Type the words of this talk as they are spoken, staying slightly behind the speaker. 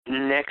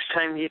next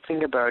time you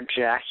think about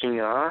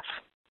jacking off,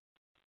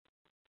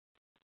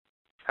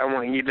 I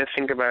want you to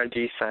think about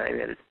G.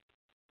 Simon.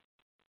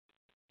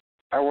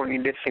 I want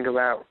you to think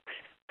about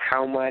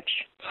how much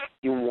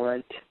you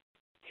want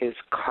his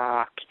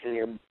cock in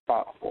your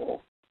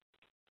butthole.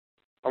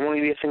 I want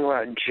you to think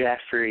about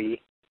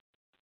Jeffrey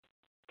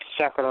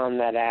sucking on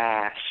that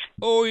ass.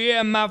 Oh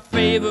yeah, my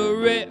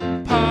favorite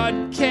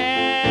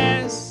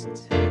podcast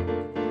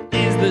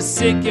is the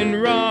Sick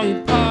and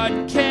Wrong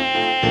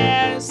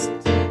Podcast,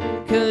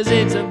 'cause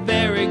it's a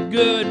very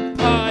good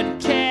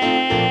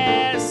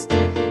podcast.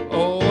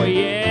 Oh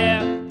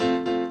yeah,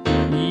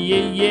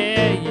 yeah.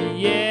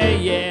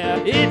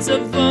 It's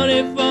a funny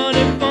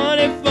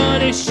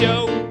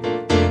show.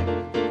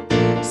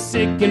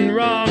 Sick and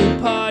Wrong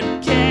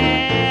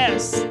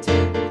Podcast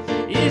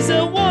is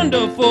a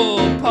wonderful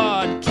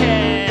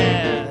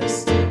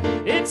podcast.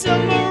 It's a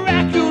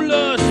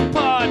miraculous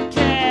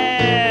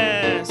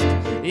podcast.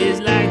 It's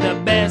like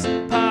the best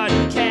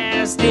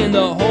podcast in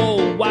the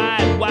whole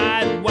wide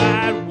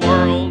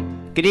world.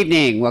 Good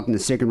evening. Welcome to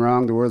Sick and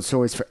Wrong, the world's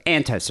source for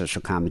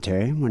antisocial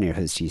commentary. I'm one of your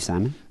hosts, G.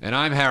 Simon. And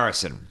I'm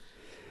Harrison.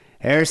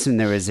 Harrison,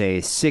 there was a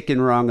Sick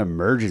and Wrong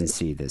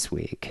emergency this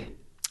week.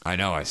 I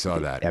know, I saw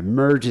that.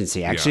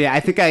 Emergency. Actually, yeah. I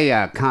think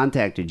I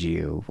contacted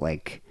you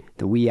like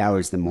the wee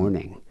hours of the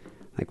morning,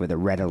 like with a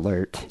red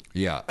alert.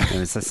 Yeah. It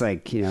was just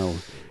like,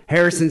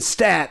 Harrison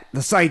stat,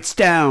 the site's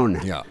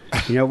down. Yeah.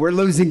 We're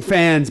losing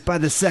fans by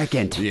the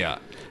second. Yeah.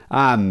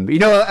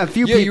 A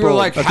few people. You were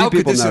like, how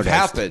could this have noticed.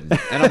 happened?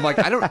 And I'm like,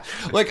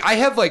 I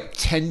have like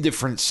 10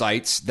 different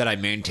sites that I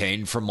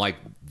maintain from like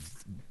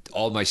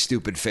all my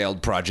stupid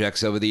failed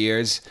projects over the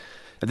years.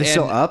 Are they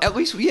still up? At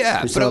least,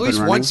 yeah. They're But at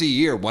least once a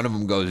year, one of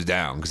them goes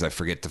down because I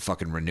forget to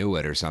fucking renew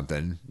it or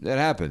something. That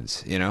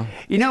happens, It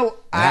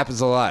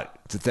happens a lot.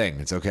 It's a thing.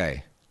 It's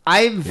okay.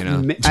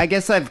 I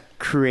guess I've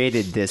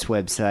created this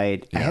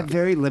website. Yeah. I have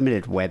very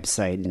limited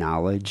website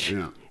knowledge.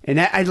 Yeah. And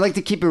I'd like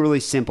to keep it really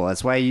simple.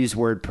 That's why I use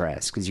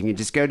WordPress, because you can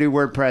just go to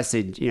WordPress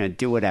and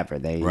do whatever.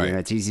 Right.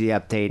 It's easy to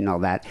update and all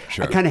that.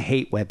 Sure. I kind of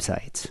hate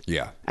websites.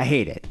 Yeah. I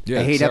hate it. Yeah,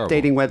 I hate it's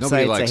updating terrible. Nobody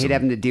websites. I likes hate them.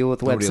 having to deal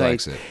with Nobody websites.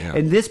 likes it, yeah.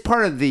 And this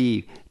part of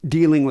the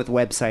dealing with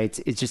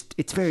websites is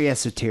it's very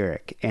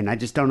esoteric, and I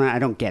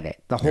don't get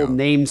it. The whole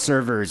name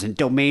servers and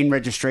domain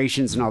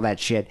registrations and all that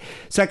shit.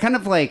 So I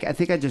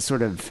think I just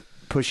sort of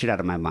push it out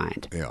of my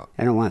mind. Yeah.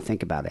 I don't want to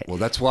think about it. Well,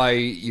 that's why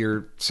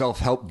your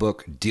self-help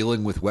book,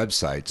 Dealing with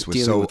Websites, was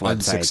Dealing so with websites.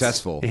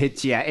 Unsuccessful. It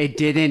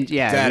didn't.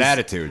 That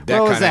attitude. That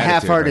it was kind a of attitude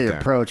half-hearted right there.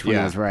 approach when I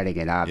Yeah. was writing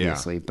it,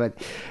 obviously. But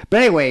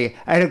anyway,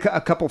 I had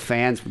a couple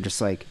fans were just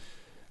like,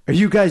 "Are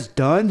you guys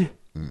done?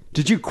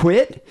 Did you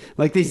quit?"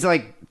 Like these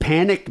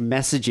panicked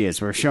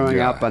messages were showing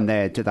up on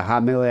to the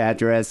Hotmail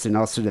address and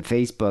also to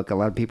Facebook. A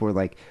lot of people were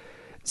like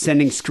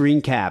sending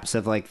screen caps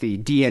of like the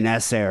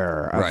DNS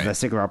error of the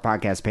Sick and Wrong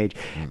podcast page,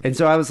 and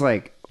so I was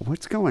like,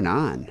 what's going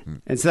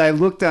on? And so I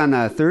looked on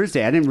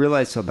Thursday. I didn't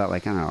realize till about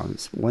it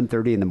was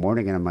 1:30 in the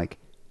morning, and I'm like,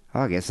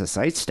 oh, I guess the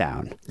site's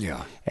down.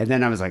 Yeah. And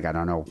then I was like, I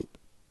don't know.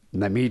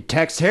 Let me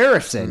text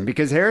Harrison,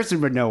 because Harrison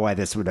would know why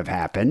this would have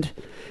happened.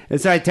 And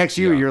so I text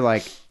you, and you're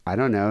like, I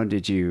don't know.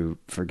 Did you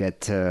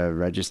forget to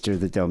register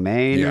the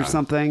domain or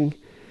something?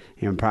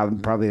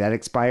 Probably that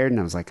expired. And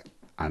I was like,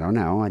 I don't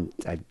know.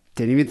 I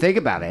didn't even think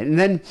about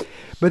it.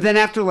 But then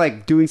after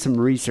doing some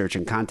research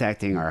and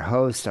contacting our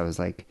host, I was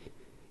like,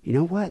 you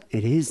know what?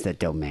 It is the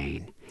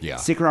domain. Yeah.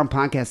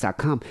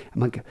 SickAroundPodcast.com.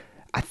 I'm like,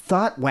 I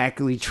thought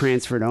Wackerly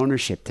transferred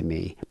ownership to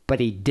me, but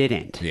he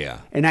didn't.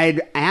 Yeah. And I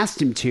had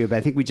asked him to, but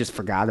I think we just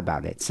forgot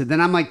about it. So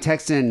then I'm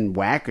texting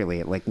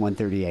Wackerly at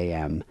 1:30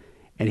 a.m.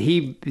 And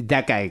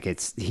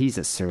he's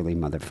a surly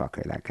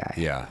motherfucker, that guy.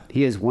 Yeah.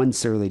 He is one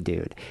surly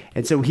dude.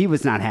 And so he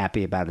was not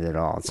happy about it at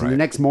all. So the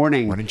next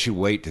morning... Why didn't you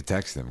wait to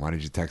text him? Why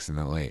did you text him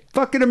that late?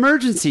 Fucking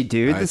emergency,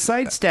 dude. The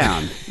site's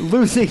down.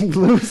 losing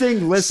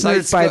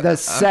listeners by the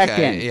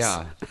second. Okay,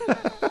 yeah.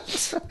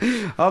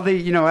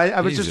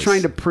 I was just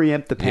trying to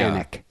preempt the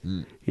panic.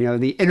 Yeah.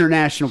 The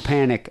international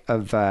panic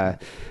of a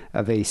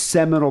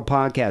seminal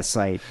podcast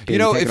site being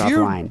taken if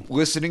you're offline.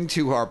 listening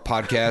to our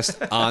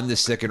podcast on the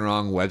Sick and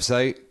Wrong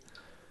website,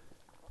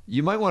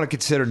 you might want to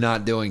consider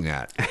not doing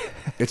that.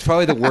 It's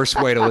probably the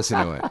worst way to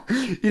listen to it.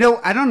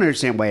 I don't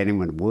understand why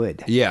anyone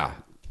would. Yeah.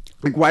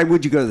 Why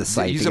would you go to the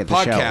site Use to a get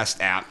the show?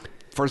 podcast app.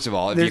 First of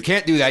all, if you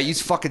can't do that,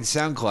 use fucking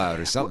SoundCloud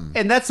or something.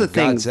 And that's the For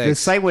thing. God's The sakes.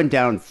 site went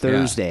down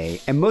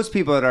Thursday, and most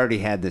people had already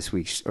had this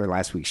week's or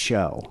last week's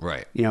show.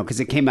 Right. Because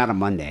it came out on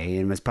Monday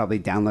and was probably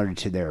downloaded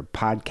to their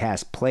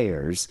podcast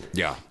players.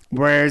 Yeah.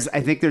 Whereas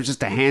I think there's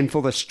just a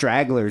handful of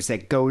stragglers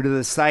that go to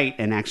the site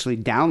and actually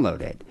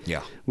download it.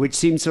 Yeah. Which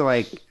seems to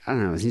it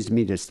seems to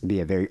me just to be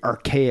a very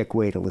archaic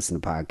way to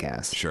listen to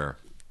podcasts. Sure.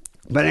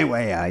 But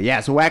anyway,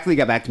 so Wackley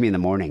got back to me in the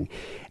morning,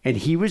 and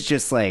he was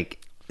just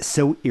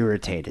so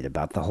irritated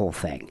about the whole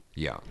thing.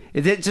 Yeah.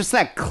 It's just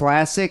that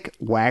classic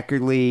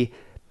Wackerly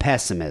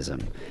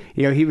pessimism.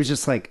 He was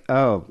just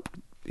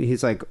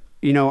he's like,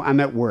 I'm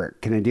at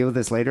work. Can I deal with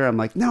this later? I'm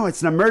like, no,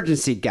 it's an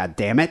emergency,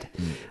 goddammit.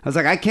 I was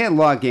like, I can't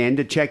log in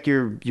to check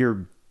your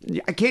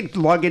I can't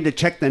log in to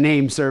check the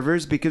name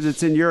servers because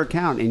it's in your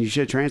account and you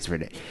should have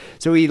transferred it.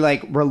 So he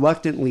like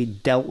reluctantly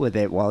dealt with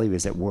it while he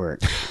was at work.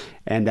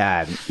 And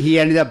he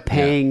ended up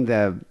paying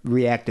the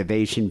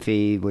reactivation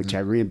fee, which I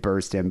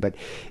reimbursed him. But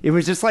it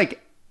was just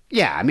like,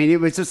 yeah, I mean, it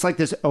was just like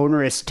this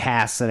onerous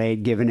task that I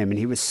had given him. And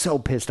he was so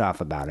pissed off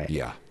about it.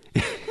 Yeah.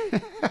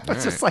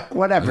 It's just like,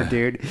 whatever,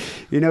 dude.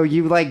 You know,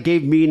 you like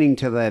gave meaning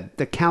to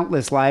the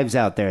countless lives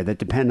out there that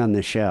depend on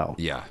the show.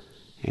 Yeah.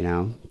 You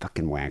know,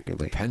 fucking wackily.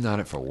 Depend on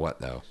it for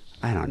what, though?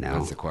 I don't know.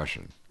 That's the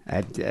question.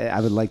 I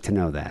would like to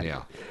know that.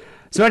 Yeah.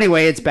 So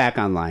anyway, it's back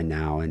online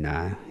now,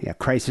 and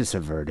crisis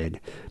averted.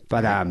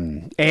 But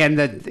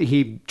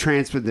he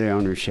transferred the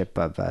ownership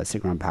of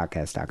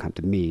SickAroundPodcast.com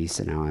to me,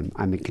 so now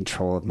I'm in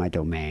control of my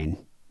domain.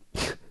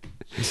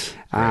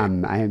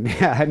 I'm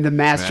the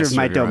master of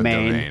my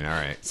domain. All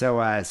right.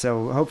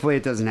 So hopefully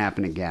it doesn't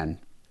happen again.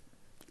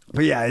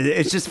 But yeah,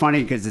 it's just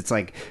funny because it's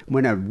like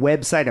when a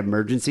website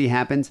emergency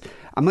happens,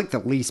 I'm like the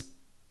least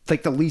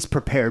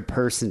prepared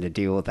person to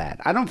deal with that.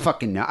 I don't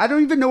fucking know. I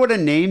don't even know what a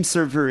name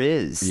server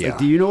is. Yeah. Like,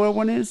 do you know what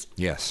one is?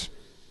 Yes.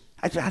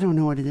 I don't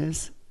know what it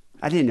is.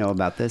 I didn't know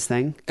about this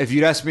thing. If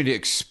you'd asked me to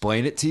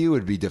explain it to you,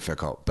 it'd be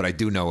difficult, but I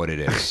do know what it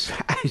is.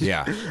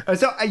 Yeah.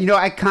 So,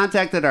 I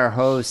contacted our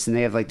hosts and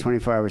they have like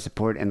 24-hour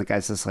support, and the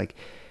guy's just like,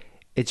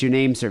 it's your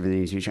name server that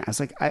needs to be changed. I was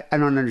like, I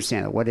don't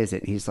understand it. What is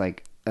it? And he's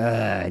like,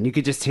 and you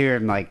could just hear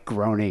him like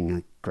groaning.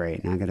 Like,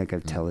 great. Now I gotta go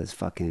tell this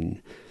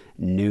fucking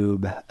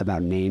noob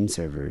about name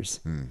servers.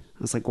 I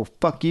was like, well,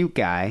 fuck you,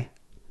 guy.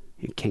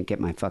 You can't get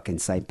my fucking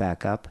site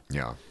back up.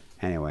 Yeah.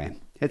 Anyway,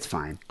 it's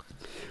fine.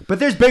 But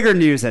there's bigger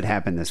news that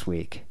happened this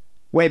week.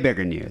 Way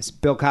bigger news.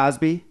 Bill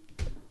Cosby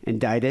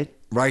indicted.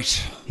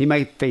 Right. He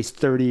might face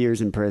 30 years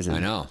in prison. I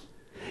know.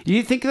 Do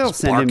you think they'll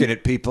send Barking him?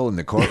 at people in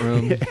the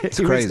courtroom. It's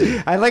He was-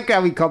 crazy. I like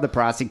how he called the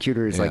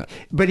prosecutors Yeah. like,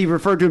 but he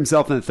referred to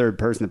himself in the third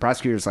person. The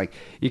prosecutor's like,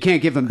 you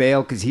can't give him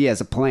bail because he has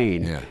a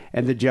plane. Yeah.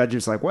 And the judge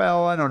is like,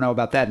 well, I don't know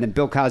about that. And then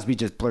Bill Cosby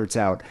just blurts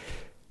out,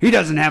 he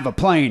doesn't have a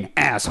plane,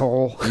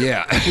 asshole.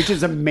 Yeah. Which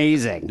is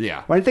amazing.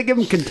 Yeah. Why didn't they give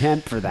him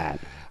contempt for that?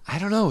 I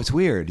don't know. It's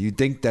weird. You'd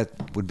think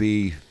that would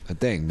be a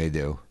thing they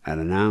do. I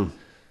don't know.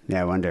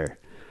 Yeah, I wonder.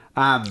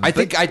 I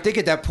think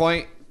at that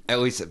point, at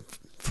least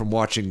from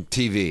watching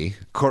TV,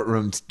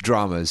 courtroom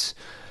dramas,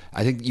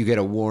 I think you get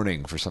a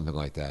warning for something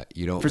like that.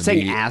 You don't For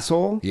saying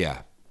asshole?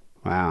 Yeah.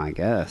 Wow, I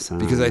guess.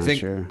 Because I I'm not think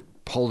sure.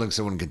 holding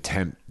someone in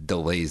contempt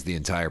delays the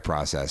entire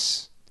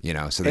process,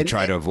 so they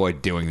try to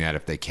avoid doing that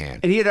if they can.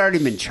 And he had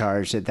already been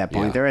charged at that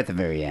point. Yeah. They're at the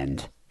very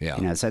end.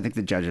 Yeah. So I think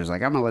the judge was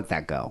like, I'm going to let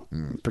that go.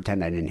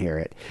 Pretend I didn't hear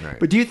it. Right.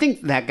 But do you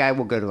think that guy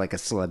will go to like a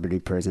celebrity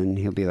prison?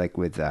 He'll be like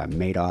with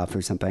Madoff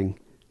or something?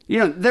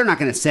 They're not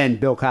going to send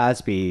Bill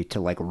Cosby to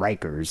like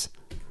Rikers.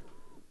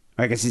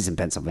 I guess he's in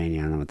Pennsylvania.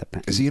 I don't know what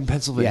the... Is he in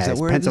Pennsylvania? Yeah, Is that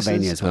it's where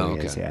Pennsylvania this is what he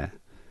okay. is, yeah.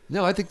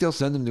 No, I think they'll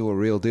send him to a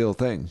real deal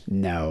thing.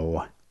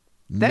 No.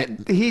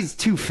 He's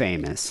too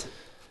famous.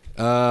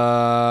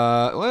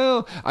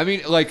 Well, I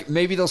mean, like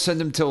maybe they'll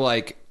send him to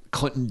like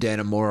Clinton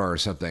Dannemora or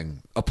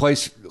something. A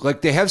place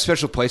like they have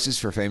special places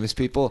for famous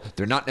people.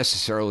 They're not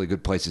necessarily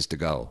good places to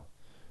go.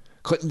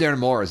 Clinton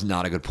Dannemora is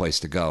not a good place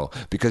to go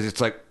because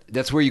it's like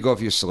that's where you go if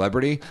you're a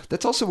celebrity.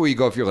 That's also where you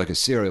go if you're like a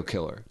serial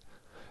killer.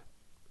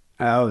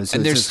 Oh, so And it's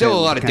there's just still a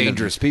lot of kind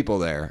dangerous people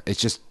there. It's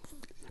just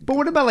But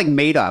what about like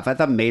Madoff? I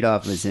thought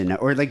Madoff was in,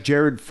 or like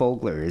Jared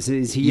Fogler.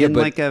 Is he in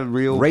but like a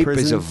real rape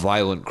prison? is a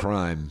violent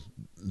crime.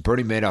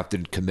 Bernie Madoff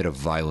didn't commit a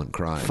violent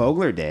crime.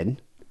 Fogler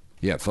did.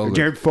 Yeah, Fogler.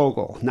 Jared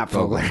Fogle, not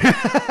Fogler.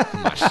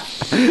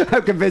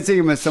 I'm convincing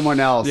him of someone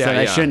else, Yeah, and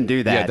I yeah. shouldn't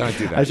do that. Yeah, don't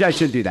do that. I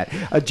shouldn't do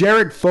that.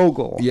 Jared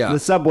Fogle, Yeah. the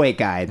subway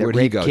guy that Where'd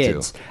he raped go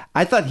kids. to?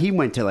 I thought he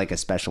went to like a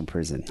special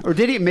prison, or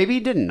did he? Maybe he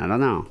didn't. I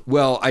don't know.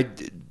 Well,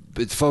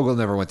 but Fogel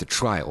never went to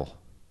trial.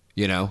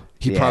 He Yeah,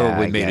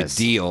 probably I made guess. a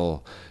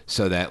deal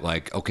so that,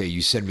 like, okay,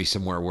 you send me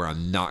somewhere where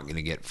I'm not going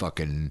to get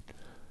fucking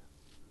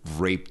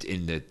raped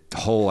in the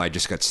hole I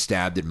just got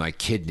stabbed in my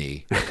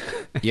kidney,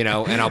 and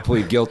I'll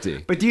plead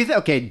guilty. But do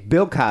you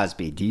Bill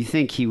Cosby? Do you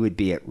think he would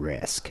be at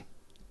risk?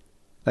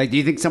 Like, do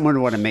you think someone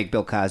would want to make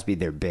Bill Cosby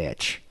their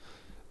bitch?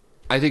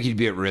 I think he'd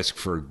be at risk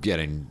for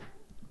getting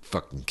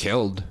fucking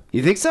killed.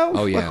 You think so?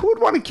 Oh, yeah. Like, who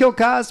would want to kill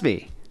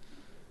Cosby?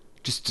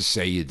 Just to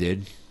say you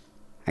did.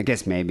 I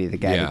guess maybe the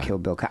guy Yeah. who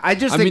killed Bill Cosby.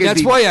 I I mean,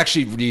 that's why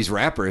actually these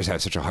rappers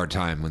have such a hard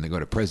time when they go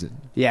to prison.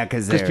 Yeah,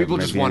 because people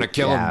just want to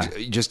kill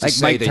him just to like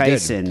say Mike they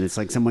Tyson. It's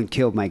like someone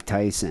killed Mike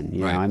Tyson.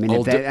 You Right. know, I mean,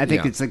 Old I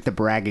think yeah. it's like the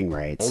bragging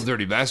rights. Old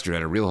Dirty Bastard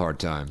had a real hard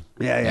time.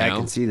 Yeah, I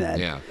can see that.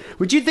 Yeah.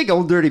 Would you think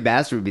Old Dirty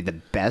Bastard would be the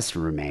best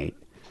roommate?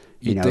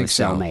 You'd think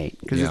so. cellmate.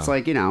 Because Yeah. it's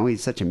like,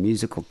 he's such a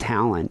musical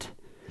talent.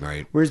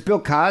 Right. Whereas Bill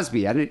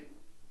Cosby, I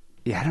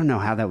don't know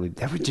how that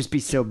would just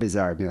be so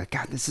bizarre. I'd be like,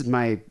 God, this is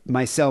my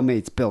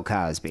cellmate's Bill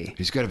Cosby.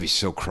 He's got to be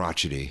so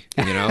crotchety,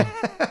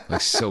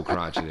 like so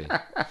crotchety.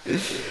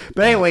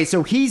 But anyway,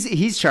 so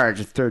he's charged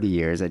with 30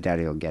 years. I doubt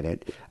he'll get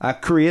it.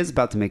 Korea's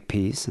about to make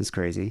peace. That's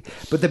crazy.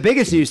 But the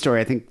biggest news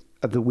story, I think,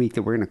 of the week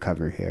that we're going to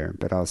cover here,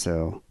 but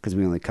also because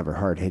we only cover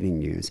hard-hitting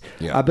news.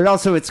 Yeah. But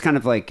also, it's kind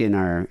of like in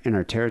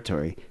our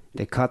territory.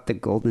 They caught the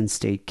Golden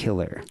State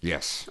Killer.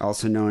 Yes.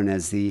 Also known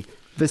as the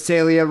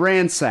Visalia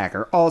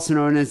Ransacker, also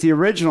known as the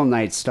original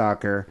Night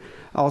Stalker,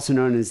 also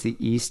known as the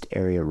East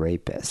Area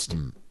Rapist.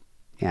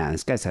 Yeah,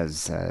 this guy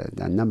has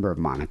a number of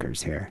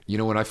monikers here. You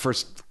know, when I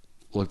first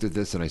looked at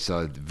this and I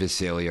saw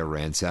Visalia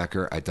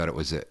Ransacker, I thought it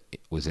was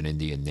an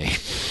Indian name.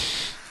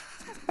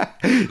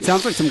 It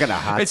sounds like some kind of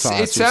hot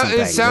sauce or something.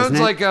 It sounds doesn't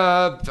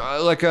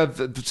it? like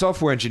a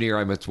software engineer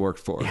I must work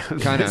for.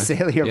 Kind of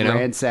Visalia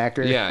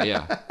Ransacker.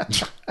 Yeah.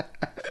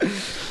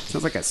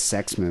 Sounds like a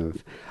sex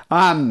move.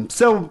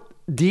 So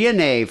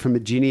DNA from a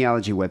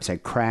genealogy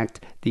website cracked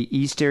the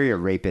East Area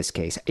Rapist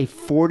case, a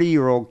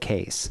 40-year-old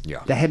case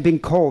that had been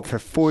cold for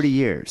 40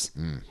 years.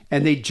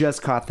 And they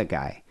just caught the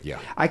guy. Yeah.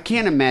 I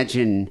can't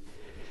imagine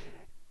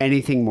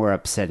anything more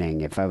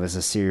upsetting if I was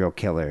a serial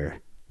killer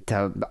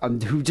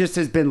who just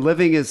has been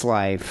living his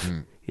life,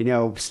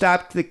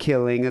 stopped the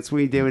killing. That's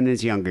what he did in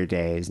his younger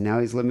days. Now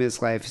he's living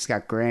his life. He's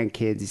got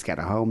grandkids. He's got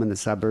a home in the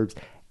suburbs.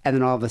 And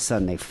then all of a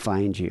sudden they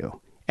find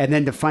you. And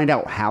then to find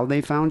out how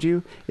they found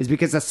you is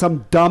because of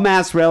some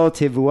dumbass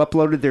relative who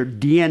uploaded their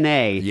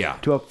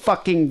DNA to a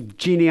fucking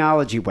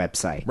genealogy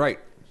website. Right.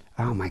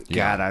 Oh my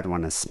God, I'd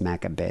want to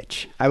smack a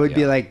bitch. I would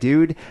be like,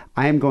 dude,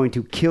 I am going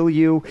to kill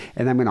you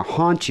and I'm going to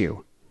haunt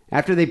you.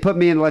 After they put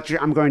me in electric,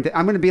 I'm going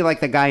to be like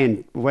the guy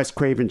in Wes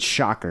Craven's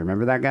Shocker.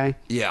 Remember that guy?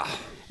 Yeah.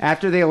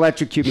 After they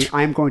electrocute me,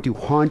 I'm going to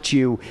haunt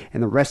you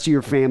and the rest of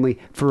your family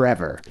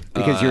forever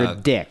because you're a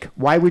dick.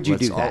 Why would you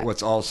do that?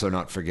 Let's also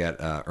not forget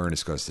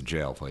Ernest Goes to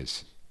Jail,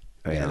 please.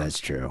 Oh, yeah, that's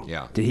true.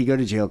 Yeah. Did he go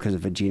to jail because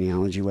of a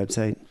genealogy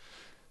website?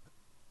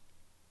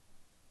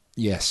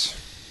 Yes.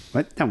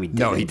 What? No, he didn't.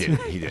 No, he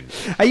didn't.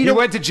 He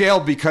went to jail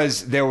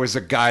because there was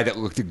a guy that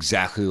looked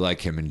exactly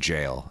like him in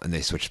jail, and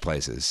they switched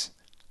places.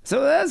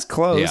 So that's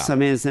close. Yeah. I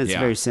mean, it's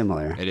very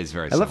similar. It is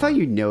very I love how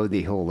similar. you know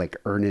the whole like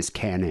Ernest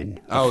canon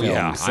of films.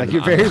 Yeah. Like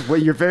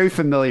you're very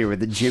familiar with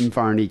the Jim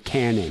Varney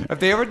canon. If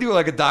they ever do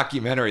like a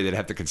documentary, they'd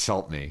have to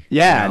consult me.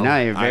 Yeah, no,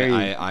 you're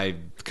very I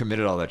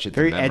committed all that shit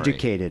very to memory.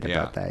 educated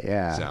about that.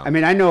 Yeah. So. I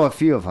mean, I know a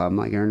few of them,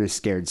 like Ernest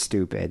Scared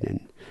Stupid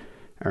and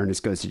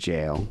Ernest Goes to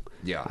Jail.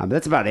 Yeah. But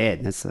that's about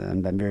it.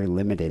 I'm very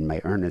limited in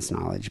my Ernest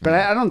knowledge. But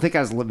I don't think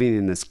I was living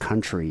in this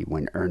country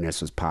when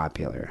Ernest was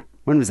popular.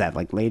 When was that?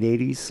 Like late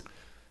 80s?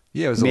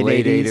 Yeah, it was the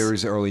late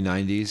 80s, early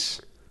 90s.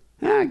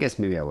 I guess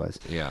maybe I was.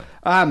 Yeah.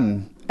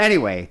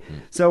 Anyway,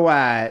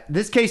 so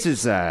this case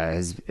is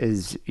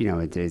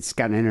it's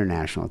got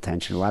international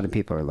attention. A lot of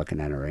people are looking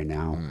at it right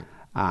now.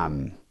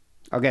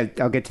 I'll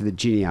get to the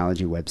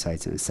genealogy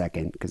websites in a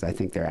second because I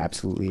think they're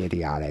absolutely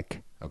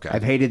idiotic. Okay.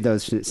 I've hated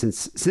those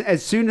since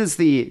as soon as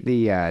the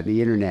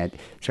internet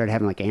started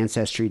having like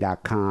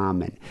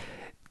Ancestry.com and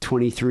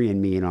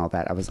 23andMe and all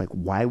that. I was like,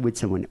 why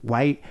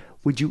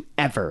would you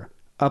ever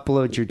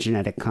upload your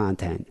genetic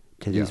content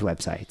to these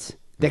websites?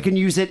 They can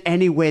use it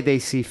any way they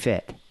see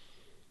fit.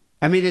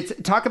 I mean, it's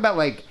talk about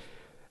like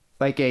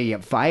a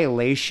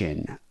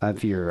violation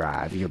of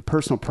your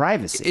personal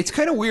privacy. It's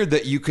kind of weird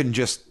that you can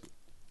just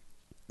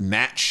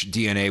match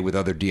DNA with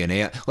other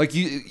DNA. Like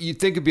you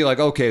think it'd be like,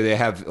 okay, they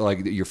have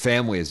like your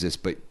family is this,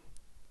 but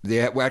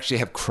they actually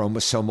have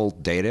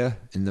chromosomal data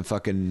in the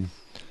fucking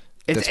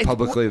that's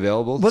publicly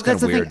available. Well, that's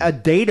the weird. thing. A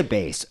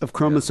database of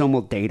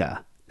chromosomal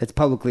data that's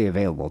publicly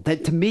available.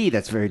 That to me,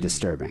 that's very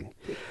disturbing.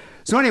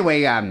 So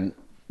anyway,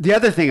 the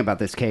other thing about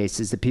this case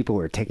is that people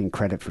were taking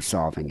credit for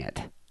solving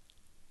it.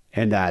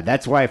 And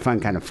that's why I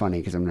find kind of funny,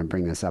 because I'm going to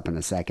bring this up in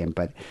a second,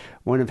 but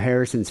one of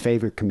Harrison's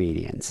favorite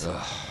comedians.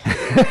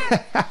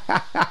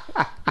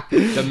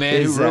 The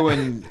man who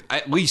ruined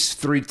at least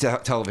 3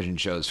 television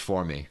shows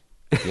for me,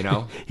 you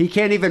know? He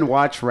can't even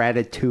watch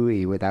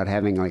Ratatouille without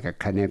having like a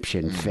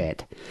conniption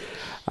fit.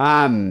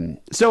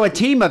 So a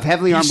team of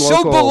heavily armed He's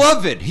local... so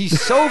beloved. He's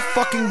so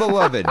fucking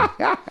beloved.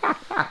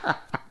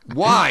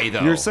 Why,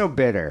 though? You're so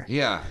bitter.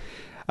 Yeah.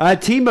 A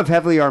team of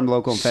heavily armed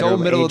local and So federal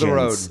middle of the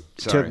road. agents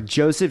Sorry. took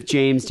Joseph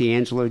James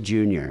D'Angelo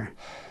Jr.,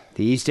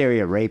 the East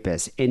Area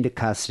rapist, into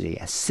custody,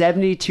 a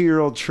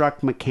 72-year-old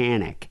truck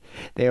mechanic.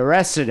 They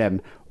arrested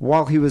him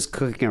while he was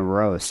cooking a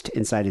roast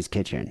inside his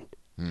kitchen.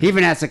 He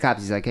even asked the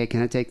cops, he's like, hey,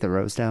 can I take the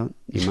roast out?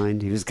 You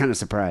mind? He was kind of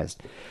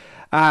surprised.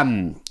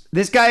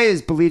 This guy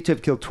is believed to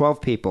have killed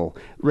 12 people,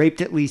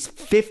 raped at least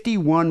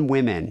 51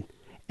 women,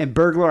 and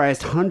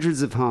burglarized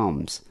hundreds of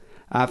homes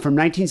from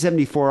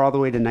 1974 all the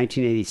way to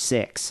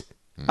 1986.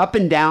 Up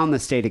and down the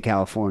state of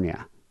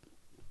California.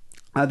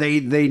 They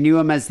knew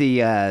him as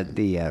the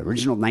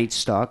original Night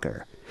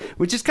Stalker,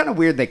 which is kind of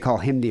weird. They call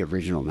him the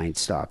original Night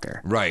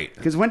Stalker, Right.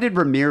 Because when did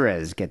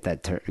Ramirez get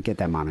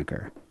that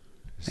moniker?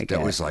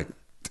 That was like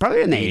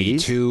probably in the 80s.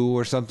 82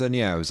 or something.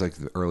 Yeah, it was like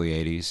the early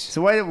 80s.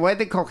 So why did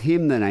they call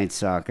him the Night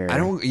Stalker? I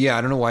don't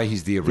know why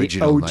he's the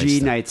original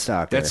OG Night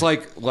Stalker. That's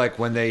like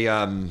when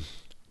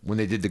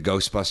they did the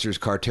Ghostbusters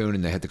cartoon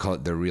and they had to call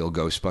it the real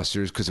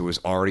Ghostbusters because there was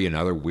already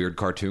another weird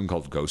cartoon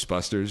called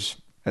Ghostbusters.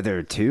 Are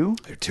there two?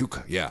 There are two,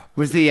 yeah.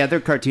 Was the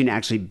other cartoon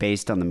actually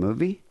based on the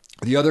movie?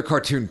 The other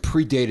cartoon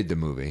predated the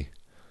movie.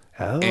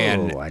 Oh,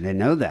 I didn't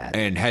know that.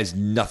 And has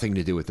nothing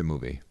to do with the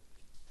movie.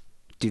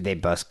 Do they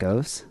bust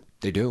ghosts?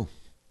 They do.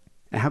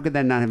 How could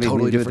that not have anything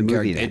Totally to do with the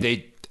different movie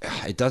character.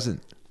 then? It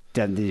doesn't.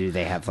 Do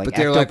they have like But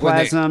they're like when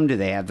they- ectoplasm? Do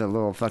they have the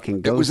little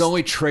fucking ghost It was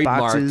only trademarked.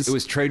 boxes? It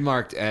was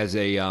trademarked as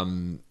a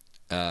an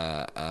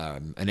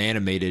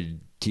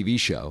animated TV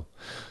show,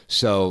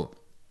 so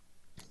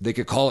they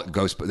could call it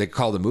Ghost. They could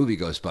call the movie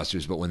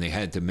Ghostbusters, but when they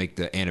had to make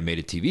the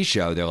animated TV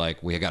show, they're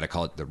like, we got to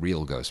call it the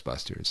real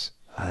Ghostbusters.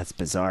 Oh, that's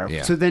bizarre.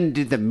 Yeah. So then,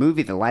 did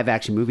the live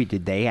action movie,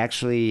 did they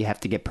actually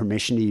have to get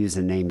permission to use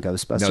the name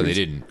Ghostbusters? No, they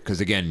didn't,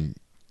 because again,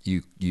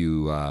 they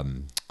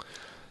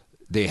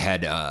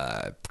had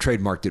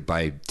trademarked it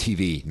by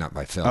TV, not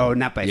by film. Oh,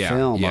 not by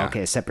film.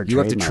 Okay, a separate You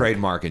have to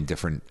trademark. trademark in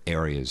different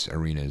arenas.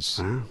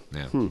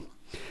 Yeah.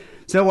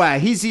 So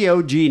he's the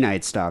OG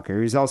Night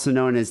Stalker. He's also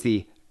known as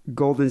the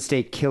Golden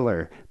State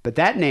Killer, but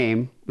that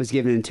name was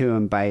given to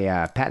him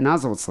by Patton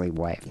Oswalt's late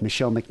wife,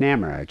 Michelle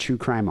McNamara, a true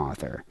crime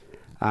author.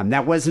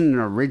 That wasn't an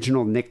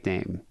original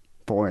nickname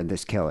for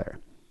this killer.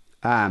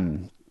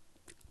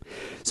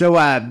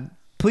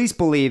 Police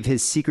believe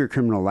his secret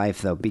criminal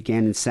life, though,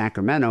 began in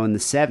Sacramento in the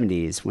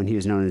 70s when he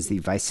was known as the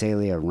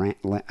Visalia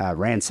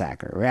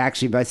Ransacker, or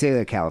actually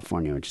Visalia,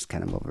 California, which is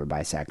kind of over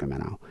by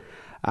Sacramento.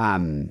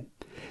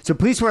 So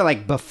police were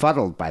like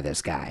befuddled by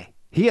this guy.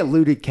 He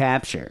eluded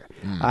capture.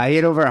 He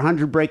had over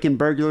 100 break-in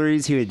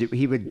burglaries.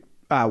 He would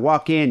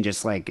walk in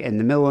just like in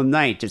the middle of the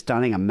night, just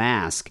donning a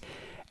mask.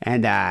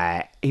 And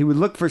he would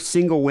look for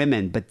single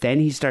women, but then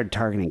he started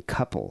targeting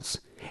couples.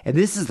 And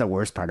this is the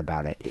worst part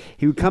about it.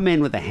 He would come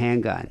in with a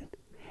handgun,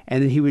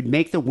 and then he would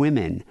make the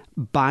women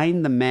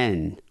bind the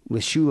men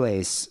with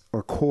shoelace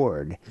or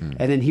cord,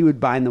 and then he would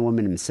bind the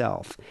woman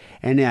himself.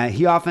 And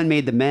he often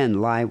made the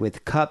men lie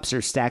with cups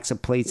or stacks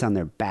of plates on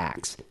their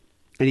backs.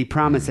 And he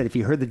promised that if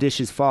he heard the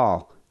dishes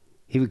fall,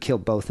 he would kill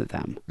both of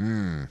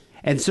them.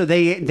 And so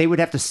they would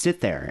have to sit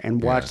there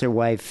and watch their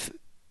wife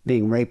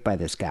being raped by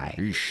this guy.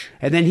 Eesh.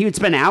 And then he would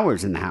spend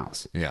hours in the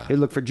house. Yeah. He'd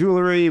look for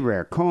jewelry,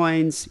 rare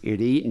coins. He'd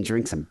eat and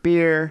drink some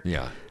beer.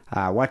 Yeah.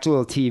 Watch a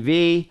little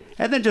TV,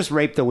 and then just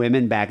rape the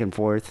women back and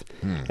forth.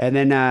 And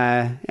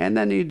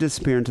then he'd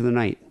disappear into the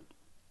night.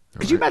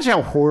 Could you imagine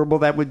how horrible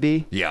that would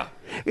be? Yeah.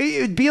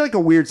 It would be like a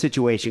weird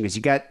situation because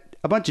you got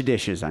a bunch of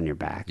dishes on your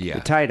back. Yeah.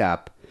 You're tied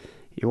up.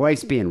 Your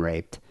wife's being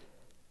raped.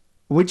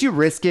 Would you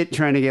risk it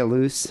trying to get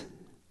loose?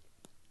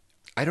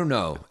 I don't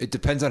know. It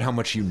depends on how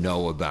much you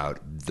know about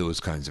those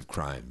kinds of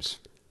crimes.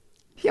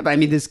 Yeah, but I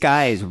mean, this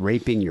guy is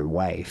raping your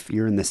wife.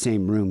 You're in the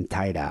same room,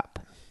 tied up.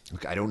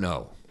 Look, I don't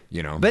know.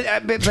 You know. But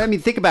I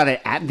mean, think about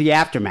it. At the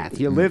aftermath,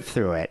 you live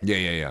through it.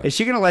 Yeah. Is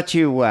she going to let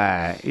you?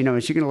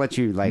 Is she going to let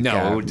you like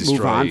No, it would destroy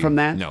move on from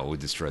that? No, it would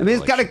destroy. I mean,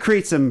 it's got to the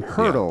create some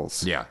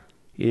hurdles. Yeah.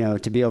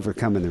 To be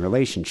overcome in the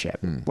relationship.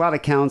 A lot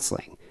of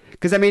counseling.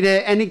 Because I mean,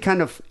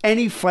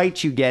 any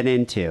fight you get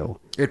into,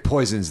 It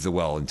poisons the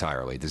well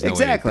entirely. There's no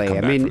exactly. way to come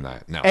I back mean, from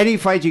that. No. any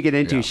fight you get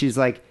into, Yeah. she's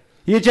like,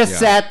 you just Yeah.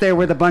 sat there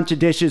with a bunch of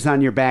dishes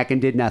on your back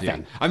and did Yeah.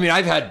 nothing. I mean,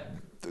 I've had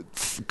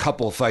a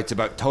couple of fights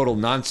about total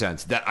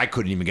nonsense that I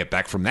couldn't even get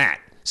back from that.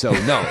 So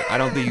no, I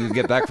don't think you can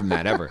get back from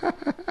that ever.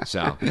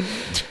 So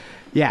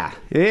Yeah,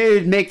 it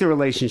would make the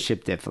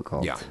relationship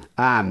difficult. Yeah.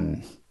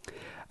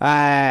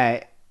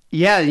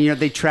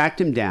 They tracked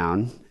him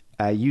down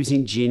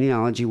using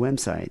genealogy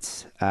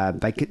websites.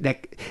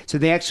 So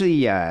they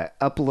actually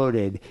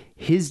uploaded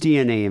his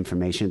DNA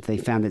information that they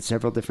found at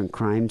several different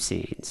crime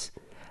scenes,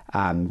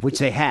 which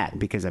they had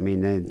because, I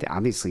mean,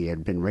 obviously he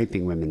had been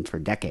raping women for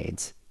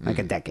decades, like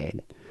a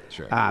decade.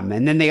 Sure.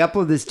 And then they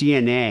uploaded this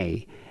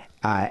DNA,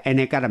 and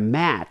it got a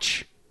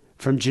match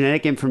from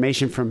genetic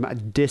information from a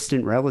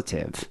distant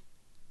relative.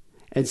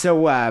 And so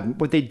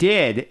what they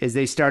did is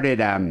they started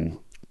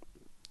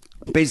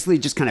basically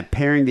just kind of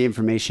paring the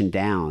information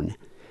down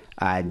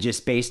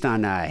just based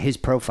on his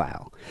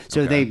profile.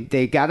 So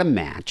they got a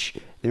match.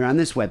 They're on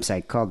this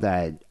website called,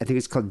 I think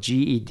it's called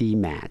GED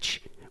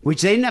Match,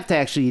 which they didn't have to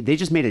actually, they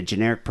just made a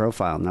generic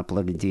profile and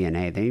uploaded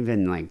DNA. They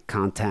didn't even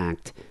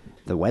contact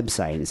the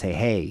website and say,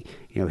 hey,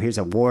 here's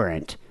a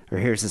warrant or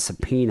here's a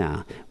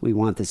subpoena. We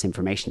want this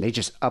information. They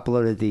just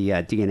uploaded the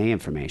DNA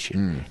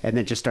information and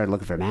then just started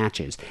looking for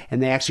matches.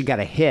 And they actually got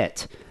a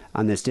hit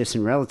on this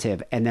distant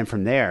relative. And then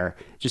from there,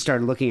 just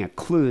started looking at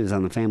clues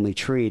on the family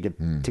tree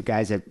to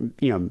guys that,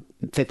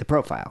 fit the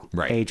profile.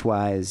 Right.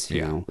 Age-wise,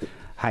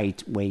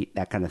 height, weight,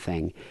 that kind of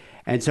thing.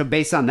 And so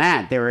based on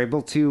that, they were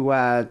able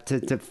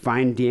to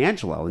find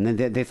D'Angelo. And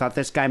then they thought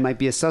this guy might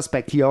be a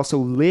suspect. He also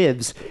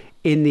lives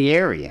in the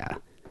area.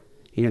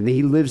 He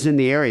lives in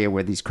the area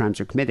where these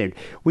crimes are committed,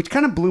 which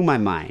kind of blew my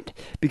mind.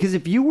 Because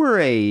if you were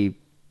a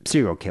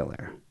serial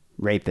killer,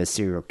 rapist,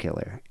 serial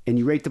killer, and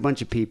you raped a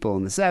bunch of people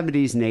in the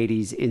 70s and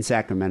 80s in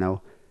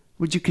Sacramento,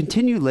 would you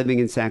continue living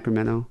in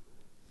Sacramento?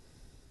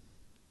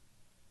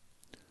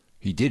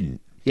 He didn't.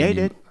 Yeah, he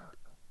did.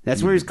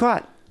 That's where he was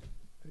caught.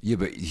 Yeah,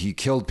 but he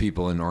killed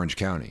people in Orange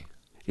County.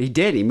 He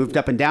did. He moved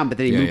up and down, but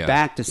then he moved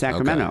back to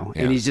Sacramento. Okay,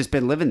 yeah. And he's just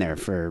been living there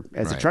as a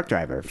Right. truck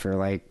driver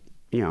for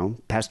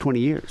past 20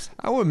 years.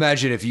 I would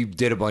imagine if you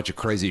did a bunch of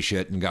crazy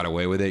shit and got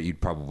away with it,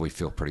 you'd probably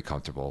feel pretty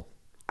comfortable.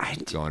 I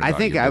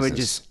think I would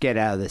just get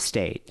out of the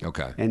state.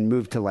 Okay. And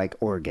move to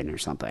Oregon or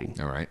something.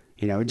 All right.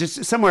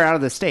 Just somewhere out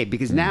of the state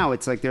because now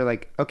it's like they're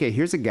like, okay,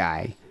 here's a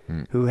guy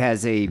who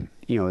has a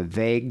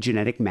vague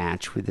genetic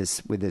match with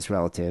this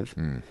relative.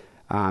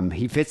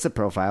 He fits the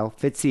profile,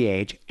 fits the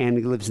age, and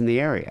he lives in the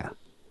area.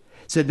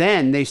 So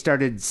then they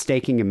started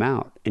staking him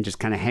out and just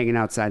kind of hanging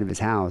outside of his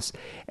house.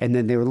 And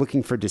then they were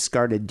looking for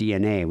discarded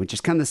DNA, which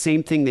is kind of the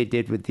same thing they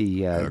did with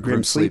the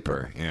Grim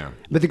Sleeper. Yeah.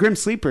 But the Grim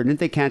Sleeper, didn't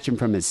they catch him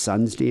from his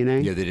son's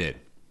DNA? Yeah, they did.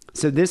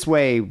 So this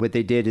way, what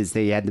they did is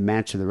they had the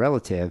match of the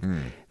relative.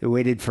 They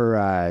waited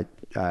for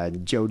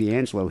Joe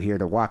D'Angelo here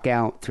to walk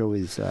out, throw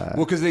his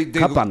because they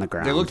cup on the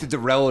ground. They looked at the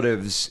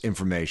relatives'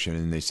 information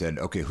and they said,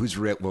 okay, who's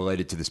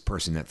related to this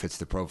person that fits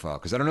the profile?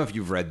 Because I don't know if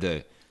you've read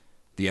the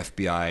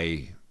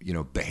FBI,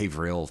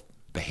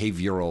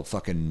 behavioral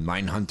fucking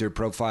Mindhunter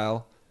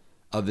profile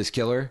of this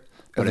killer.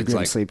 But it's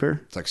like Sleeper?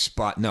 It's like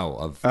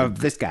of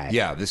this guy.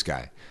 Yeah, this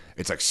guy.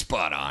 It's like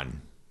spot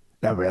on.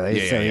 Oh,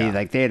 really? Yeah, so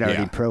yeah. They had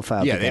already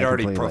profiled. Yeah, the they'd guy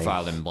already completely.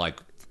 profiled him like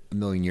a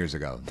million years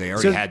ago. They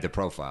already had the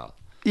profile.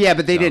 Yeah,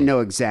 but they didn't know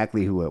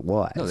exactly who it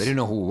was. No, they didn't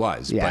know who it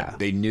was. Yeah. But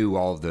they knew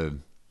all of the,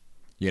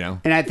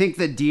 And I think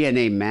the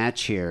DNA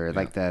match here,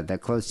 like the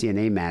close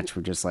DNA match,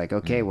 were just like,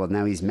 okay, well,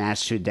 now he's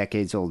matched to a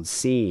decades-old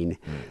scene.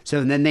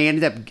 So then they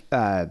ended up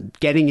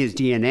getting his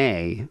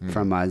DNA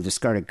from a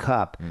discarded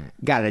cup,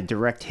 got a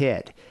direct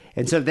hit.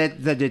 And so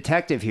that the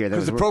detective here...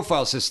 Because the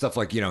profile says stuff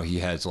like, he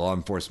has law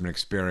enforcement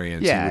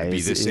experience. Yeah, he would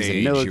be this he's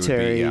age. a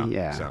military. He would be,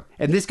 yeah. So.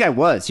 And this guy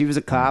he was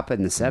a cop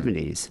in the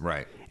 70s.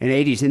 Right. And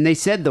 80s. And they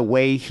said the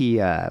way he...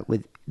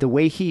 the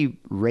way he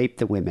raped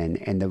the women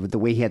and the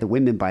way he had the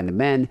women bind the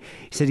men,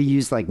 he said he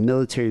used like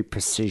military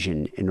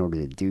precision in order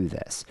to do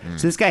this.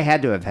 So this guy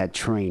had to have had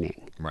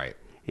training, Right.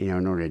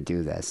 in order to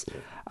do this.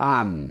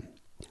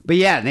 But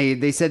yeah,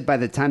 they said by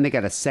the time they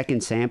got a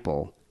second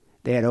sample,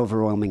 they had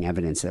overwhelming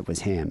evidence that it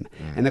was him.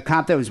 And the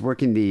cop that was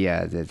working the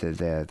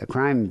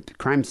crime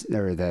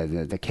or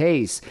the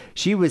case,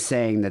 she was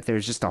saying that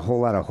there's just a whole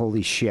lot of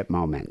holy shit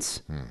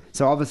moments.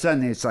 So all of a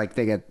sudden it's like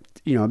they get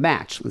a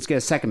match. Let's get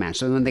a second match.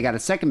 So when they got a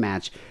second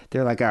match,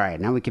 they're like, all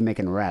right, now we can make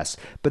an arrest.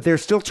 But they're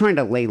still trying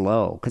to lay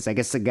low because I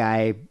guess the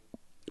guy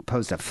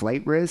posed a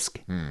flight risk.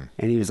 And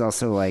he was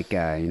also like,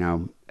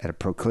 at a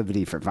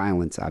proclivity for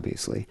violence,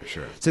 obviously.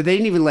 Sure. So they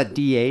didn't even let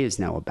DAs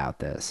know about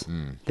this.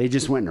 They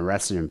just went and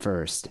arrested him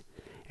first.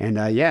 And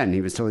and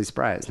he was totally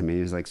surprised. I mean,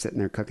 he was like sitting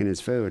there cooking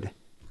his food.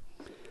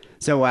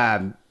 So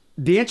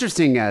the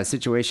interesting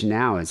situation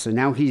now is, so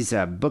now he's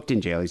booked in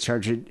jail. He's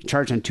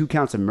charged on 2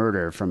 counts of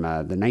murder from the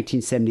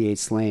 1978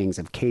 slayings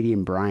of Katie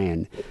and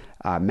Brian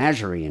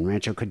Marjorie in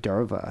Rancho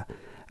Cordova.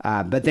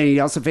 But then he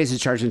also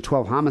faces charge in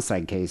 12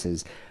 homicide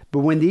cases. But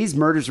when these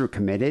murders were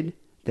committed,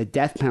 the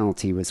death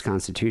penalty was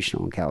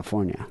constitutional in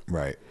California.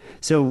 Right.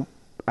 So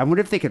I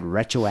wonder if they could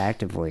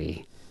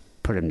retroactively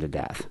put him to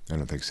death. I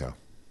don't think so.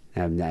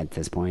 At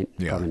this point,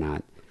 Yeah. probably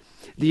not.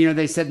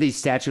 They said the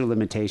statute of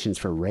limitations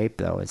for rape,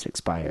 though, is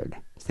expired.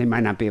 So they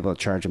might not be able to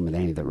charge him with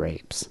any of the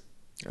rapes.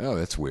 Oh,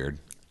 that's weird.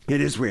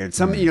 It is weird.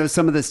 Some,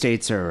 some of the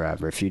states are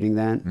refuting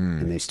that,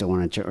 and they still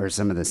want to, or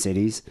some of the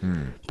cities.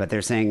 But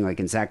they're saying, like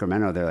in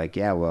Sacramento, they're like,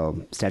 yeah,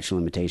 well, statute of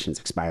limitations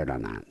expired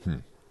on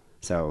that.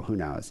 So who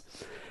knows?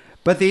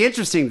 But the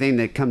interesting thing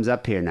that comes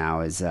up here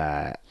now is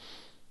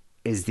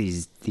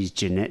these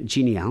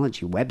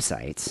genealogy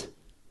websites.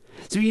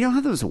 So you know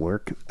how those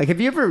work? Like,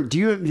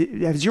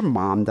 has your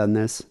mom done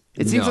this?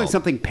 It seems No. like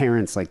something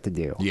parents like to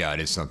do. Yeah, it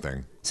is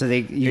something. So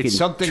you It's can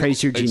something.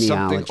 trace your It's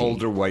genealogy. something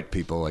older white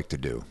people like to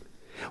do.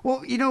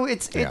 Well,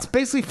 it's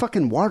basically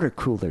fucking water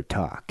cooler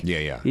talk.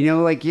 Yeah.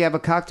 Like you have a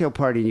cocktail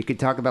party and you could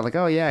talk about like,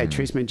 oh yeah, I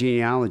traced my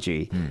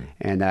genealogy,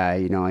 and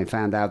I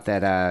found out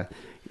that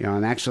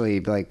I'm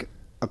actually like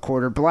a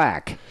quarter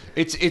black.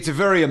 It's a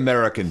very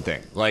American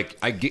thing. Like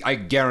I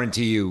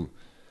guarantee you,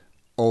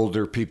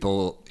 older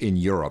people in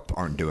Europe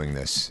aren't doing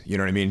this. You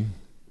know what I mean?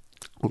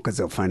 Well, because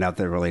they'll find out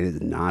they're related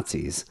to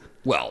Nazis.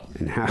 Well,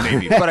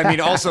 maybe, but I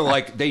mean, also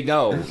like they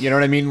know. You know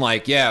what I mean?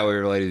 Like, yeah,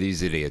 we're related to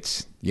these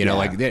idiots.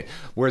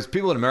 Whereas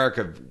people in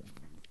America,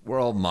 we're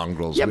all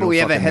mongrels. Yeah, but we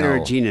have a don't fucking know,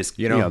 heterogeneous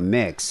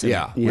mix.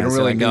 Yeah, And, we don't so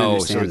really I can know.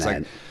 So understand it's that.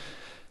 like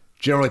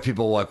generally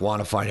people like want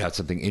to find out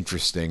something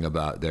interesting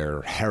about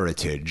their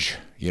heritage.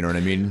 You know what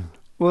I mean?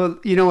 Well,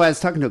 I was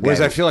talking to a guy. Whereas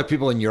I feel like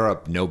people in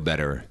Europe know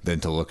better than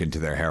to look into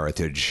their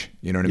heritage.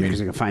 You know what I because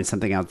they mean? can find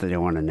something out that they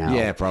want to know.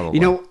 Yeah, probably.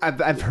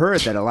 I've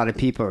heard that a lot of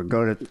people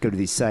go to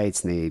these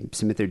sites and they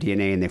submit their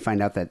DNA and they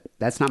find out that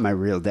that's not my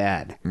real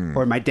dad,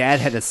 or my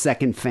dad had a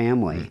second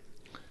family,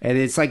 and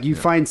it's like you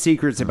find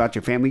secrets about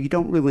your family you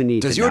don't really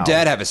need. Does to your know.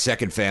 dad have a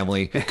second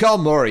family? Call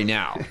Maury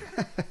now.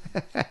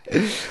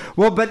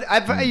 Well, but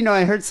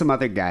I heard some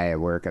other guy at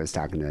work. I was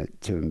talking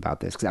to him about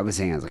this because I was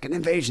like an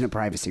invasion of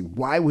privacy.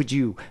 Why would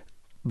you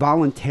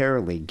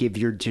voluntarily give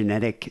your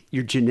genetic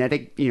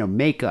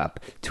makeup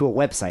to a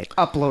website,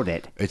 upload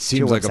it? It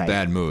seems like a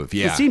bad move.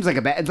 Yeah, it seems like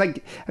a bad.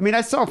 Like, I mean,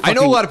 I saw. I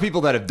know a lot of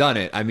people that have done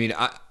it. I mean,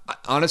 I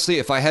honestly,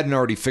 if I hadn't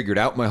already figured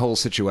out my whole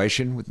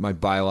situation with my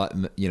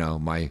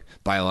my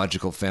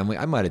biological family,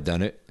 I might have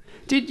done it.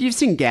 Dude, you've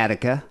seen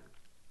Gattaca.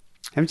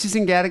 Haven't you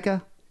seen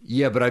Gattaca?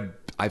 Yeah, but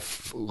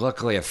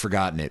luckily I've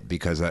forgotten it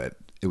because it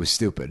was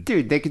stupid.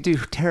 Dude, they could do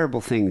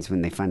terrible things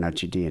when they find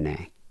out your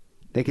DNA.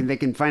 They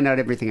can find out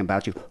everything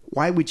about you.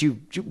 Why would you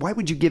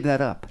give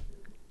that up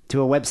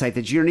to a website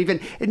that you don't even?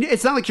 And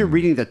it's not like you're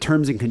reading the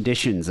terms and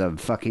conditions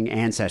of fucking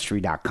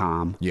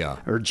Ancestry.com. Yeah.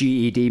 Or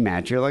GED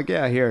Match. You're like,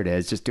 yeah, here it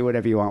is. Just do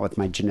whatever you want with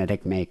my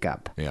genetic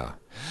makeup. Yeah.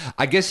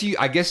 I guess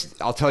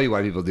I'll tell you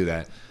why people do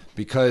that.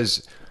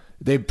 Because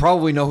they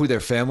probably know who their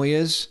family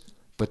is,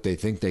 but they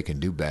think they can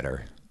do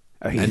better.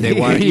 And they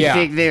want,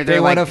 they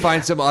want to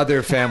find some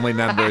other family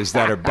members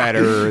that are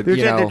better.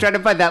 They're trying to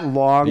find that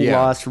long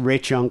lost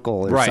rich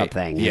uncle or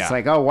something. Yeah. It's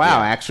like, oh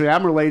wow, actually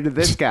I'm related to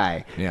this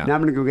guy. Yeah. Now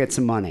I'm gonna go get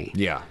some money.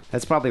 Yeah,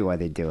 that's probably why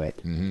they do it.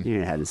 Mm-hmm. You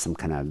know, having some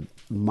kind of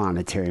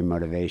monetary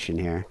motivation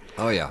here.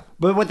 Oh yeah.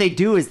 But what they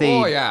do is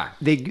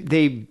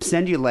they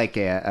send you like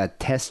a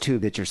test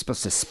tube that you're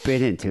supposed to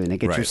spit into, and they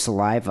get your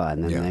saliva,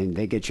 and then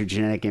they get your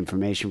genetic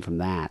information from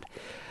that.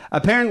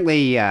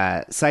 Apparently,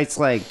 sites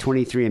like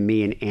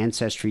 23andMe and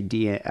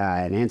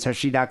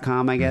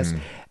Ancestry.com, I guess,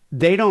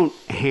 they don't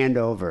hand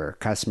over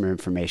customer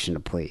information to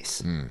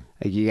police.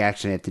 Like, you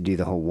actually have to do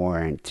the whole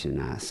warrant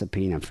and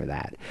subpoena for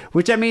that.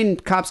 Which, I mean,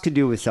 cops could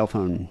do with cell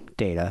phone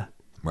data.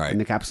 Right. And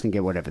the cops can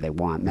get whatever they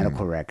want,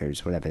 medical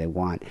records, whatever they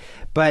want.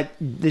 But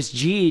this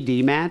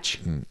GED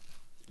match,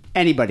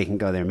 anybody can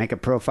go there, make a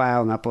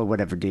profile, and upload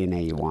whatever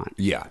DNA you want.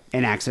 Yeah.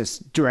 And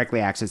directly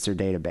access their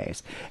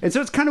database. And so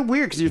it's kind of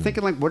weird because you're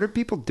thinking, like, what are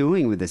people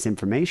doing with this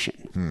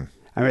information?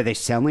 Are they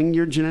selling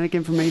your genetic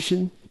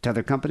information to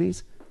other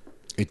companies?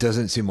 It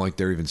doesn't seem like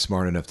they're even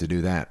smart enough to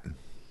do that.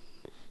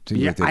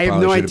 Yeah, I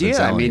have no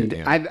idea. I mean,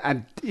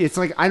 it's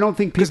like, I don't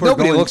think people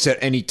nobody looks at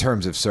any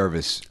terms of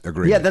service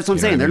agreement. Yeah, that's what I'm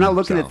saying. They're not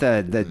looking at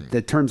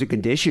the terms and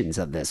conditions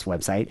of this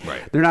website.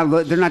 Right.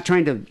 They're not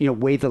trying to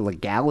weigh the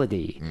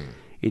legality.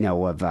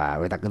 Of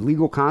like the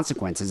legal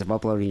consequences of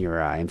uploading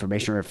your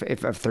information, or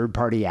if a third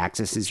party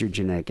accesses your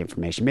genetic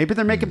information. Maybe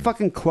they're making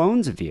fucking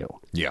clones of you.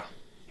 Yeah.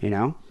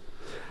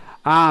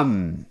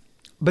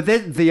 But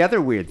the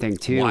other weird thing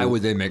too. Why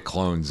would they make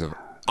clones of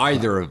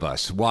either of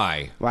us?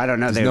 Why? Well, I don't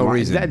know. There's no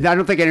reason. I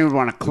don't think anyone would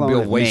want to clone.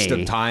 It'd be a waste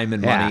me. of time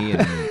and money,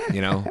 and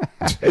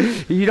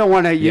you don't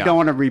want to. You don't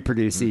want to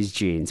reproduce these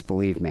genes.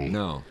 Believe me.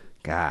 No.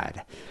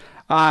 God.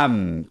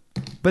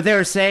 But they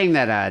were saying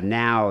that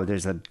now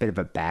there's a bit of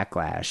a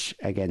backlash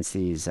against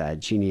these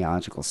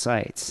genealogical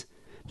sites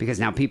because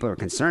now people are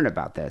concerned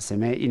about this,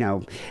 and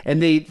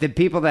and the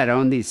people that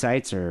own these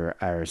sites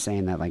are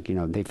saying that, like,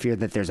 they fear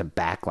that there's a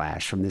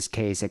backlash from this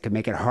case. It could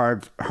make it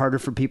harder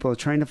for people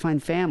trying to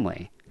find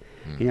family,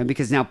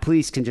 because now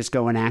police can just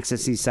go and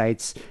access these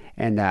sites,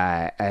 and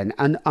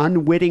an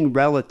unwitting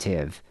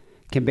relative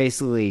can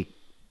basically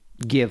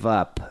give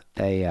up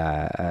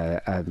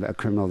a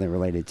criminal they're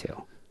related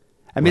to.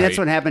 I mean, that's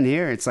what happened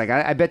here. It's like,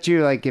 I bet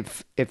you, like,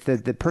 if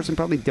the person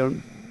probably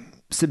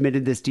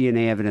submitted this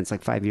DNA evidence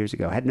like 5 years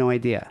ago, had no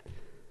idea,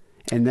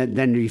 and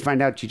then you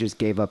find out you just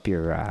gave up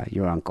your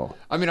uncle.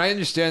 I mean, I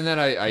understand that.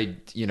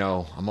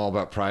 I'm all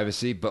about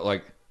privacy, but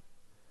like,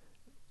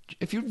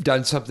 if you've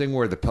done something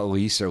where the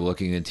police are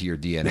looking into your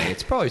DNA,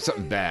 it's probably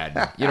something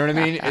bad. You know what I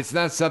mean? It's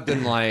not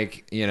something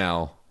like,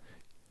 Well,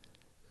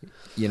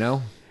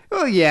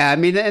 yeah, I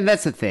mean, and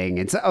that's the thing.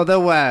 It's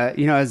although I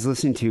was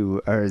listening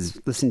to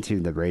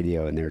the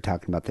radio, and they were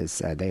talking about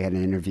this. They had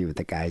an interview with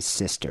the guy's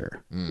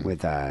sister,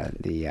 with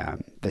the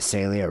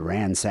Visalia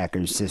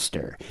Ransacker's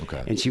sister,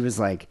 and she was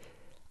like,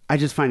 "I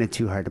just find it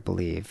too hard to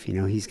believe.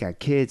 He's got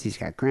kids, he's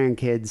got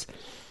grandkids.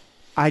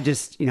 I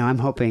just, I'm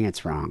hoping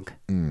it's wrong."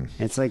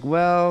 It's like,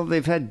 well,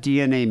 they've had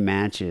DNA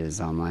matches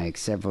on like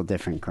several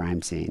different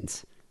crime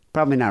scenes.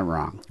 Probably not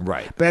wrong.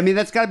 Right. But I mean,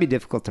 that's got to be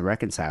difficult to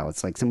reconcile.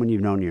 It's like someone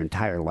you've known your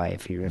entire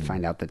life. You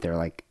find out that they're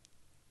like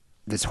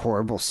this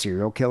horrible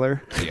serial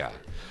killer. Yeah.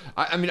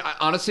 I mean,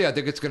 honestly, I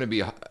think it's going to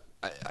be,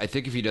 I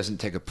think if he doesn't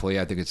take a plea,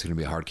 I think it's going to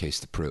be a hard case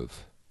to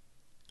prove.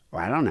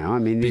 Well, I don't know. I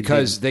mean,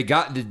 because they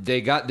got the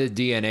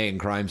DNA in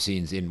crime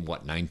scenes in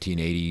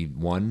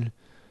 1981,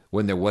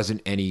 when there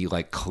wasn't any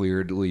like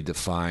clearly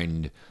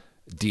defined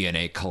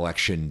DNA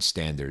collection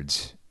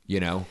standards,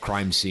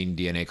 crime scene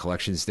DNA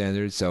collection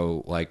standards.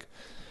 So like,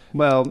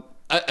 well,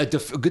 a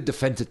good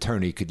defense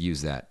attorney could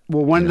use that.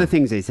 Well, one of the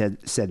things they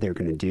said they're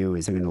going to do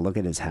is they're going to look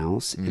at his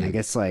house, and I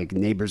guess like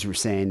neighbors were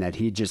saying that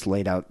he just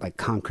laid out like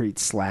concrete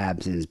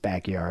slabs in his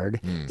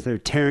backyard. So they're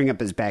tearing up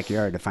his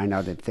backyard to find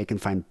out if they can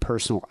find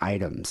personal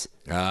items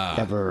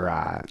that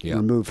were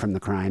removed from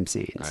the crime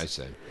scenes. I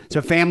see.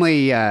 So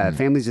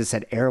families just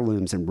said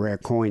heirlooms and rare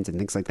coins and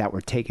things like that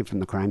were taken from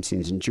the crime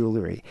scenes and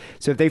jewelry.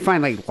 So if they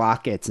find like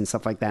lockets and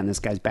stuff like that in this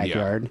guy's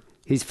backyard,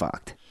 he's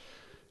fucked.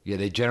 Yeah,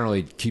 they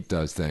generally keep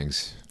those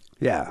things.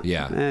 Yeah.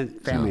 Yeah.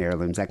 Family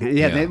heirlooms. That kind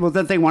of,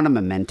 don't they want a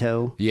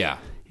memento? Yeah.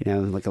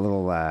 Like a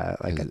little,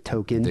 like a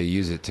token. They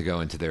use it to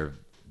go into their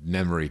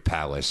memory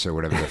palace or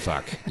whatever the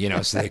fuck,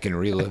 so they can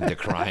relive the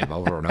crime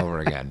over and over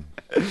again.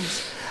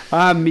 It's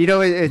my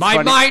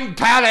funny. mind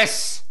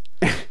palace!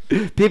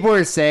 People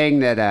were saying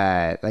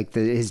that,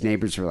 his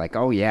neighbors were like,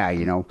 oh, yeah,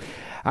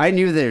 I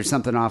knew there was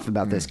something off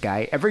about this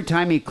guy. Every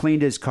time he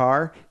cleaned his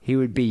car, he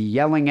would be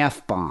yelling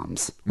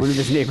F-bombs. One of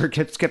his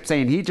neighbors kept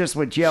saying he just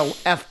would yell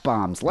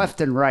F-bombs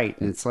left and right.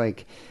 And it's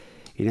like,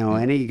 You know,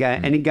 any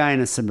guy in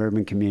a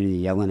suburban community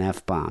yelling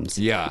F-bombs.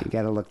 Yeah. You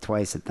got to look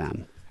twice at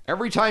them.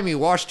 Every time he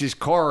washed his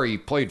car, he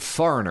played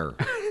Foreigner,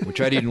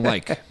 which I didn't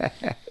like.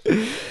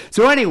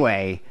 So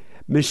anyway,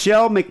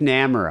 Michelle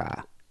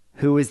McNamara,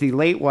 who was the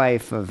late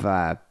wife of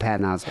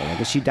Patton Oswalt, I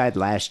guess she died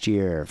last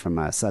year from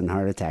a sudden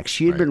heart attack.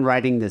 She had been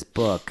writing this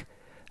book.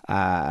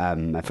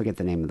 I forget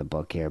the name of the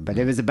book here, but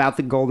it was about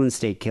the Golden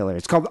State Killer.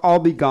 It's called I'll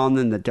Be Gone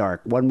in the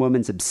Dark, One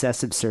Woman's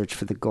Obsessive Search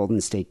for the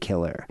Golden State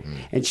Killer.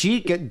 And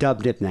she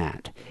dubbed it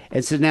that.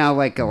 And so now,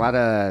 like, a lot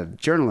of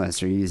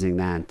journalists are using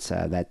that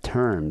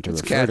term to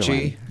refer to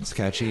him. It's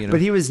catchy, you know.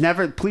 But he was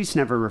police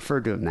never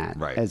referred to him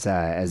that as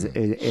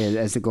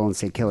the Golden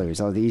State Killer. He's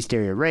the East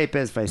Area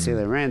Rapist,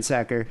 Visalia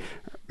Ransacker,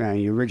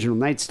 the original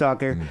Night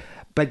Stalker.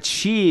 But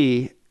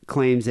she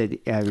claims that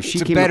she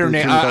it's a came better up with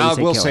name. the Golden I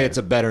State will Killer. say it's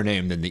a better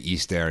name than the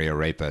East Area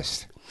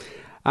Rapist.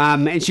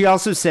 And she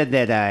also said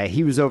that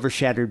he was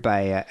overshadowed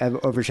by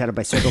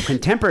several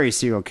contemporary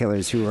serial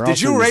killers who were also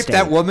Did you in the rape state.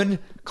 that woman?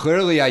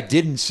 Clearly, I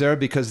didn't, sir,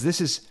 because this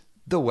is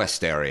the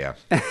West Area.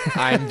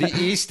 I'm the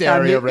East I'm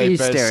Area the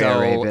Rapist. East Area so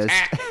Rapist.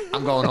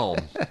 I'm going home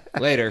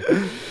later.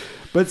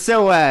 But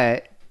so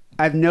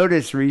I've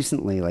noticed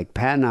recently, like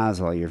Patton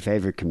Oswalt, your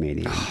favorite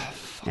comedian,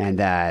 and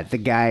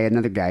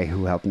another guy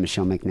who helped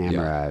Michelle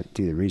McNamara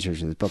do the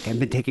research of this book, have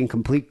been taking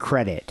complete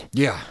credit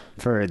Yeah.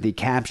 for the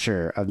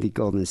capture of the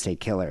Golden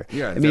State Killer.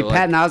 Yeah, I they're mean, like-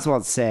 Patton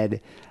Oswalt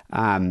said,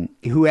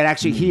 who had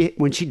actually,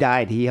 when she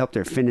died, he helped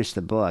her finish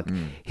the book.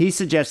 He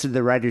suggested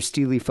the writer's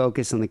steely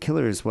focus on the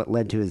killer is what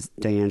led to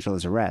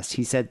D'Angelo's arrest.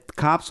 He said,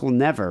 cops will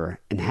never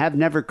and have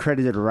never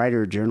credited a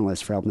writer or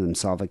journalist for helping them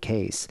solve a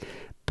case.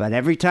 But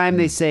every time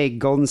they say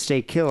Golden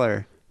State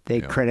Killer,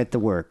 they credit the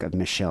work of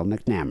Michelle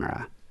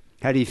McNamara.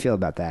 How do you feel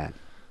about that?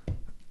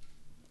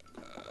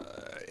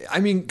 I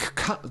mean,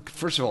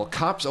 first of all,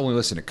 cops only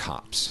listen to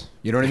cops.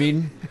 You know what I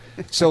mean?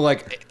 So,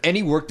 like,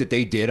 any work that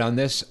they did on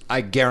this,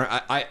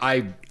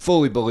 I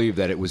fully believe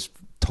that it was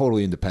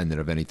totally independent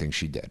of anything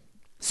she did.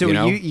 So you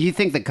know? you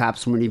think the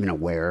cops weren't even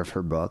aware of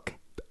her book?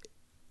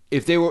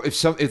 If they were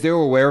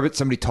aware of it,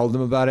 somebody told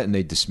them about it and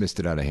they dismissed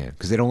it out of hand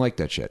because they don't like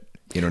that shit.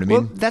 You know what I mean?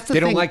 Well, that's the they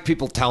thing. don't like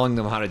people telling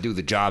them how to do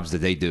the jobs that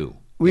they do.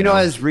 Well, you know?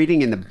 I was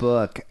reading in the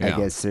book. I Yeah.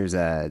 guess there's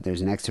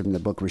an excerpt in the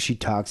book where she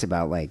talks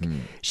about like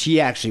she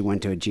actually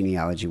went to a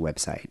genealogy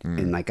website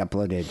and like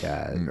uploaded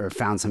or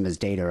found some of his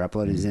data or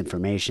uploaded his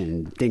information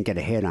and didn't get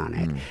a hit on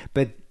it.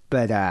 But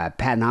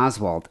Patton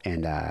Oswalt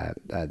and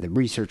the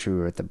researcher who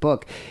wrote the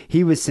book,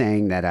 he was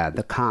saying that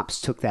the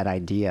cops took that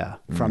idea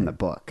from the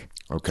book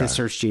Okay. to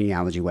search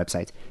genealogy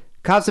websites.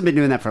 Cops have been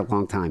doing that for a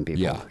long time,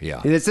 people.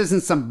 Yeah. And this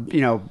isn't some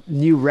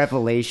new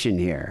revelation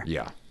here.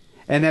 Yeah.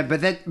 And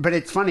but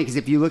it's funny because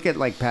if you look at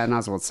like Patton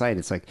Oswalt's site,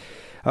 it's like,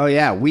 oh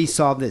yeah, we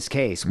solved this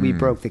case, we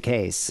broke the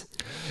case.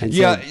 And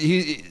Yeah,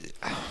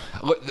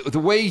 so, the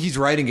way he's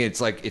writing it,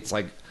 it's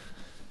like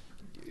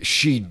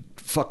she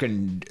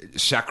fucking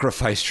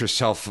sacrificed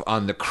herself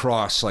on the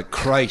cross like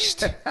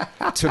Christ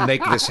to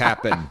make this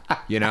happen.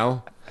 You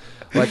know,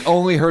 like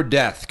only her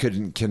death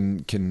can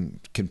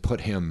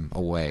put him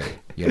away.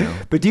 You know.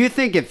 but do you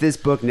think if this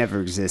book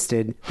never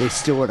existed, they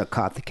still would have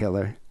caught the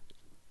killer?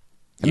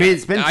 I mean,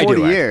 it's been I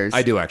 40 do, years.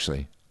 I do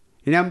actually.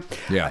 You know?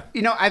 Yeah.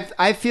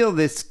 I feel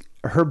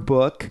her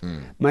book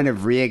might have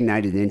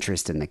reignited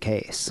interest in the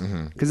case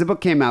because the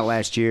book came out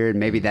last year and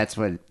maybe that's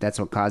what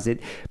caused it.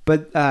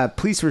 But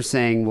police were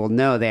saying, well,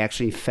 no, they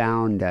actually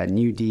found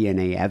new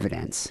DNA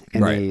evidence,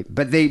 and Right.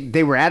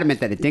 they were adamant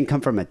that it didn't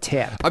come from a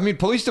tip. I mean,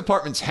 police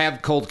departments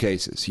have cold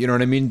cases. You know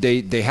what I mean?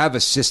 They have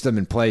a system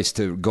in place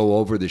to go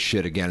over this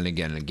shit again and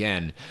again and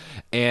again.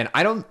 And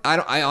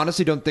I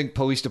honestly don't think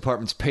police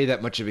departments pay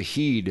that much of a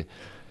heed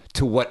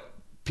to what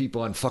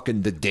people on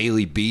fucking the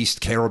Daily Beast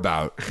care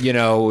about. You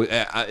know,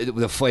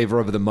 the flavor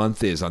of the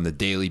month is on the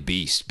Daily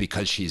Beast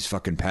because she's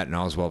fucking Patton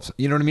Oswalt.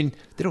 You know what I mean?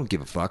 They don't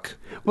give a fuck.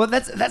 Well,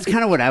 that's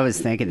kind of what I was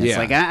thinking. It's Yeah.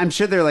 like I'm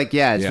sure they're like,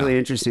 yeah, it's Yeah. really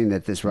interesting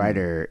that this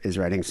writer is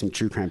writing some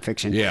true crime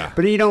fiction. Yeah.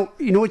 But you know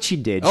what she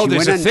did? Oh, She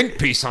there's went a on- think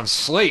piece on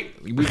Slate.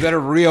 We better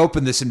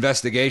reopen this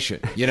investigation.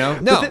 You know?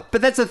 No.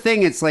 But that's the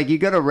thing. It's like you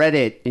go to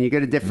Reddit and you go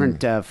to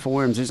different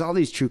forums. There's all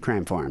these true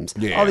crime forums.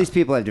 Yeah. All these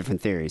people have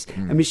different theories.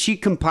 I mean, she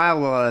compiled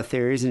a lot of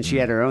theories and she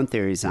had her own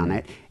theories on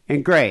it.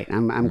 And great.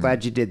 I'm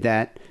glad you did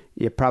that.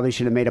 You probably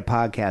should have made a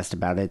podcast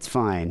about it. It's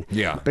fine.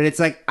 Yeah. But it's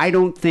like, I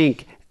don't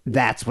think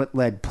that's what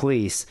led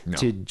police No.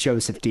 to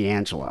Joseph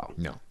D'Angelo.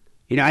 No.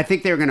 You know, I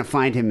think they were going to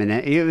find him, and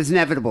it was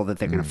inevitable that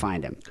they're going to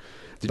find him.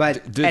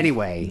 But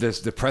anyway,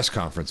 the press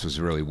conference was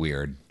really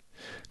weird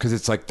because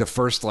it's like the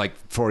first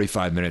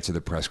 45 minutes of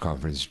the press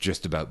conference is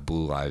just about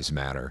Blue Lives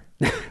Matter.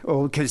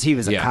 because he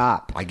was a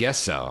cop. I guess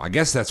so. I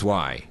guess that's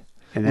why.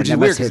 And then Which that is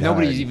weird must because hit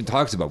nobody hard. even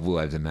talks about Blue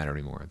Lives Matter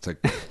anymore. It's like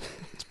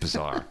it's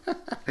bizarre.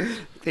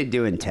 They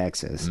do in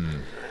Texas.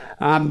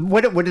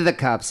 What did the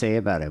cops say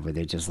about it? Were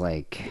they just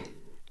like,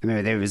 I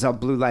mean, there was all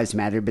Blue Lives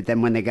Matter, but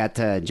then when they got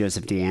to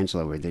Joseph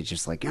D'Angelo, were they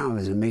just like, oh, it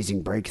was an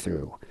amazing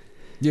breakthrough.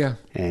 Yeah.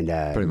 And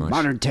Pretty much.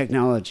 modern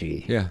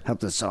technology Yeah.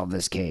 helped us solve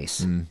this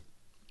case.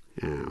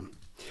 Yeah.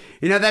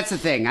 You know, that's the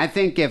thing. I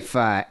think if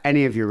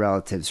any of your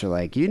relatives are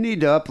like, you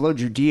need to upload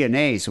your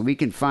DNA so we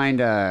can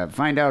find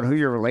out who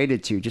you're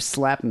related to, just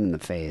slap them in the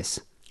face.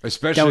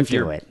 Especially Don't if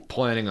you're do it.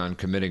 planning on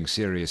committing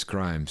serious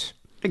crimes.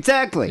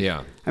 Exactly.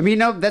 Yeah. I mean,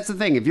 no, that's the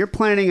thing. If you're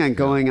planning on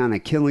going on a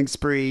killing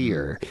spree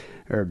or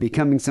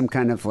becoming some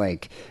kind of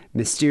like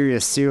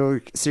mysterious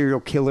serial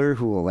killer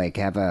who will like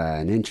have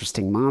an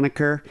interesting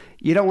moniker,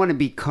 you don't want to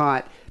be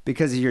caught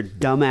because your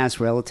dumbass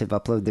relative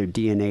upload their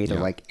DNA to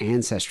like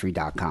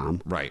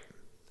Ancestry.com. Right.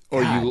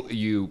 Or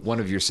you one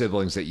of your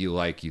siblings that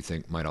you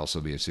think might also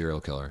be a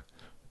serial killer.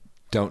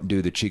 Don't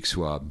do the cheek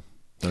swab.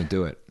 Don't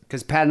do it.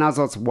 Because Patton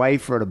Oswalt's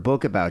wife wrote a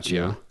book about you.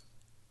 Yeah.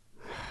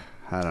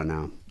 I don't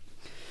know.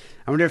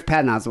 I wonder if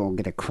Patton Oswalt will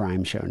get a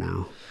crime show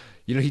now.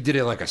 You know, he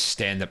did like a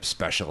stand-up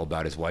special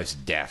about his wife's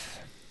death.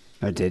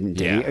 Oh, did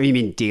Yeah. he? Oh, you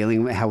mean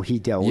dealing with how he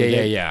dealt with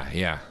it?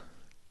 Yeah.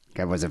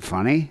 God, was it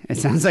funny? It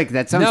sounds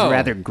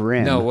rather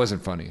grim. No, it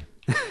wasn't funny.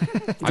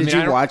 Did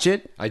you watch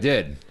it? I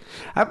did.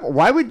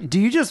 Do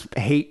you just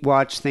hate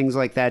watch things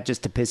like that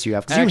just to piss you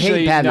off? Because you Actually,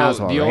 hate Patton no,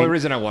 Oswalt, the right? only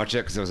reason I watched it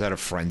because I was at a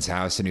friend's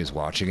house and he was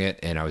watching it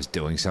and I was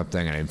doing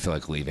something and I didn't feel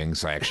like leaving,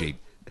 so I actually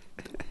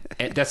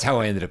that's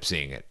how I ended up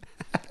seeing it.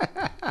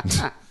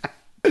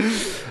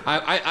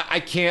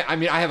 I can't. I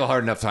mean, I have a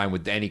hard enough time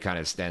with any kind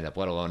of stand-up,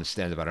 let alone a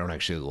stand-up I don't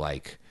actually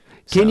like.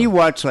 Can you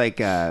watch like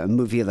a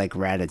movie like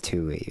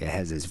Ratatouille? It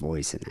has his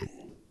voice in it.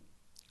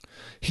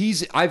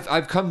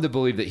 I've come to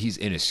believe that he's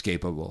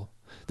inescapable.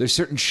 There's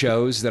certain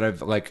shows that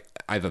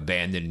I've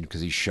abandoned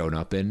because he's shown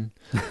up in,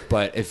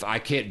 but if I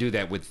can't do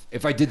that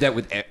if I did that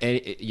with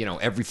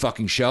every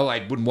fucking show, I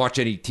wouldn't watch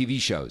any TV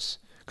shows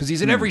because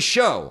he's in every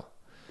show.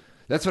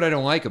 That's what I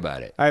don't like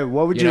about it. All right,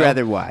 what would you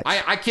rather watch?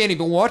 I can't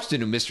even watch the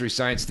new Mystery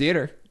Science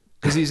Theater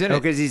because he's in it. Oh,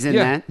 because he's in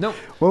Yeah, that? No.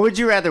 What would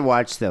you rather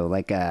watch, though?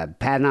 Like a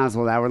Patton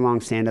Oswalt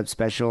hour-long stand-up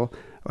special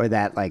or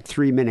that like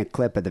 3-minute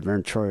clip of the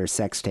Vern Troyer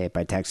sex tape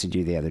I texted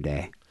you the other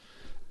day?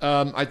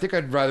 I think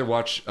I'd rather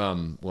watch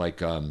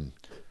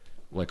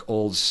like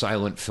old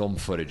silent film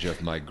footage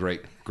of my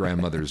great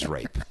grandmother's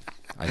rape.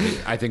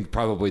 I think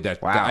probably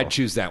that. Wow. I'd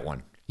choose that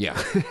one. Yeah.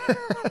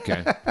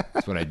 Okay.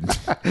 That's what I'd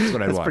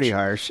watch. Pretty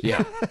harsh.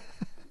 Yeah.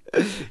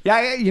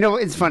 Yeah,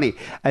 it's funny.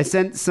 I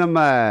sent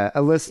a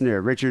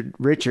listener,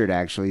 Richard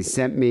actually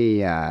sent me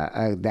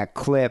that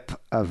clip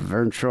of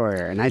Vern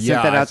Troyer, and I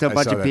sent that out to a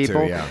bunch saw of that too,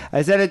 people. yeah.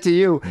 I sent it to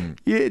you.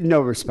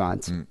 No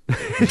response.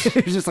 It's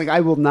just like, I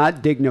will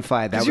not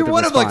dignify that with You're a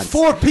one response. of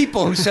like 4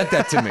 people who sent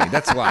that to me.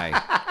 That's why.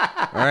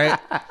 All right.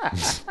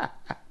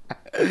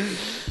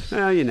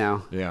 Well,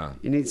 Yeah.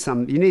 you need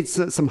some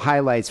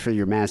highlights for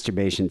your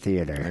masturbation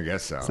theater. I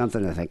guess so.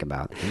 Something to think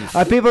about.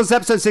 People, it's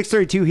episode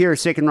 632 here,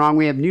 Sick and Wrong.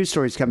 We have news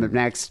stories coming up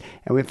next,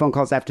 and we have phone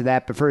calls after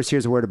that. But first,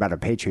 here's a word about our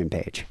Patreon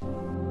page.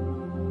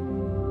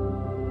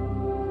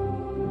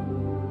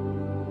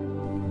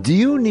 Do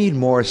you need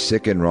more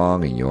sick and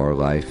wrong in your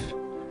life?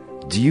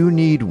 Do you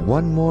need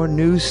one more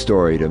news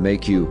story to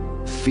make you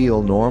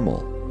feel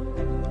normal?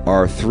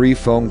 Are 3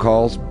 phone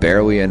calls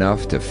barely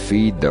enough to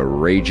feed the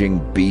raging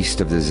beast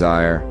of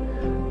desire?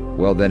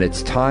 Well, then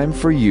it's time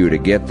for you to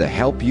get the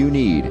help you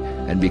need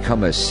and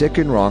become a Sick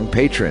and Wrong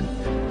patron.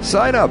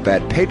 Sign up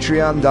at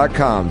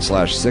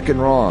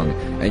patreon.com/sickandwrong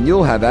and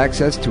you'll have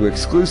access to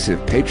exclusive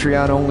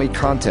Patreon-only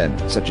content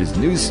such as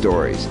news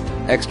stories,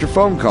 extra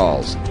phone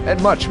calls,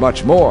 and much,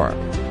 much more.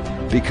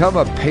 Become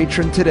a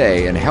patron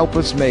today and help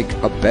us make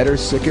a better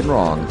Sick and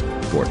Wrong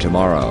for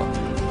tomorrow.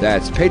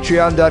 That's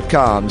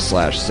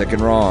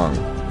patreon.com/sickandwrong.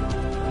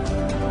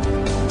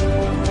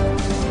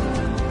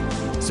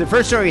 So the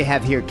first story we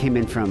have here came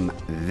in from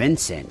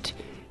Vincent.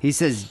 He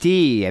says,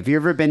 D, have you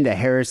ever been to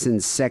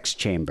Harrison's sex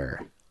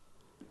chamber?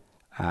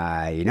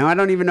 I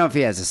don't even know if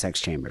he has a sex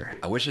chamber.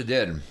 I wish I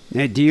did.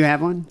 Do you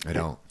have one? I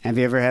don't. Have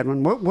you ever had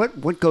one?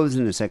 What goes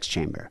in a sex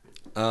chamber?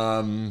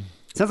 Sounds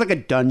like a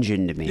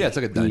dungeon to me. Yeah, it's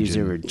like a dungeon. You use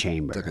the word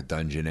chamber. It's like a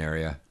dungeon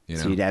area.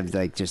 So you'd have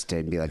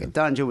to be like a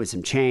dungeon with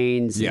some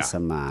chains and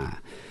some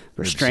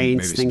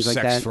restraints, maybe things some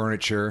like sex that.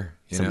 furniture.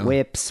 Some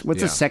whips. What's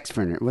Yeah. a sex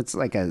furniture? What's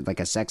like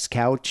a sex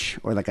couch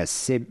or like a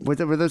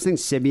were those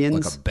things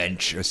Sibians? Like a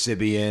bench, a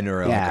Sibian,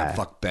 or like a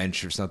fuck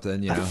bench or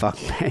something. A fuck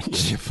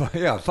bench.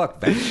 Yeah, fuck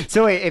bench.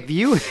 So wait, if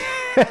you,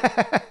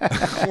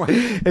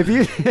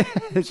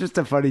 it's just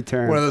a funny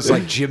term. One of those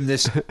like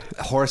gymnast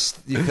horse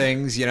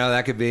things,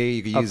 that could be.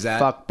 You could use that.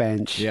 Fuck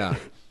bench. Yeah.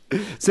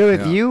 So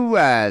if you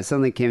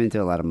suddenly came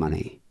into a lot of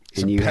money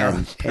and Some you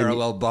had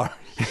parallel bar.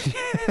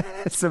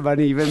 some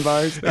uneven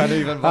bars.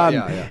 Uneven bar.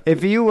 Yeah.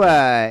 If you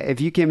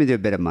came into a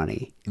bit of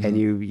money and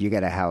you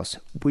got a house,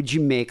 would you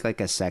make like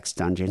a sex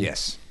dungeon?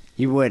 Yes.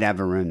 You would have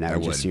a room that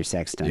was just would. your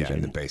sex Yeah, in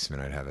dungeon. the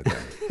basement, I'd have it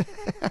there.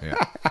 Yeah.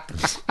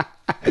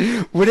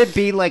 Would it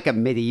be like a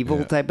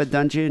medieval type of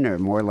dungeon, or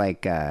more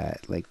like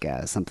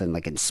something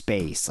like in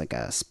space, like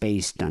a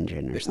space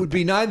dungeon, or It something? would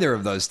be neither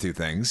of those two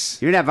things.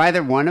 You'd have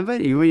either one of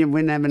it. You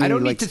wouldn't have any. I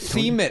don't like, need to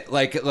theme it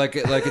like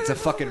it's a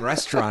fucking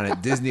restaurant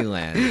at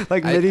Disneyland.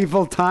 like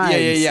medieval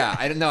times. Yeah.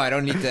 I don't know. I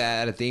don't need to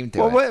add a theme to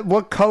Well, it.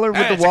 what color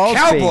would It's the walls a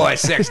cowboy be?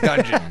 sex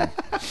dungeon.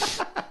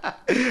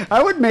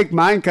 I would make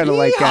mine kind of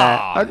like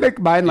Yeehaw! I'd make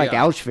mine like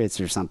Yeah.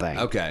 Auschwitz or something.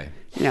 Okay.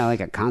 You know, like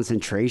a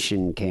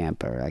concentration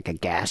camp or like a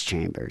gas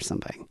chamber or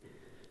something.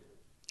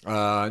 No,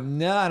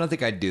 I don't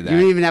think I'd do You don't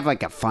that. even have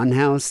like a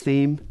funhouse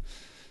theme.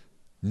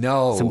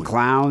 No. Some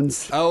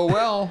clowns. Oh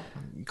well,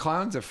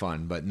 clowns are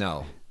fun, but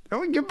no.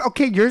 Oh,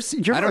 okay, you're.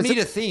 I don't need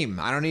a theme.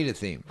 I don't need a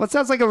theme. Well, it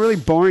sounds like a really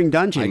boring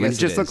dungeon. I Would it guess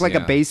just it look is, like a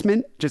yeah.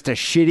 basement, just a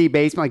shitty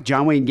basement, like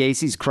John Wayne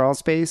Gacy's crawl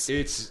space.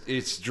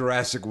 It's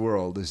Jurassic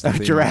World. Is the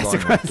theme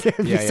Jurassic I'm World. going There'd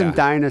with. be some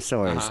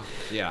dinosaurs. Uh-huh.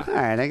 Yeah. All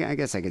right, I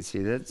guess I could see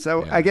that.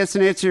 So Yeah. I guess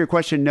in answer to your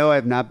question, no,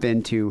 I've not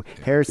been to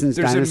Harrison's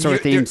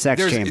dinosaur-themed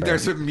sex chamber.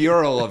 There's a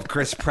mural of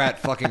Chris Pratt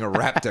fucking a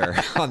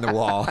raptor on the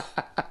wall.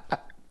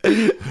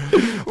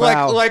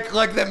 Wow.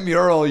 like that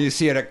mural you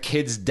see at a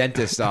kid's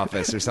dentist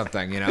office or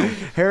something, you know?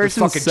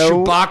 Harrison's fucking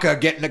so- Chewbacca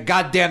getting a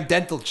goddamn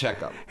dental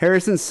checkup.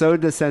 Harrison's so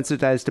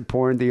desensitized to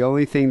porn, the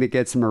only thing that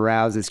gets him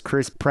aroused is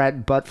Chris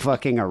Pratt butt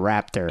fucking a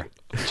raptor.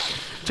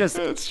 Just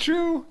That's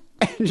true.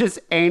 just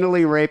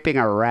anally raping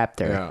a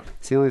raptor. Yeah.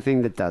 It's the only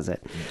thing that does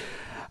it.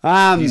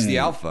 He's the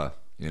alpha,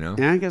 you know?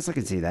 Yeah, I guess I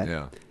can see that.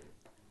 Yeah.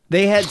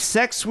 They had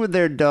sex with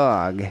their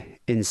dog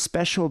in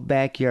special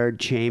backyard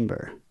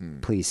chamber,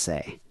 police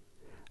say.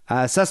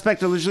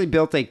 Suspect allegedly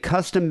built a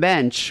custom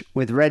bench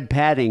with red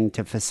padding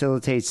to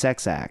facilitate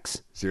sex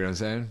acts. See what I'm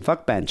saying?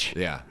 Fuck bench.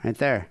 Yeah. Right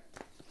there.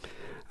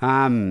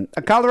 A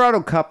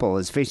Colorado couple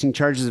is facing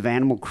charges of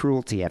animal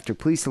cruelty after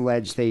police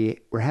allege they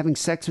were having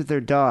sex with their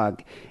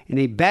dog in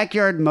a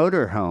backyard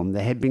motorhome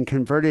that had been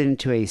converted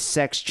into a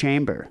sex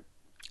chamber.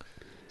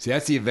 See,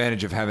 that's the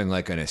advantage of having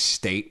like an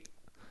estate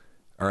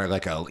or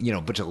like a,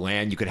 bunch of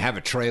land. You could have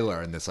a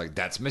trailer and it's like,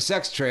 that's my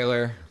sex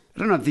trailer. I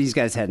don't know if these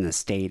guys had an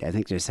estate. I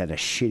think they just had a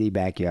shitty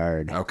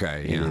backyard.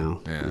 Okay, You yeah,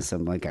 know, yeah. With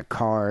some like a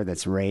car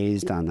that's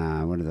raised on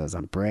what are those,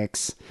 on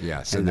bricks? Yeah,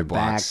 In cinder the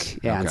blocks.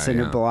 back, yeah, on Okay,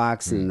 cinder yeah.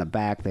 blocks. And in the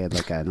back, they had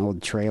like an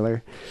old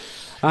trailer.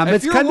 If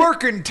It's you're kinda-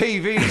 working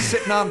TV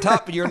sitting on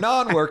top of your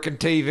non-working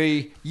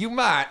TV, you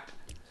might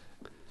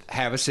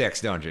have a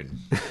sex dungeon.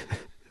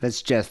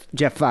 That's Jeff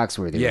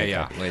Foxworthy. Yeah, right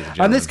yeah, there. ladies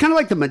and That's gentlemen. kind of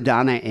like the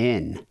Madonna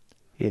Inn.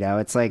 You know,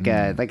 it's like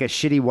a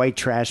shitty white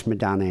trash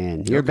Madonna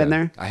Inn. You ever been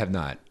there? I have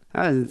not.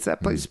 That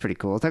place is pretty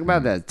cool. Talk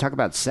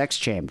about sex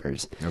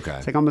chambers. Okay.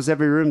 It's like almost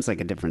every room's like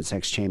a different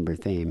sex chamber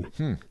theme.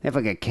 They have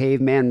like a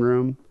caveman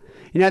room.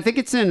 You know, I think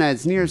it's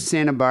near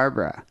Santa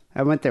Barbara.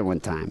 I went there one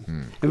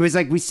time. It was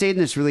like we stayed in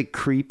this really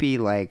creepy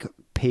like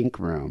pink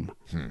room.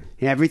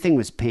 Yeah, everything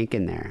was pink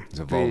in there. It's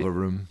a vulva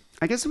room.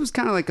 I guess it was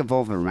kind of like a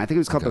vulva room. I think it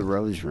was called the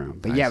Rose Room.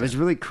 But yeah, it was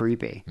really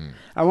creepy.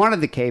 I wanted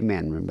the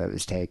caveman room, but it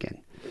was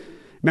taken.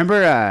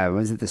 Remember,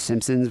 was it The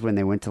Simpsons when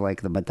they went to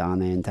like the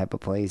Madonna Inn type of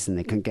place and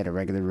they couldn't get a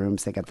regular room,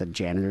 so they got the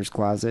janitor's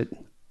closet?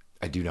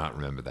 I do not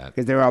remember that.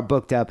 Because they were all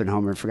booked up and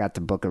Homer forgot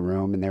to book a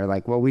room. And they were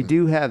like, well, we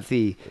do have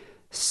the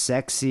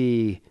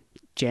sexy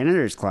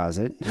janitor's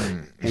closet.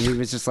 And he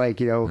was just like,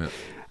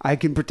 I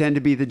can pretend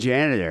to be the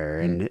janitor.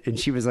 And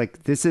she was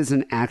like, this is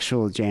an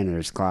actual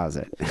janitor's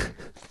closet.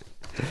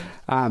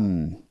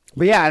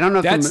 But yeah, I don't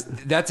know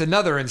if That's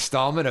another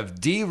installment of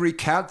D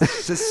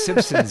recounts the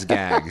Simpsons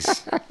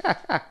gags.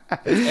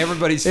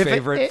 Everybody's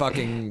favorite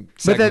fucking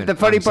But segment. the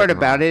funny on part Second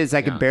about Row. it is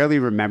I can barely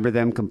remember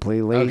them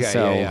completely. Okay,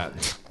 so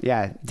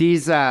yeah.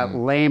 Dee's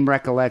lame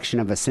recollection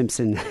of a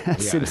Simpson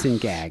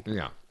gag.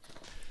 Yeah.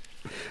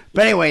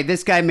 But anyway,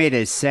 this guy made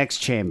a sex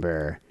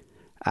chamber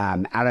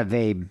out of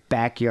a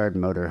backyard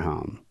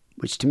motorhome,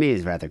 which to me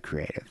is rather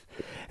creative.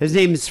 His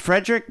name is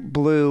Frederick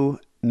Blue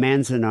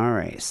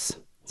Manzanares.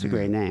 It's a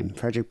great name,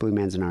 Frederick Blue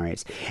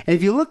Manzanares. And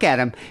if you look at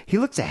him, he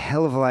looks a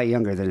hell of a lot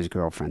younger than his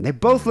girlfriend. They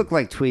both look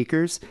like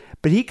tweakers,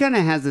 but he kind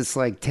of has this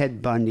like Ted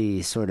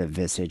Bundy sort of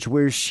visage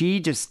where she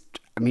just,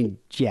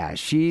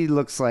 she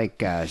looks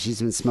like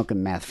she's been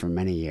smoking meth for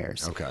many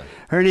years. Okay.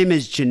 Her name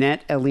is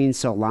Jeanette Eileen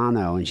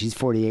Solano, and she's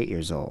 48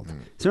 years old.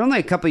 So they're only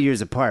a couple years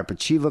apart, but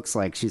she looks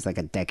like she's like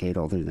a decade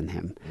older than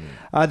him.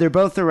 They're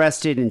both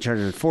arrested and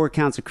charged with 4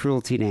 counts of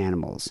cruelty to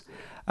animals.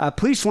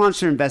 Police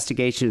launched their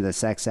investigation of the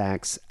sex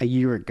acts a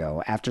year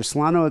ago after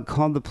Solano had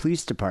called the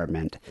police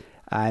department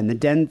in the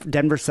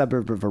Denver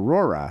suburb of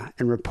Aurora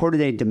and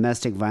reported a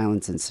domestic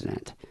violence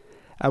incident.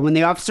 When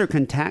the officer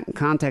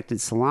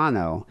contacted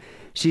Solano,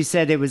 she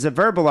said it was a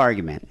verbal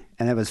argument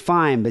and it was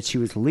fine, but she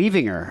was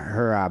leaving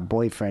her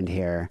boyfriend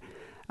here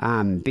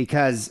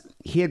because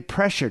he had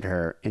pressured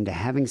her into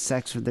having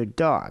sex with their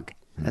dog,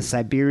 a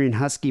Siberian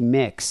Husky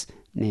mix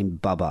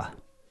named Bubba.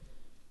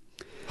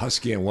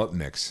 Husky and what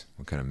mix?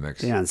 What kind of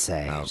mix? They don't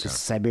say. Oh, It's okay.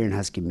 just Siberian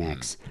Husky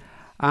mix.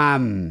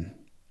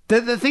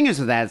 The thing is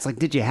with that, it's like,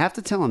 did you have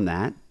to tell him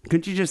that?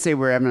 Couldn't you just say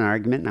we're having an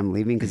argument and I'm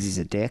leaving because he's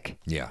a dick?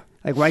 Yeah.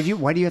 Like, why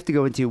do you have to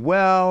go into,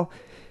 well,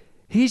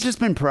 he's just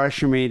been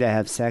pressuring me to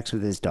have sex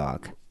with his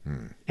dog.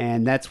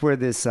 And that's where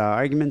this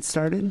argument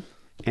started.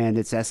 And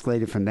it's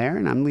escalated from there,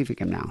 and I'm leaving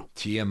him now.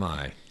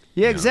 TMI.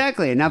 Yeah,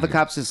 exactly. And now the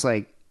cop's just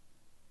like,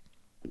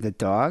 the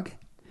dog?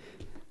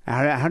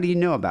 How do you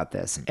know about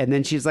this? And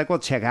then she's like, well,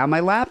 check out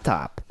my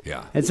laptop.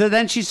 Yeah. And so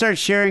then she starts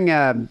sharing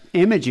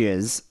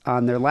images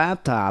on their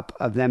laptop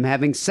of them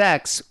having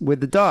sex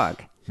with the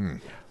dog.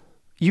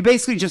 You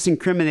basically just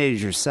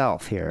incriminated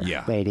yourself here,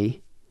 Yeah.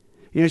 lady.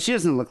 You know, she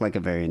doesn't look like a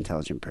very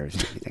intelligent person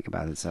if you think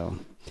about it. So,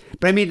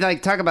 but I mean,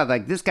 like, talk about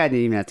like this guy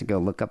didn't even have to go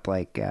look up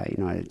like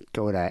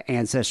go to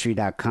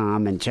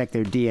Ancestry.com and check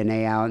their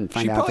DNA out and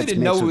find She out probably if it's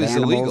didn't know mixed it with was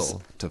animals.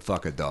 illegal to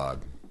fuck a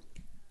dog.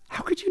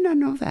 How could you not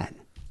know that?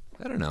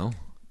 I don't know.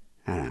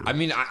 I don't know. I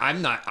mean,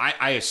 I'm not.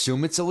 I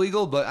assume it's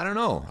illegal, but I don't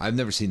know. I've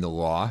never seen the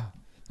law.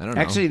 I don't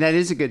know. Actually, that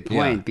is a good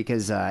point Yeah.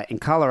 because in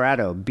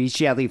Colorado,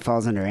 bestiality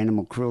falls under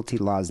animal cruelty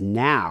laws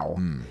now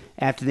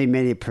after they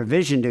made a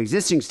provision to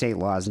existing state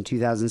laws in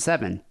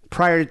 2007.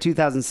 Prior to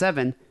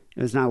 2007,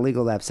 it was not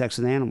legal to have sex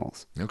with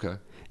animals. Okay.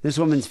 This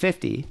woman's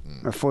 50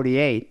 or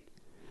 48.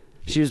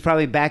 She was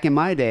probably back in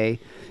my day.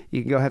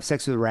 You could go have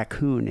sex with a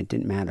raccoon. It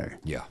didn't matter.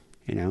 Yeah.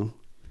 You know,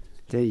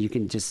 you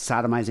can just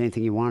sodomize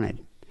anything you wanted.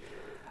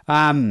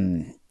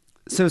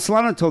 So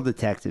Solano told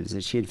detectives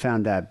that she had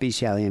found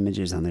bestiality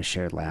images on their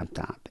shared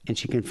laptop, and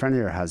she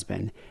confronted her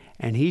husband,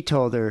 and he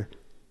told her,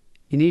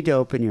 "You need to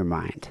open your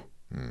mind.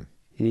 You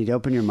need to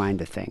open your mind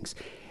to things."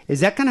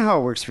 Is that kind of how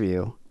it works for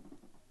you?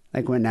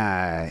 Like when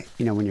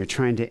when you're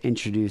trying to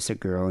introduce a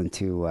girl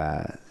into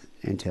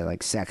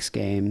like sex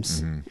games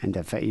and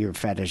to your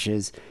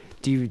fetishes,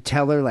 do you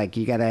tell her like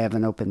you got to have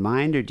an open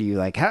mind, or do you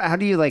like how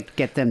do you like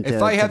get them to?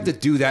 If I have to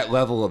do that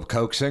level of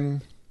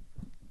coaxing,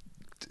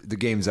 the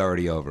game's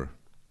already over.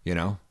 You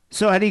know?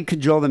 So how do you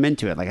cajole them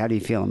into it? Like, how do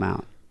you feel them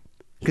out?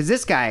 Because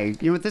this guy,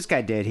 you know what this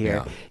guy did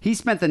here? Yeah. He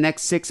spent the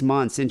next 6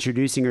 months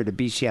introducing her to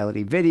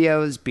bestiality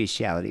videos,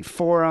 bestiality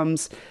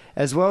forums,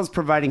 as well as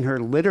providing her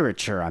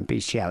literature on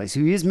bestiality. So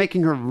he is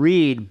making her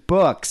read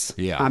books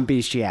on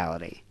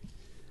bestiality.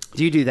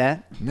 Do you do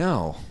that?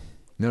 No.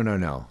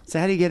 So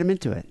how do you get him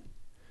into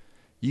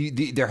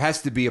it? There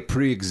has to be a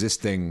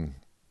pre-existing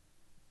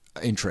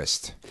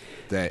interest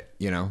that,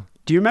 you know.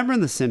 Do you remember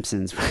in The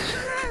Simpsons?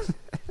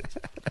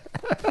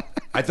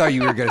 I thought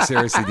you were going to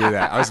seriously do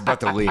that. I was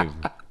about to leave.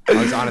 I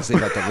was honestly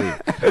about to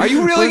leave. Are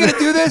you really going to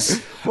do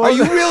this? Are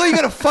you really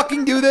going to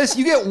fucking do this?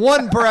 You get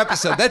one per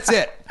episode. That's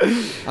it.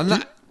 I'm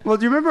not. Well,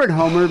 do you remember when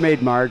Homer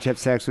made Marge have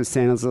sex with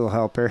Santa's little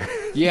helper?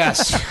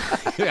 Yes.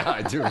 Yeah,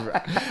 I do.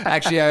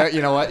 Actually,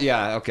 you know what?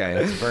 Yeah, okay.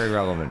 It's very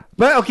relevant.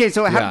 But okay,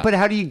 so Yeah.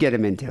 how do you get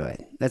him into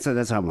it? That's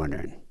what I'm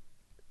wondering.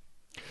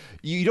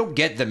 You don't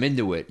get them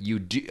into it. You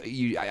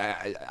do.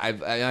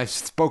 I've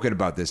spoken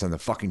about this on the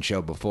fucking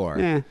show before.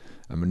 Yeah.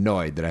 I'm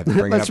annoyed that I have to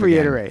bring Let's it up again.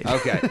 reiterate.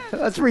 Okay.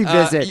 Let's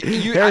revisit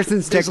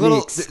Harrison's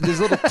techniques. There's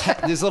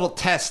little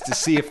tests to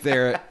see if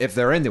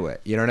they're into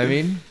it. You know what I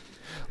mean?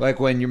 Like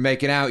when you're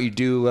making out, you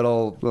do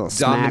little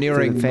smack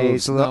domineering to the face,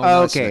 moves. a little-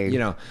 No, okay. you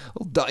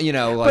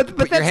know, like But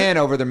put your that's- hand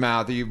over their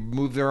mouth, or you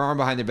move their arm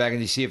behind their back, and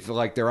you see if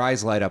like their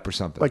eyes light up or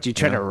something. What, you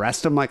try know? to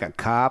arrest them like a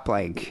cop?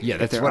 Like Yeah,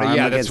 with that's their what. arm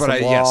Yeah, that's against what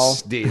the I. wall?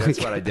 Yes, D, that's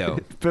what I do.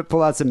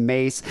 Pull out some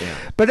mace. Yeah.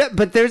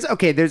 But there's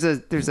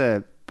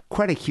a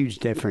quite a huge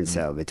difference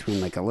though between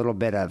like a little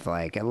bit of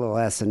like a little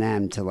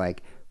S&M to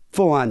like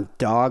full on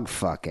dog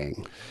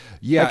fucking.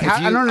 Yeah, Like,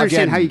 I don't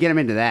understand how you get them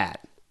into that.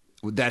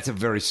 That's a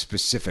very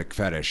specific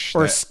fetish.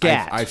 Or that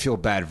scat. I feel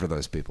bad for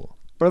those people.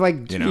 Or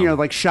like You you know. know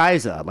like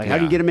Shiza. Like how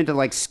do you Yeah. get them into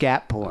like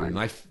scat porn?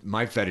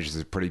 My fetish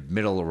is pretty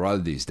middle of the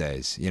road these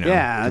days. You know,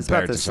 Yeah, I was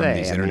about compared to to some of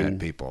say, these I internet mean-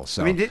 people.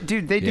 So I mean,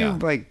 dude, they yeah.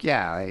 do like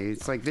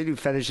it's like they do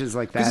fetishes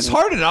like that. because it's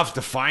hard enough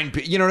to find.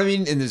 You know what I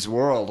mean? In this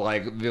world,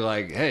 like be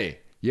like, hey,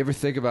 you ever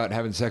think about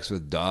having sex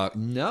with a dog?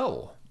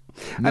 No,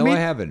 I mean,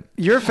 haven't.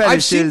 your fetish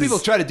I've seen is- people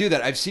try to do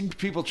that. I've seen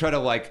people try to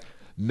like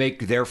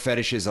make their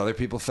fetishes other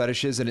people's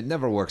fetishes, and it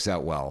never works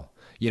out well.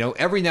 You know,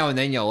 every now and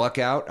then you'll luck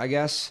out, I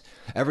guess.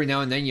 Every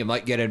now and then you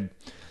might get an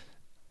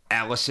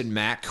Allison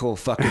Mack who'll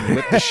fucking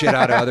whip the shit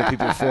out of other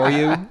people for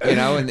you, you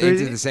know, and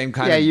into the same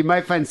kind yeah, of... you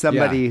might find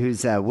somebody Yeah.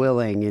 who's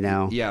willing, you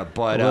know. Yeah,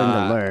 but willing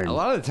to learn. a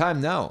lot of the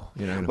time, no.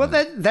 You know, Well,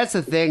 that's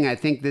the thing. I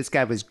think this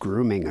guy was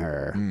grooming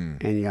her, Hmm.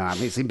 and you know,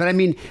 obviously. But I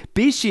mean,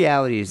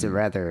 bestiality is a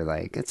rather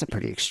like it's a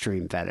pretty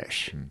extreme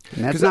fetish, and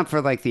that's not for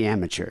like the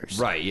amateurs.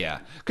 Hmm. Right, yeah.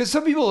 Because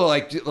some people are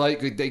like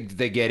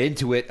they get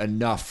into it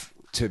enough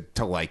to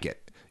like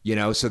it, you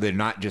know, so they're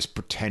not just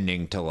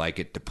pretending to like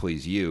it to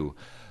please you.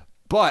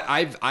 But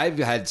I've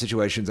had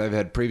situations, I've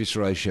had previous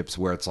relationships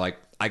where it's like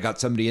I got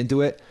somebody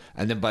into it,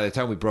 and then by the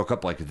time we broke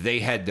up, like they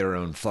had their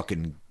own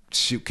fucking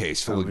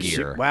suitcase full of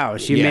gear.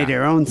 She made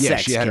her own Yeah,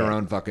 sex she had kit. her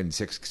own fucking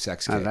sex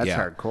kit. Oh, that's yeah.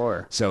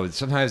 hardcore. So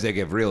sometimes they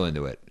get real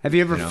into it. Have you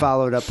ever know?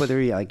 followed up with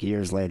her like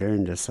years later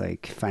and just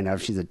like find out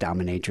if she's a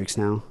dominatrix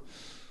now?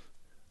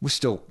 We're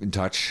still in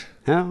touch.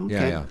 Oh,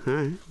 okay. Yeah. All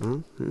right.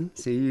 Well,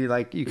 so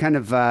you kind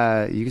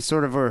of you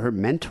sort of were her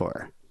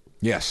mentor.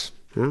 Yes.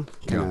 Huh?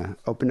 Kind of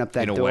open up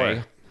that In a door.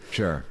 way.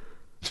 Sure.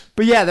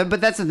 But yeah,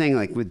 but that's the thing.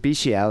 Like with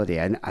bestiality,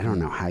 I don't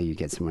know how you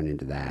get someone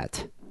into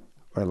that,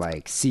 or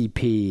like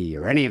CP,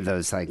 or any of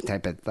those like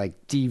type of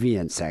like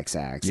deviant sex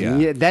acts. Yeah.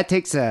 And that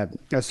takes a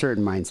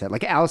certain mindset.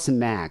 Like Allison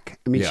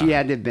Mack. I mean, she Yeah.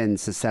 had to have been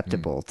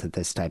susceptible to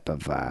this type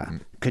of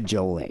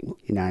cajoling.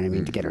 You know what I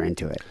mean? To get her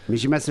into it. I mean,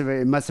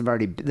 it must have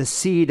already the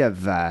seed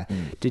of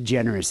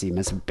degeneracy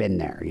must have been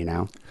there. You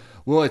know.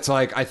 Well, it's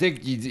like I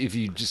think if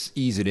you just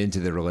ease it into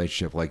the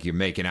relationship, like you're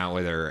making out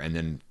with her, and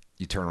then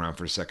you turn around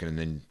for a second and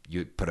then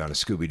you put on a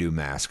Scooby-Doo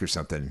mask or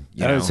something.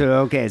 You know? So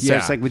okay, it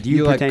starts like with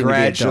you like pretending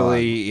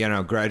gradually,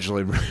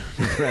 gradually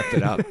wrap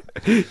it up. to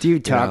be a dog. Do you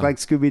talk like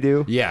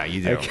Scooby-Doo? Yeah,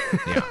 you do.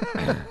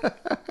 Yeah.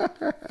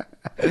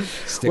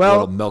 Stick a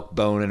little milk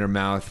bone in her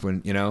mouth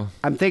when,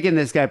 I'm thinking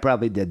this guy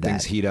probably did that.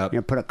 Things heat up.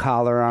 Put a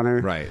collar on her.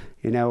 Right.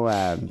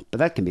 But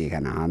that can be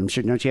kind of odd. I'm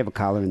sure, don't you have a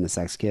collar in the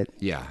sex kit?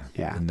 Yeah.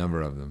 Yeah. A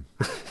number of them.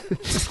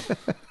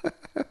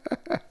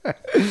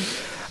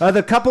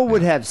 The couple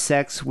would have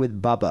sex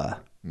with Bubba,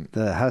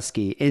 the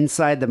husky,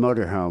 inside the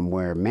motorhome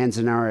where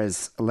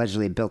Manzanares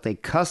allegedly built a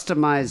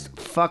customized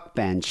fuck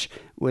bench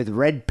with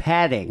red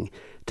padding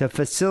to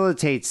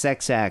facilitate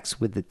sex acts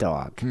with the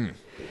dog.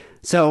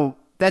 So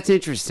that's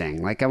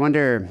interesting. Like, I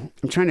wonder,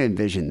 I'm trying to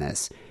envision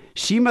this.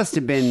 She must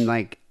have been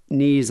like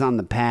knees on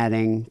the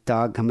padding,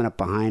 dog coming up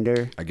behind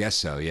her. I guess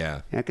so,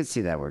 yeah. I could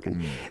see that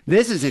working.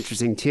 This is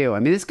interesting too. I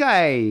mean, this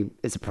guy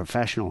is a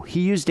professional. He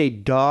used a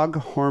dog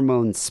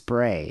hormone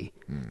spray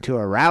to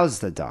arouse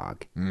the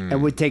dog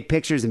and would take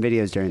pictures and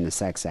videos during the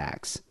sex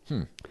acts.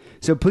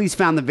 So police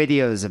found the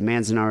videos of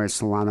Manzanares,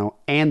 Solano,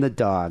 and the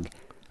dog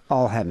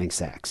all having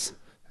sex.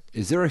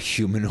 Is there a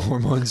human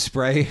hormone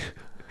spray?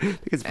 I think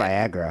it's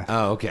Viagra.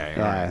 Oh, okay.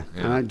 All Yeah. right.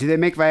 Yeah. Do they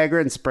make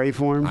Viagra in spray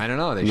form? I don't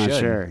know. They I'm should. not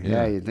sure. Yeah.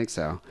 Yeah, you'd think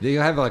so. They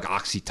have like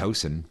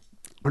oxytocin.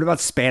 What about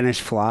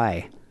Spanish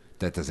fly?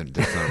 That's not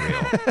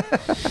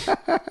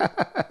real.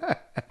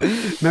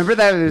 Remember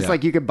that? It was Yeah.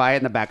 like you could buy it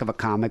in the back of a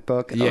comic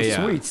book. Yeah, Oh,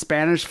 yeah. sweet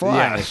Spanish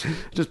fly. Yeah.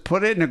 Just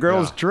put it in a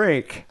girl's Yeah.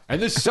 drink.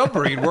 And this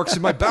submarine works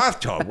in my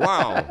bathtub.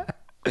 Wow.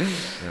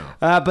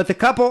 But the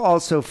couple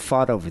also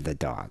fought over the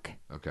dog.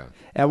 Okay.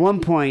 At one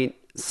point,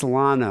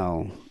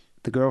 Solano,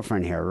 the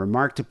girlfriend here,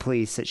 remarked to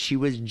police that she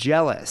was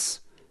jealous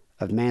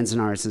of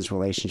Manzanares'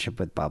 relationship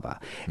with Bubba.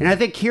 And I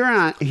think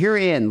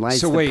herein lies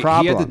So the wait,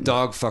 problem. he had the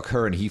dog fuck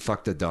her and he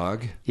fucked the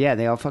dog? Yeah,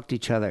 they all fucked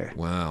each other.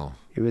 Wow.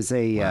 It was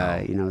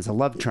it was a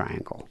love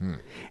triangle.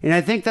 And I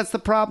think that's the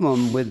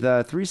problem with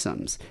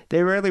threesomes.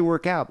 They rarely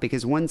work out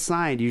because one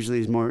side usually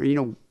is more,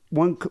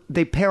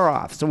 they pair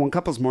off. So one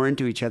couple's more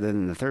into each other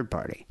than the third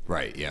party.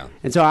 Right, yeah.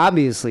 And so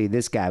obviously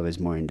this guy was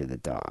more into the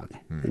dog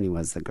than he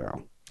was the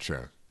girl,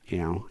 Sure.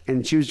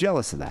 and she was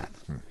jealous of that.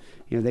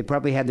 They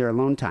probably had their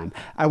alone time.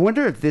 I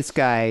wonder if this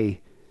guy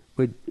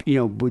would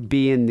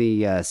be in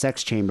the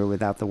sex chamber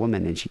without the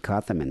woman and she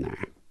caught them in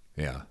there.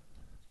 Yeah.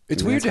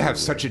 It's weird to have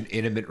such an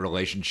intimate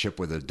relationship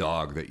with a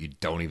dog that you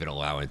don't even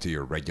allow into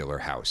your regular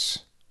house.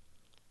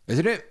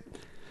 Isn't it?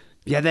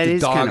 Yeah, that The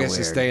is kind dog of has to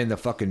weird. stay in the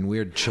fucking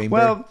weird chamber.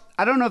 Well,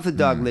 I don't know if the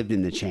dog lived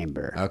in the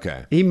chamber.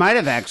 Okay. He might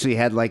have actually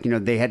had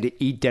they had to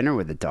eat dinner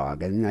with the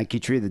dog, and you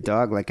treat the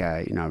dog like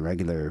a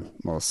regular,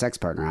 sex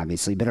partner,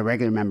 obviously, but a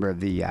regular member of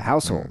the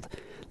household.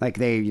 Like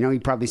he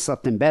probably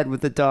slept in bed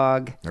with the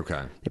dog.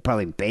 Okay. They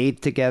probably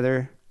bathed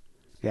together.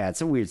 Yeah, it's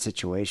a weird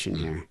situation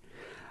here.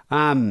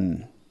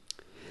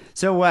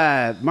 So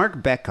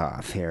Mark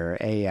Beckhoff here,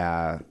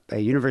 a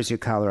University of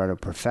Colorado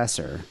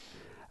professor,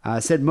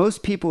 said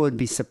most people would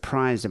be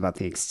surprised about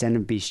the extent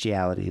of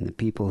bestiality in the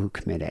people who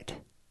commit it.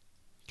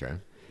 Okay.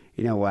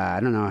 I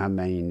don't know how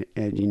many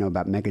you know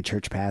about mega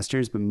church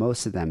pastors, but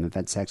most of them have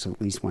had sex with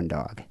at least one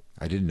dog.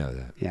 I didn't know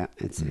that. Yeah,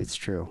 it's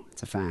true.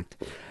 It's a fact.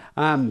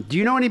 Do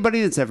you know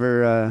anybody that's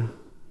ever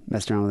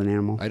messed around with an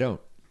animal? I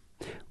don't.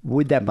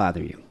 Would that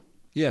bother you?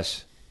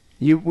 Yes.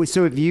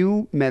 So if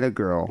you met a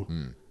girl,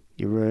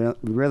 you're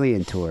really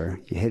into her,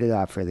 you hit it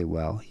off really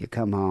well, you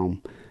come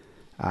home,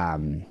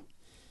 and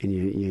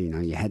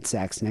you had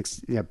sex.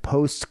 Next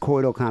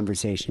post-coital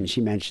conversation, she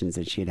mentions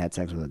that she had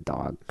sex with a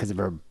dog because of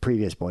her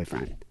previous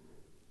boyfriend.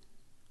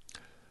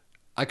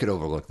 I could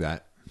overlook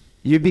that.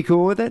 You'd be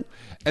cool with it?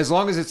 As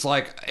long as it's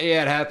like,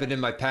 yeah, it happened in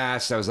my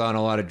past. I was on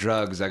a lot of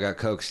drugs. I got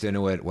coaxed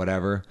into it,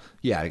 whatever.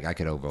 Yeah, I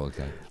could overlook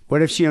that.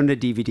 What if she owned a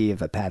DVD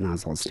of a Patton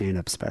Oswalt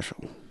stand-up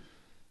special?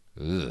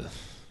 Ugh.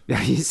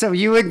 So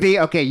you would be,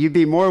 you'd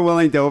be more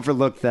willing to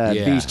overlook the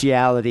Yeah.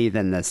 bestiality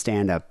than the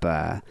stand-up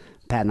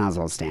Patton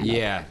Oswalt stand-up.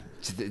 Yeah.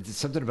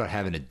 Something about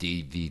having a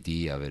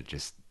DVD of it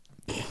just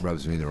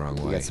rubs me the wrong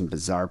You way. got some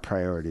bizarre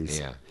priorities.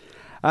 Yeah.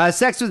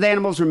 Sex with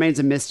animals remains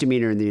a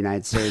misdemeanor in the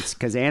United States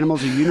because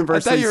animals are I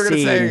universally thought you were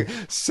going seen. to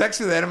say sex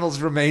with animals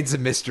remains a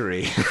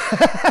mystery.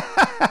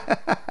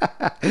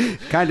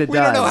 Kind of We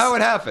does. don't know how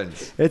it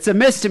happens. It's a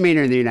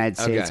misdemeanor in the United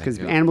States Okay, because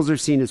yeah. animals are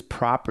seen as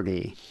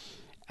property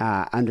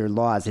under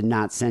laws and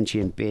not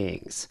sentient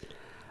beings.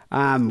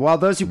 While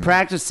those who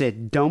practice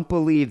it don't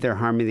believe they're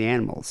harming the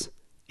animals,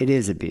 it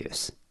is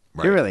abuse.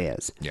 Right. It really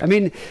is. Yeah. I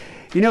mean,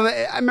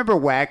 I remember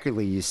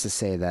Wackerly used to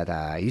say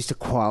that he used to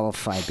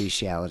qualify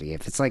bestiality.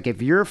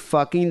 If you're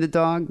fucking the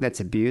dog, that's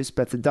abuse.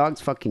 But if the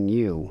dog's fucking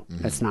you,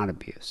 that's not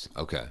abuse.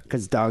 Okay.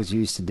 Because dogs are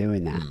used to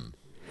doing that.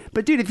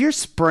 But dude, if you're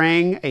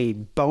spraying a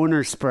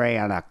boner spray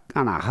on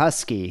a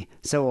husky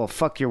so it'll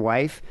fuck your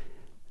wife,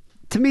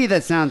 to me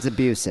that sounds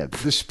abusive.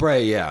 The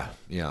spray, yeah.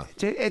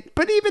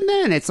 But even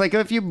then, it's like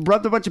if you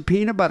rubbed a bunch of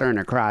peanut butter in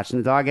her crotch and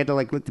the dog had to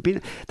lick the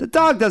peanut. The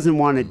dog doesn't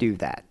want to do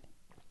that.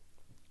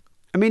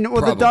 I mean,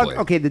 well,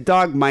 Probably. the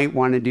dog might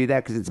want to do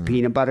that because it's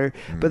peanut butter,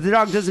 but the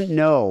dog doesn't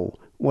know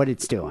what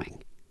it's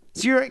doing.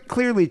 So you're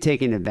clearly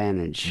taking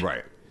advantage,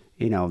 Right.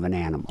 of an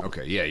animal.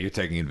 Okay. Yeah, you're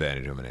taking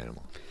advantage of an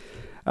animal.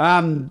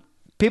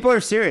 People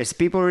are serious.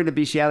 People who are into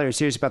bestiality are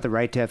serious about the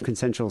right to have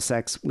consensual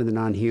sex with a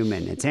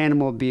non-human. It's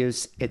animal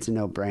abuse. It's a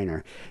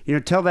no-brainer.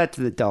 Tell that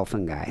to the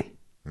dolphin guy.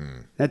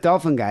 That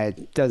dolphin guy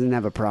doesn't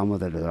have a problem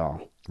with it at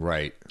all.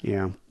 Right.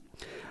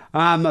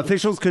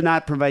 Officials could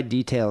not provide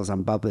details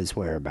on Bubba's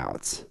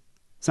whereabouts.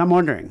 So I'm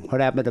wondering,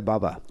 what happened to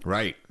Bubba?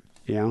 Right.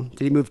 Did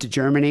he move to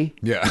Germany?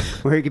 Yeah.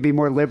 Where he could be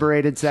more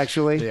liberated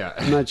sexually? Yeah.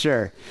 I'm not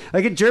sure.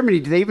 Like in Germany,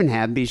 do they even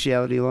have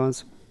bestiality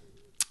laws?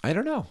 I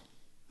don't know.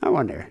 I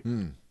wonder.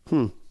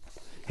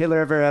 Hitler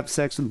ever have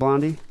sex with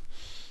Blondie?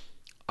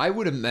 I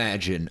would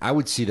imagine. I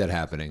would see that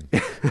happening.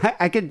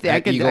 I could Eagle's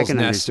I can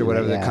Nest or understand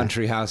whatever that, the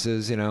country house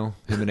is, him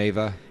and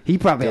Ava. He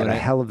probably had doing a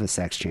it. hell of a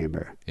sex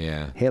chamber.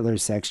 Yeah.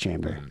 Hitler's sex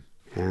chamber.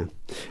 Yeah.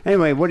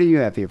 Anyway, what do you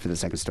have here for the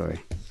second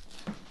story?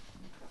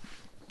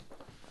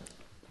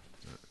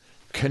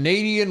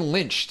 Canadian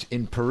lynched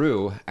in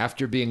Peru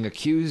after being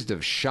accused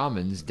of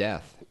shaman's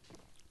death.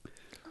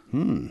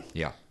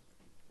 Yeah.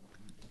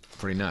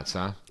 Pretty nuts,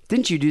 huh?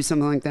 Didn't you do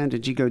something like that?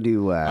 Did you go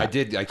do I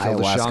did. I killed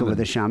a ayahuasca shaman. with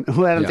a shaman?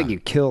 Well, I don't Yeah. think you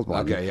killed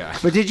one. Okay, yeah.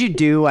 But did you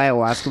do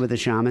ayahuasca with a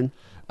shaman?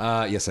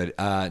 Yes,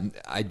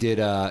 I did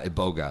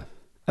Iboga.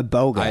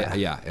 Iboga.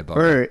 Iboga.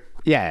 Or,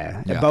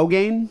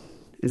 Ibogaine?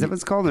 Is that what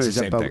it's called? Or It's is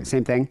the that same thing.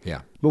 Same thing?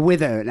 Yeah. But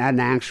with an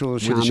actual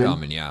shaman? With a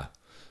shaman, yeah.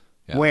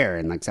 Yeah. Where?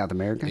 In like South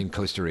America? In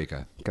Costa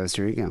Rica.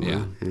 Costa Rica?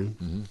 Wow.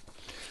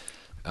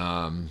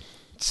 Yeah.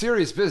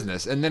 Serious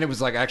business. And then it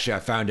was like, actually, I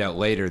found out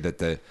later that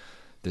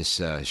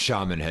this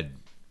shaman had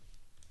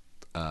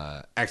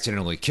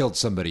accidentally killed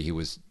somebody he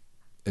was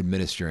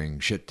administering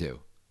shit to,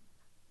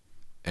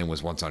 and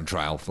was once on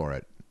trial for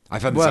it. I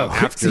found this out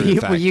after so the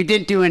fact. you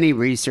didn't do any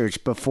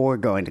research before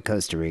going to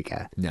Costa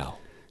Rica. No.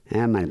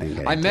 That might have been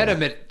good. I met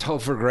him at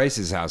Topher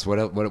Grace's house.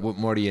 What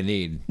more do you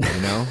need?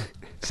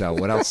 So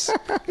what else?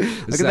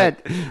 Look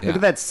at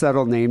that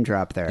subtle name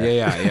drop there.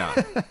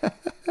 Yeah.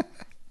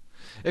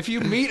 If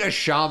you meet a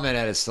shaman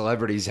at a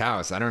celebrity's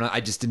house, I don't know.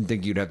 I just didn't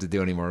think you'd have to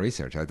do any more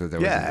research. I thought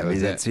that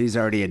was it. He's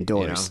already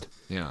endorsed.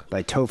 Yeah.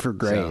 By Topher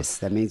Grace.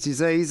 That means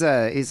he's an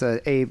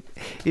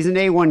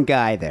A1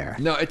 guy there.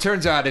 No, it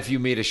turns out if you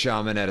meet a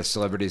shaman at a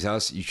celebrity's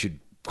house, you should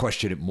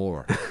question it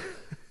more.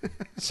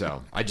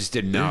 So I just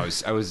didn't know.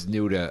 I was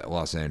new to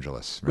Los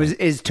Angeles. Right?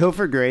 Is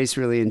Topher Grace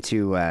really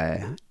into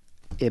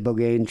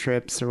Ibogaine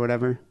trips or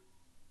whatever?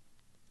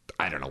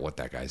 I don't know what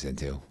that guy's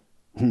into.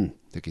 I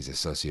think he's a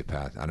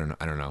sociopath. I don't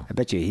know. I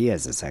bet you he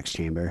has a sex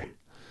chamber.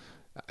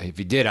 If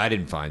he did, I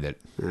didn't find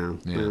it. Oh,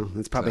 Yeah. well,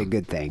 that's probably a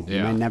good thing. He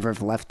yeah. might never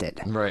have left it.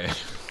 Right.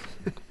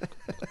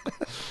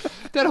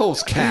 That whole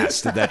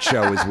cast of that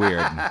show is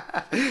weird.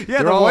 Yeah,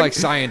 They're all like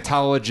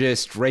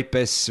Scientologists,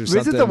 rapists, or something.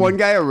 Isn't the one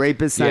guy a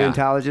rapist Yeah.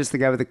 Scientologist, the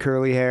guy with the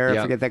curly hair? I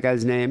Yeah. forget that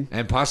guy's name.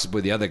 And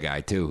possibly the other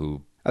guy, too,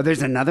 who... Oh,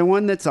 there's another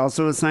one that's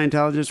also a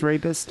Scientologist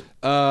rapist?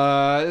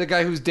 the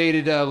guy who's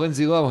dated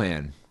Lindsay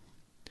Lohan.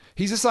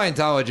 He's a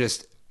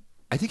Scientologist.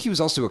 I think he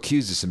was also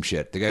accused of some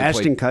shit. The guy who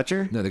Ashton played,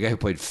 Kutcher? No, the guy who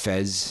played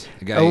Fez.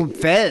 The guy, Oh,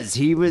 Fez.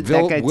 He was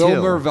that guy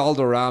Wilmer too.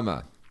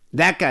 Valderrama.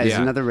 That guy's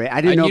Yeah. another rapist.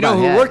 I didn't know and about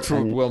you know him. who worked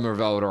for Wilmer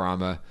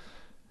Valderrama?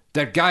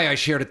 That guy I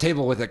shared a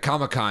table with at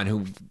Comic-Con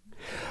who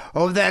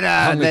Oh, that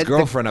hung his that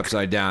girlfriend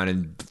upside down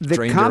and the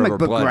drained her of comic her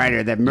book blood.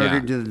 writer that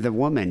murdered Yeah. the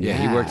woman. Yeah,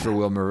 he worked for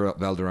Wilmer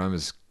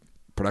Valderrama's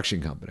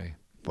production company.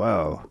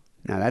 Whoa.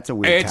 Now that's a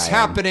weird. It's tie-in.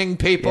 happening,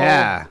 people.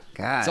 Yeah.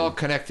 God. It's all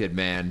connected,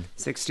 man.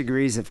 6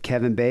 degrees of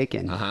Kevin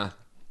Bacon. Uh-huh.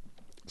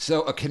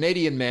 So a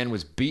Canadian man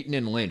was beaten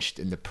and lynched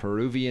in the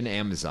Peruvian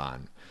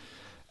Amazon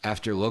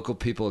after local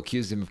people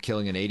accused him of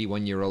killing an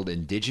 81-year-old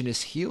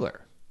indigenous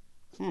healer.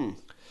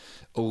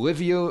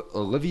 Olivia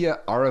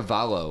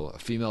Arevalo, a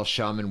female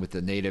shaman with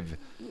the native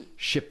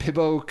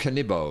Shipibo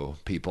Canibo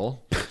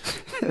people.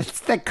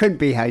 That couldn't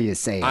be how you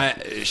say it.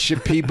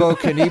 Shipibo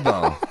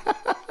Canibo.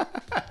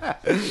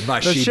 The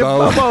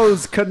Mashibo.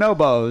 Shibobos,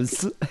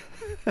 Kanobos.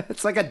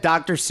 It's like a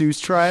Dr.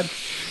 Seuss tribe.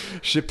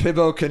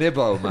 Shipibo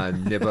Canibo, my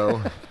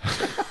nibbo.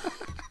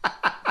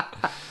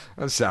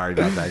 I'm sorry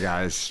about that,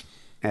 guys.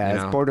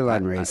 Yeah, it's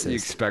borderline racist. You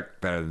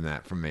expect better than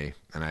that from me,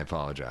 and I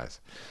apologize.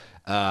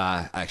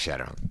 Actually, I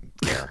don't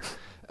care.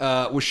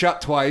 Was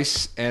shot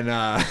twice, and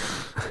no,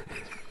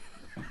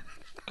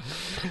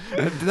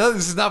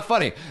 this is not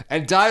funny.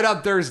 And died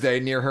on Thursday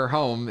near her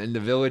home in the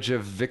village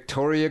of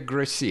Victoria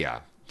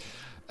Gracia.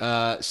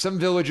 Some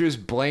villagers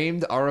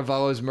blamed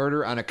Arevalo's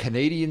murder on a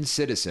Canadian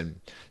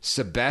citizen,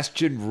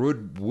 Sebastian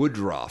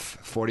Woodruff,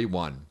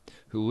 41,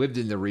 who lived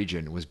in the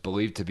region and was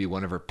believed to be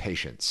one of her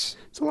patients.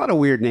 There's a lot of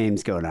weird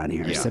names going on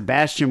here. Yeah.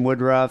 Sebastian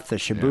Woodruff, the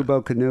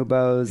Shabubo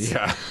Canubos.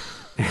 Yeah.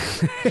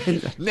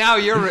 now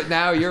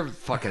you're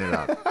fucking it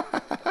up.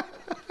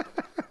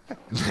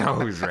 Now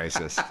who's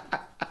racist?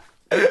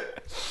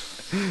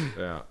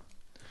 Yeah.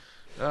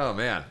 Oh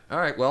man. All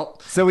right. Well.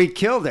 So he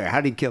killed her.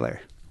 How did he kill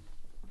her?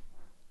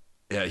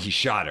 Yeah, he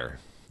shot her.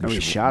 Oh, he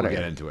shot her. We'll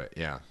get into it.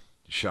 Yeah,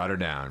 shot her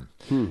down.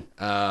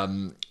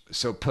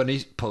 So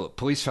police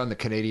found the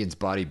Canadian's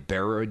body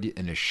buried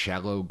in a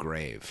shallow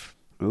grave,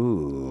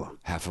 Ooh.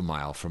 half a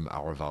mile from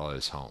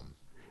Arevalo's home.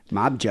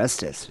 Mob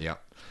justice.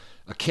 Yep.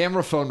 A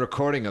camera phone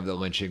recording of the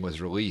lynching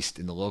was released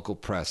in the local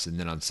press and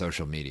then on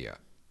social media.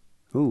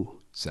 Ooh.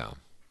 So,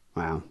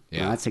 Wow.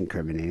 Yeah. Well, that's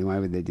incriminating. Why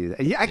would they do that?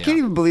 I can't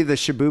even believe the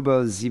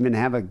Shabubos even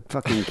have a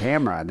fucking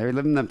camera. They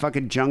live in the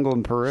fucking jungle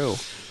in Peru.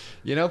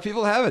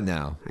 people have it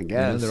now. I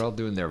guess. They're all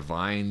doing their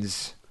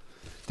vines,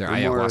 their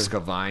No more-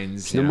 ayahuasca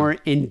vines. No more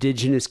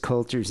indigenous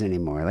cultures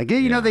anymore. Like,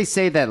 you know, they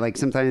say that, like,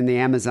 sometimes in the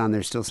Amazon,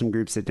 there's still some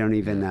groups that don't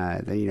even,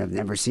 have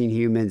never seen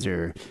humans,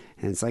 and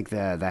it's like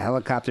the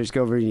helicopters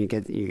go over and you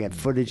get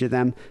footage of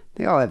them.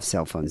 They all have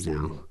cell phones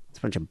now. It's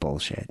a bunch of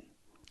bullshit.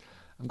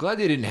 I'm glad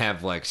they didn't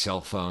have, like,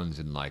 cell phones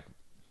in, like,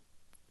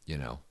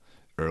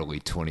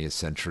 early 20th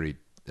century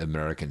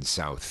American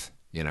South,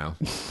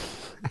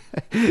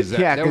 'Cause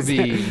that would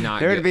be not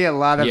there would good. be a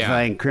lot of Yeah.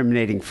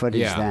 incriminating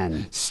footage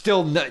then.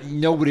 Still,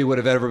 nobody would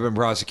have ever been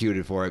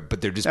prosecuted for it, but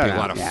there'd just be a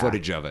lot of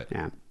footage of it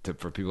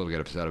for people to get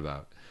upset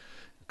about,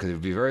 because it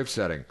would be very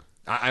upsetting.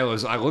 I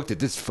looked at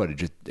this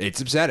footage;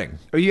 it's upsetting.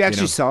 Oh, you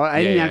actually saw it?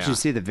 I didn't actually yeah.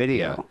 see the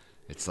video. Yeah.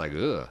 It's like,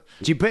 ugh.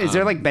 Did you put? Is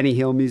there like Benny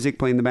Hill music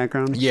playing in the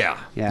background? Yeah,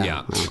 Yeah.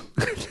 yeah.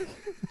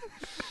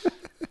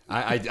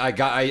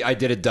 I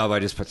did a dub. I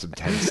just put some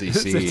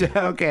 10cc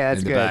Okay, that's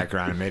in the good.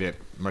 background and made it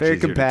much Very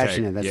easier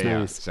compassionate. to take. That's yeah,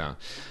 nice. Yeah.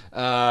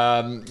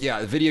 So,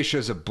 the video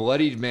shows a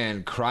bloodied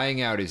man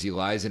crying out as he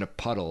lies in a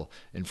puddle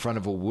in front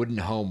of a wooden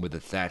home with a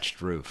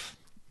thatched roof.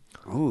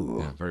 Ooh,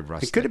 Yeah, very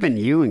rustic. it could have been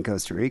you in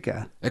Costa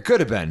Rica. It could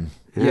have been.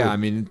 Yeah, I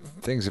mean,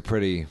 things are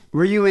pretty.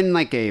 Were you in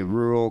like a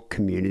rural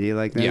community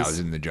like this? Yeah, I was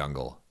in the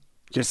jungle.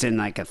 Just in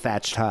like a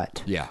thatched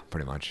hut, Yeah,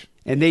 pretty much.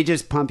 and they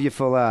just pump you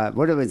full of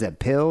what is it? A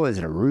pill? Is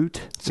it a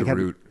root? It's a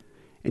root.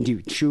 And do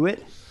you chew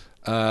it?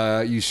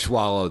 You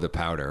swallow the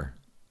powder,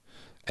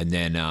 and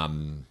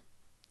then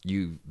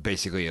you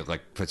basically it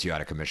like puts you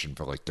out of commission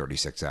for like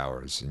 36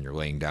 hours, and you're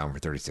laying down for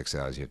 36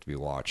 hours. You have to be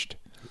watched.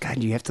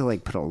 God, you have to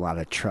like put a lot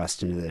of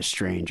trust into this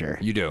stranger.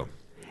 You do.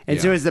 And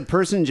Yeah. so is the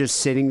person just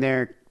sitting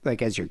there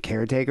like as your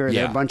caretaker? Are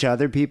there Yeah. a bunch of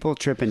other people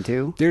tripping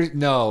too? There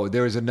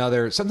was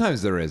another.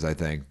 Sometimes there is, I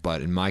think,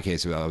 but in my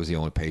case, I was the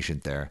only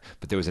patient there.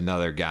 But there was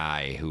another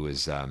guy who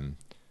was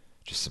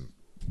just some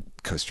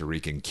Costa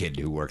Rican kid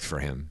who worked for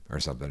him or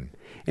something.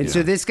 And you so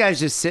know? this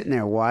guy's just sitting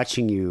there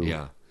watching you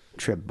Yeah.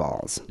 trip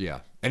balls. Yeah,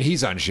 and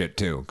he's on shit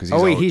too because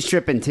Oh wait, he's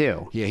tripping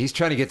too. yeah, he's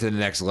trying to get to the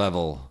next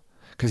level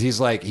because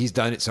he's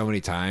done it so many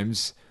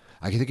times.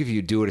 I think if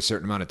you do it a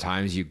certain amount of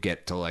times, you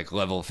get to like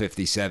level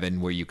 57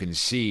 where you can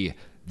see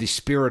the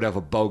spirit of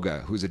a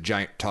boga, who's a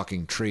giant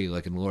talking tree,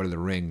 like in Lord of the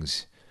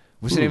Rings.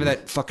 What's the name of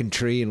that fucking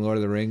tree in Lord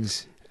of the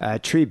Rings?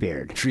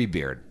 Treebeard.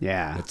 Treebeard.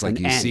 Yeah. It's like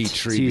an you ent. see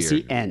So you Treebeard.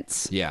 see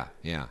ents. Yeah,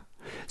 yeah.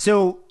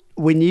 So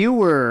when you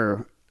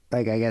were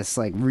like, I guess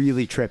like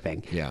really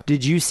tripping, Yeah.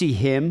 did you see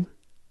him?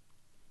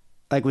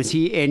 Like, was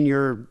he in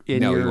your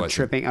No, he wasn't.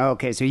 tripping? Oh,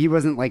 okay. So he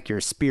wasn't like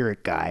your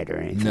spirit guide or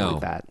anything No,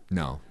 like that.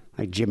 no.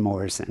 Like Jim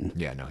Morrison.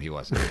 Yeah, no, he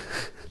wasn't.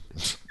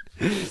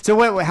 So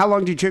wait, how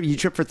long did you trip? You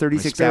tripped for My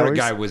 36 spirit hours?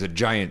 guy was a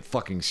giant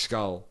fucking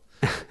skull.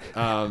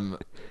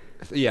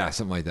 Yeah,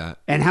 something like that.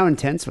 And how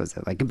intense was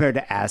it? Like compared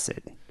to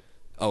acid?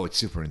 Oh, it's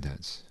super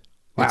intense.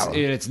 Wow.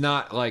 It's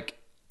not like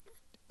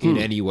in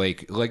any way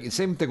like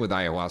same thing with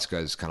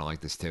ayahuasca is kind of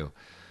like this too.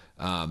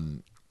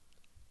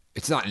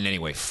 It's not in any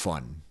way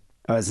fun.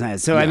 Oh, it's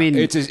nice. So I Yeah, mean,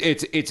 it's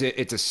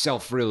a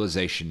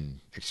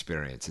self-realization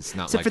experience. It's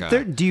not So like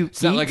for do you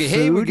it's not eat like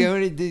hey, we're food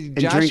going to the and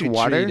Joshua drink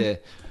water? tree to,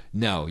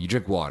 no, you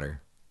drink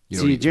water. You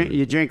so don't you eat drink food.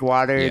 you drink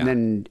water Yeah.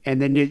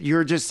 and then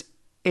you're just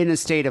in a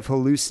state of They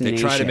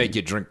hallucination. try to make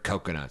you drink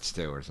coconuts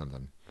too or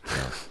something.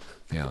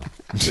 Yeah.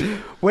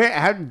 Where?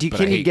 How do you?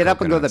 But I Can you hate get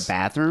up and go to the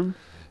coconuts.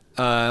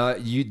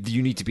 bathroom?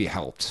 You need to be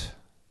helped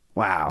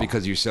Wow.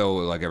 because you're so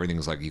like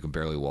everything's like you can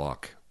barely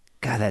walk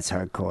God, that's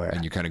hardcore.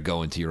 and you kind of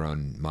go into your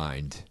own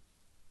mind,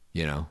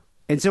 you know.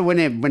 And so when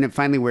it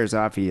finally wears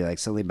off, are you like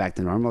slowly back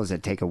to normal? Does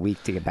it take a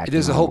week to get back?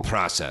 There's to a whole normal?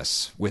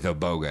 process with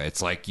Oboga.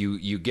 It's like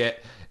you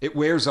get it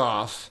wears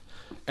off,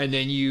 and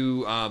then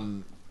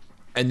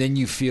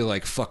you feel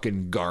like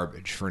fucking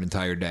garbage for an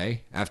entire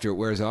day after it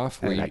wears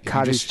off. where Like you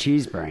cottage just-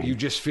 cheese brain. You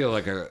just feel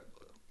like a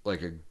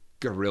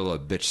gorilla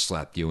bitch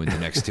slapped you in the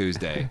next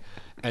Tuesday,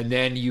 and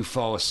then you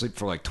fall asleep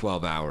for like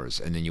 12 hours,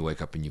 and then you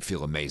wake up and you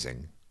feel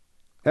amazing.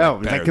 Oh,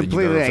 better like than you've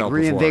completely ever like felt before.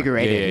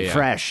 reinvigorated Yeah, and yeah.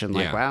 fresh and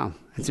like, Yeah. wow,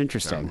 that's So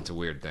interesting. it's a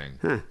weird thing.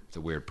 It's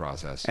a weird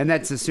process. And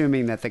that's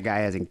assuming that the guy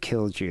hasn't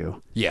killed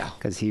you Yeah.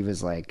 because he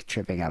was like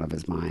tripping out of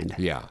his mind.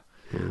 Yeah.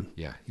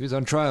 Yeah. He was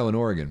on trial in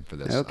Oregon for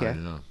this. Okay. I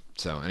don't know.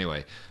 So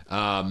anyway,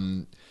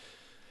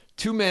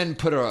 two men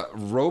put a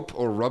rope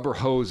or rubber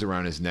hose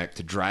around his neck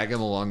to drag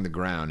him along the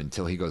ground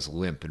until he goes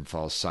limp and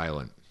falls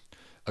silent.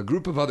 A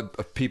group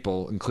of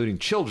people, including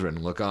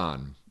children, look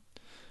on.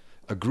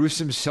 A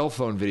gruesome cell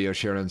phone video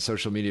shared on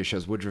social media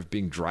shows Woodruff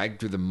being dragged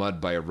through the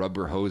mud by a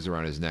rubber hose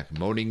around his neck,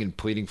 moaning and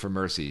pleading for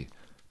mercy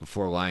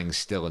before lying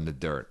still in the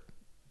dirt.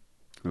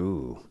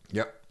 Ooh,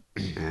 Yep.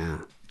 yeah,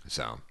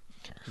 So,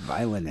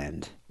 violent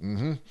end.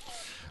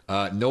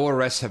 no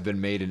arrests have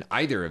been made in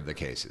either of the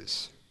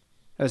cases.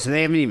 Oh, so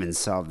they haven't even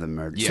solved the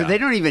murder. So Yeah. they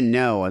don't even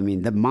know. I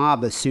mean, the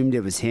mob assumed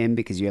it was him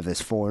because you have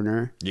this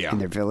foreigner Yeah. in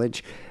their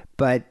village,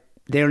 but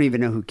they don't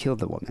even know who killed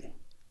the woman.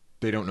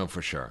 They don't know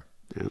for sure.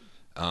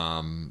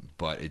 Yeah.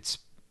 But it's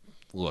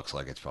looks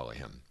like it's probably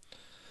him.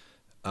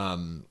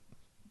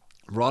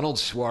 Ronald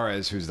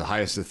Suarez, who's the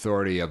highest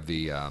authority of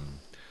the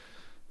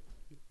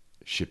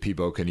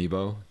Shipibo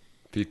Kanibo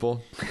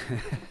people.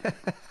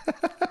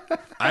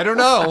 I don't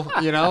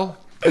know,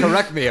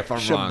 Correct me if I'm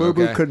wrong.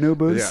 Shabubu Okay?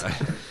 Kanubas.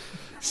 Yeah.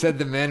 Said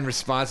the men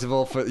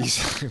responsible for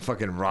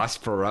fucking Ross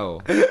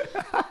Perot.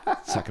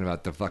 Talking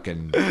about the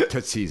fucking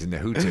Tutsis and the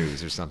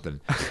Hutus or something.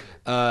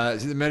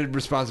 The men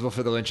responsible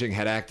for the lynching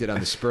had acted on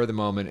the spur of the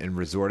moment and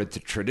resorted to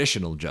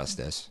traditional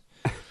justice.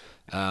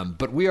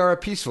 But we are a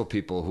peaceful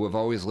people who have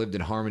always lived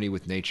in harmony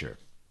with nature.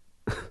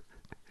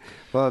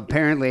 Well,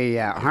 apparently,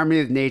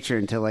 harmony with nature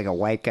until like a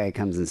white guy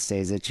comes and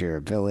stays at your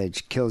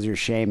village, kills your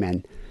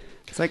shaman.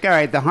 It's like, all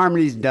right, the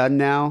harmony's done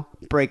now.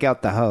 Break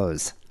out the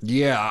hose.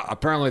 Yeah,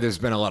 apparently there's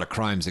been a lot of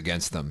crimes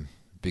against them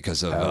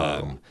because of,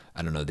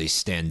 I don't know, they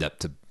stand up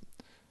to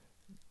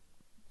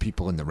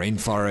people in the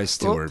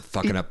rainforest who are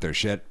fucking up their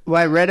shit.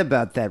 Well, I read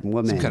about that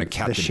woman. Some kind of the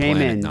Captain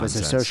shaman Planet was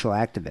a nonsense. social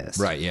activist.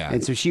 Right, yeah.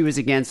 And so she was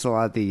against a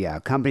lot of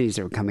the companies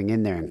that were coming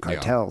in there and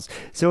cartels.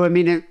 So, I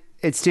mean,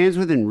 it stands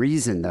within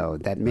reason, though,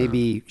 that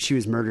maybe she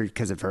was murdered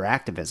because of her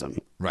activism.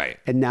 Right.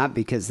 And not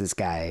because this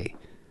guy...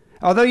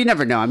 Although you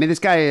never know. I mean, this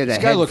guy had a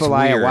head looks full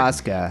of weird.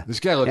 ayahuasca. This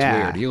guy looks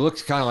Yeah. weird. He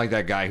looks kind of like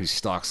that guy who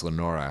stalks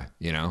Lenora,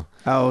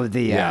 Oh,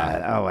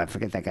 Yeah. I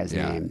forget that guy's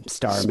Yeah. name.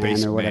 Starman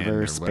Spaceman or whatever.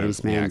 or whatever.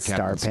 Spaceman, Yeah,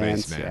 Star Captain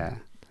Pants. Spaceman.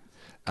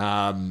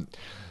 Yeah.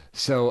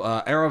 So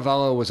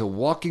Aravallo was a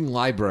walking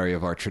library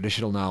of our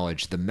traditional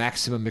knowledge, the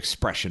maximum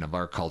expression of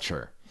our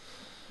culture.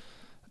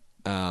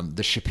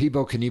 The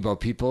Shipibo Kanibo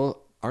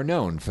people are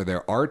known for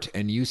their art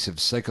and use of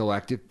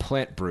psychoactive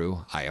plant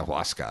brew,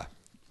 ayahuasca.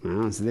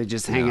 Oh, so they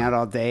just hang out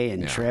all day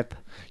and trip.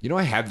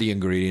 I have the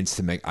ingredients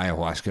to make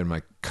ayahuasca in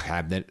my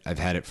cabinet. I've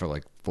had it for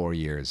like 4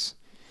 years.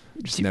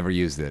 Just never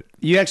used it.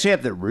 You actually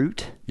have the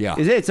root? Yeah.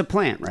 It's a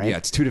plant, right? Yeah,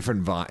 it's two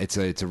different vines.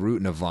 It's a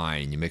root and a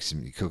vine. You mix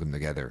them, you cook them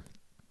together.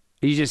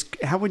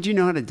 How would you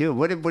know how to do it?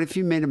 What if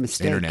you made a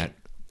mistake? Internet.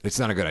 It's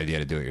not a good idea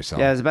to do it yourself.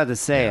 Yeah, I was about to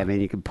say, I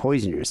mean, you could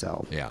poison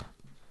yourself. Yeah.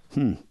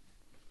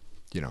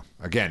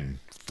 Again,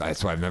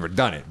 that's why I've never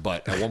done it.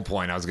 But at one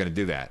point, I was going to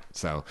do that.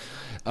 So,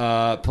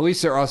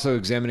 police are also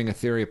examining a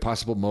theory of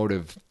possible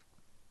motive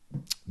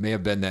may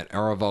have been that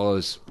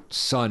Aravallo's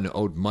son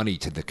owed money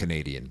to the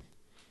Canadian.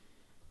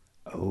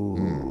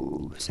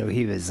 Oh, so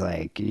he was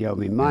like, you owe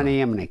me money,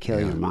 I'm going to kill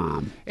your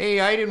mom. Hey,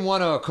 I didn't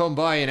want to come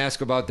by and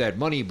ask about that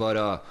money,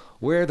 but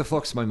where the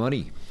fuck's my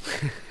money?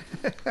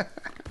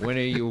 When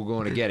are you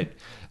going to get it?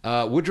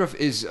 Woodruff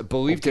is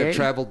believed to have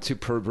traveled to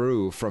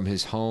Peru from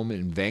his home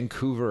in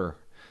Vancouver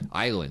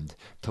Island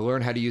to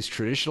learn how to use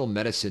traditional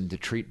medicine to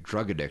treat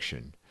drug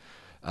addiction.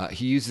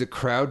 He used the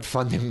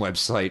crowdfunding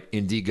website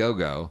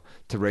Indiegogo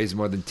to raise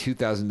more than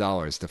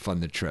 $2,000 to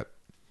fund the trip.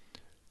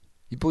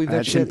 You believe that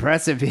That's shit?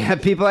 impressive. Yeah,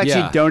 people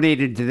actually Yeah.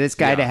 donated to this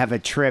guy Yeah. to have a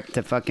trip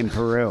to fucking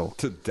Peru.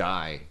 To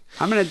die.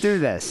 I'm going to do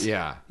this.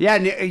 Yeah. Yeah,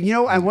 and,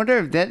 I wonder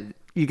if that,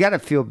 you got to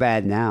feel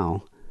bad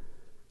now.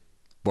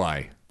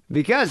 Why?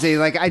 Because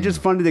I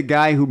just funded a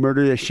guy who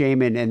murdered a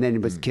shaman and then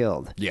was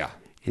killed. Yeah.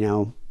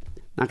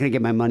 Not going to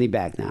get my money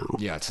back now.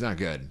 Yeah, it's not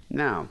good.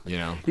 No. You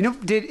know?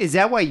 Is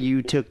that why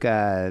you took,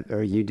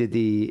 or you did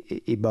the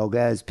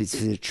Iboga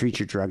to treat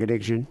your drug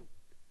addiction?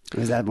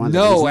 Was that one of the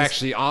No, reasons?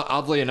 actually,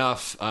 oddly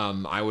enough,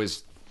 I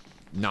was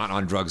not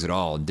on drugs at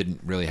all and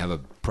didn't really have a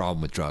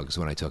problem with drugs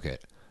when I took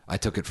it. I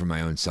took it for my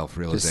own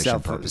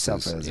self-realization purposes.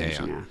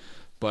 Self-realization, yeah.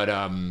 But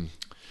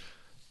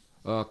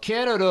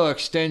Canada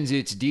extends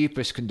its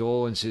deepest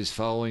condolences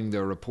following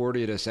the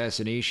reported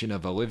assassination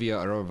of Olivia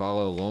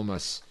Aravallo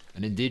Lomas,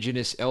 an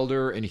indigenous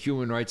elder and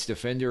human rights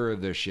defender of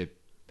the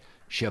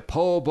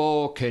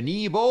Shipibo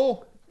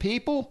Kanibo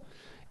people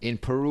in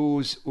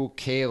Peru's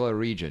Ucayali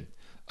region.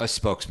 A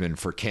spokesman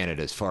for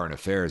Canada's Foreign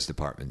Affairs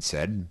Department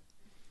said.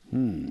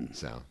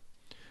 So,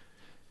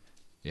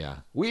 yeah.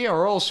 We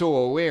are also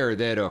aware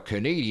that a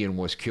Canadian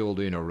was killed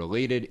in a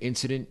related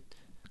incident.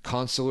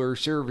 Consular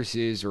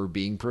services are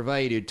being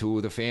provided to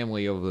the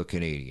family of the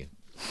Canadian.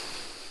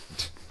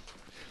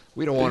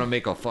 We don't want to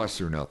make a fuss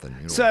or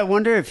nothing. So I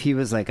wonder if he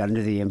was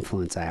under the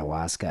influence of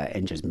ayahuasca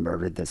and just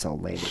murdered this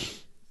old lady.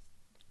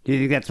 Do you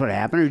think that's what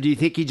happened, or do you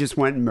think he just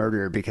went and murdered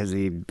her because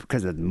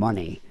of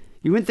money?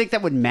 You wouldn't think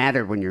that would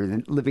matter when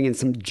you're living in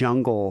some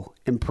jungle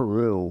in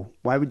Peru.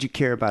 Why would you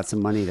care about some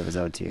money that was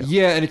owed to you?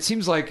 Yeah, and it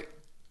seems like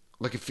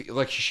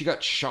she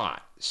got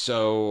shot.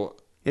 So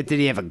Did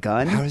he have a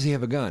gun? how does he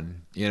have a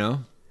gun?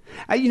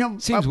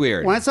 Seems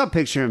weird. When I saw a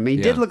picture of him, he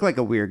did look like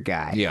a weird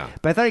guy. Yeah.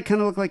 But I thought he kind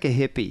of looked like a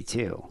hippie,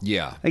 too.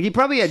 Yeah. Like, he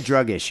probably had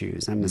drug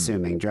issues, I'm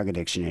assuming, drug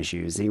addiction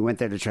issues. And he went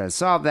there to try to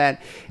solve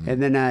that.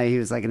 And then he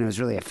was like, and it was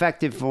really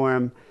effective for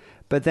him.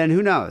 But then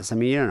who knows? I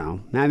mean, you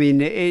don't know. I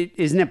mean,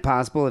 isn't it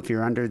possible if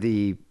you're under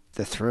the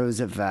throes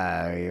of,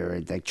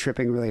 you're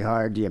tripping really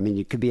hard,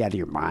 you could be out of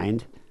your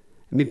mind?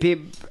 I mean,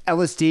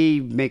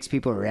 LSD makes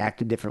people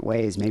react in different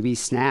ways. Maybe he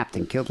snapped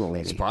and killed the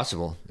lady. It's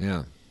possible.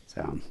 Yeah.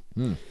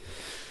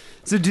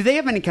 So do they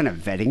have any kind of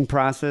vetting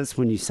process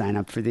when you sign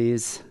up for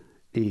these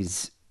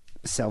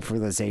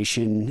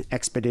self-realization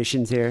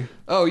expeditions here?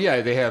 Oh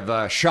yeah, they have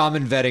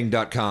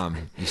shamanvetting.com.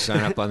 You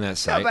sign up on that No,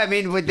 site. but I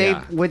mean, would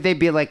Yeah. they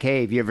be like,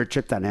 hey, have you ever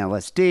tripped on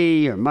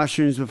LSD or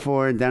mushrooms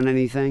before and done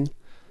anything?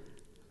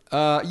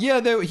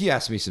 He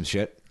asked me some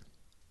shit.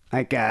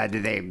 Like,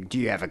 do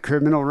you have a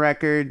criminal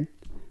record?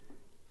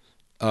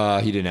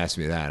 He didn't ask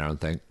me that, I don't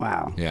think.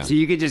 Wow. Yeah. So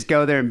you could just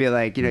go there and be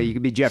like, you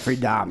could be Jeffrey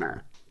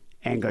Dahmer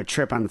and go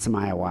trip on some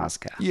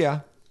ayahuasca.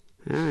 Yeah.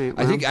 All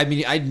right.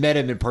 I'd met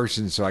him in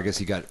person, so I guess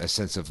he got a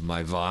sense of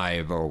my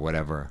vibe or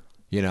whatever,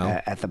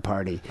 at the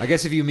party. I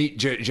guess if you meet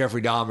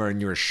Jeffrey Dahmer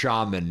and you're a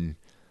shaman,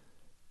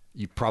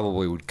 you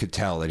probably could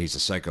tell that he's a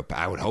psychopath.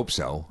 I would hope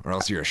so, or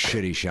else you're a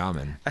shitty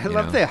shaman. I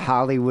love the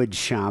Hollywood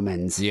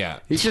shamans. Yeah.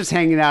 He's just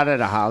hanging out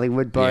at a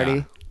Hollywood party.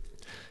 Yeah.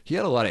 He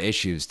had a lot of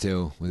issues,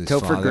 too, with his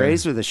Topher father.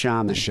 Grace or the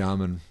shaman? The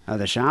shaman. Oh,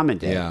 the shaman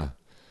did. Yeah.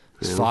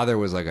 His father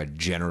was like a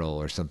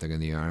general or something in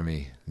the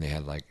army. And they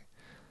had like,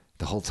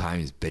 the whole time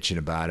he's bitching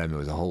about him. It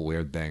was a whole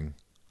weird thing.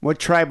 What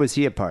tribe was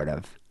he a part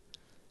of?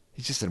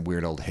 He's just a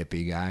weird old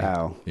hippie guy.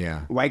 Oh.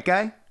 Yeah. White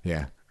guy?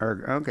 Yeah.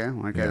 Okay,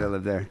 white guy that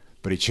lived there.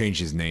 But he changed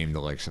his name to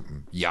like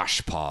something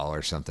Yashpal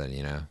or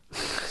something,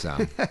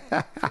 So,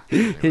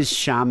 His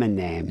shaman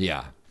name.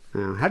 yeah.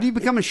 Oh, how do you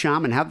become a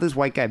shaman? How did this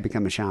white guy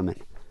become a shaman?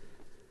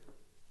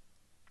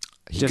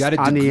 He Just got a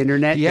on the deg-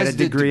 internet? He Got has a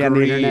degree on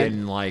the internet?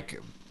 in like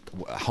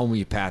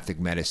homeopathic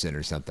medicine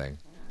or something.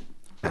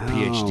 A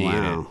PhD in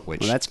wow. it,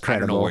 which Well, that's I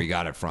don't know credible. where he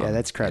got it from. Yeah,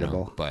 that's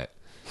credible. But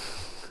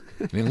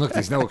I mean, look,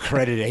 there's no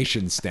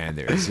accreditation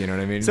standards. You know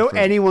what I mean? So For-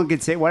 anyone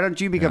could say, why don't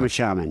you become a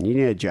shaman? You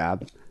need a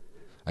job.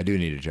 I do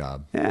need a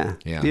job. Yeah.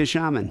 Yeah. Be a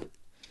shaman.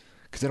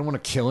 Because I don't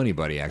want to kill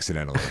anybody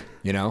accidentally.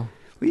 Well,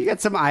 you got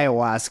some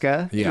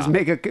ayahuasca. Yeah. Just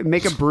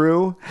make a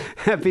brew.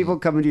 Have people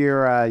come into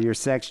your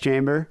sex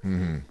chamber.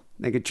 Mm-hmm.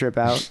 They could trip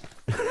out.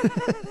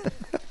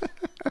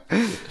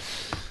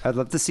 I'd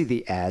love to see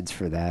the ads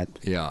for that.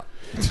 Yeah.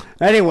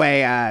 Anyway,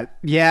 that's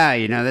you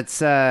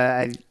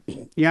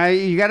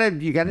gotta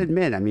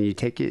admit. I mean, you're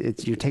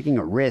taking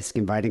a risk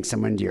inviting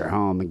someone to your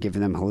home and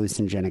giving them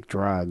hallucinogenic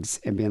drugs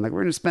and being like,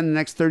 we're gonna spend the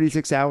next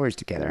 36 hours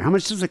together. How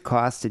much does it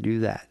cost to do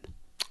that?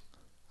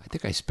 I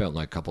think I spent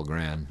like a couple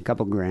grand. A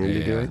couple grand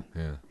to do it.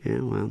 Yeah. Yeah.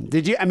 Well,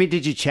 did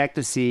you check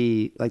to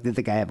see did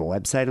the guy have a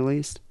website at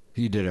least?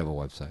 He did have a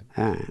website.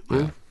 All right.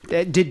 Well,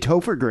 did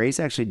Topher Grace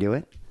actually do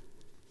it?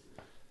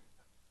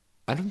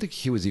 I don't think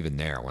he was even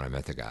there when I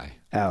met the guy.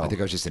 Oh. I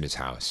think I was just in his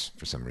house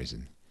for some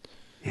reason.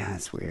 Yeah,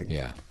 that's weird.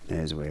 Yeah. That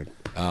is weird.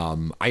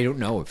 I don't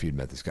know if you'd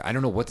met this guy. I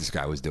don't know what this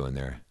guy was doing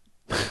there.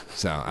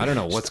 So I don't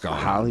know what's going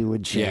on.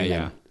 Hollywood shaman.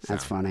 Yeah.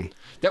 That's funny.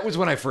 That was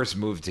when I first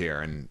moved here,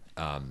 and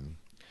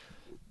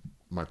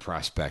my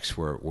prospects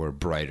were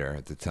brighter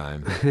at the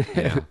time.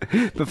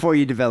 Before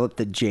you develop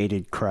the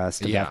jaded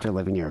crust of Yeah. after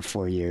living here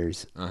 4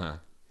 years. Uh-huh.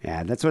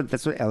 Yeah, that's what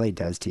LA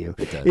does to you.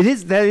 It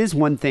does. That is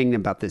one thing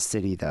about this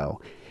city though.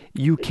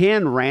 You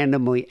can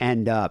randomly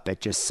end up at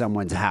just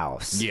someone's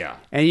house. Yeah.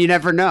 And you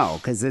never know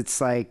because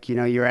it's like,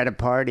 you're at a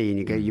party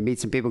and you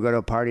meet some people, go to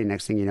a party,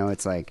 next thing you know,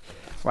 it's like,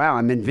 wow,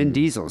 I'm in Vin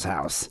Diesel's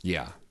house.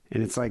 Yeah.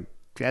 And it's like,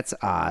 that's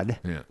odd.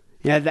 Yeah.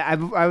 Yeah,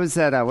 I was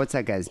at, what's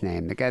that guy's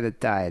name? The guy that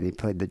died, he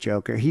played the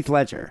Joker, Heath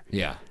Ledger.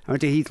 Yeah. I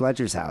went to Heath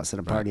Ledger's house at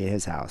a party at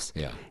his house.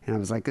 Yeah. And I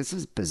was like, this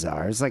is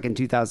bizarre. It was like in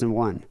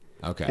 2001.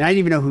 Okay. And I didn't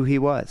even know who he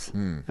was.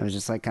 I was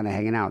just like kind of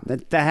hanging out.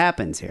 That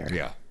happens here.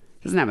 Yeah.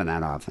 Doesn't happen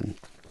that often.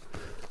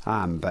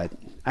 But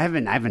I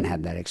haven't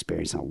had that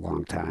experience in a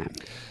long time.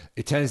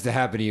 It tends to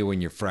happen to you when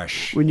you're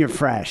fresh. When you're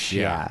fresh,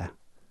 Yeah. yeah.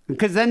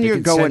 Because then They you're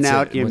can going sense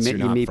out, it you once you're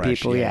not meet fresh,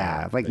 people,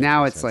 yeah. Like They now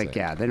can it's sense like,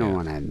 it. they don't Yeah.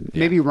 want to. Yeah.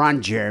 Maybe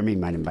Ron Jeremy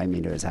might invite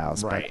me to his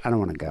house, Right. but I don't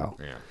want to go.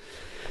 Yeah.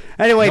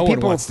 Anyway, No one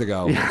people wants to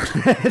go.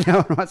 no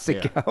one wants to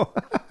go.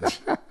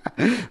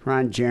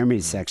 Ron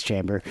Jeremy's sex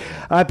chamber.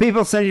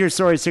 People send your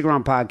stories to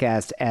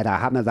podcast at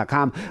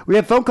hotmail.com. We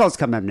have phone calls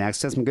coming up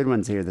next. Got some good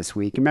ones here this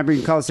week. Remember, you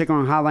can call the Stick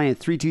Around hotline at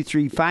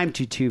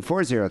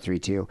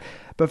 323-522-4032.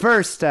 But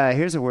first,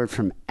 here's a word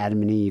from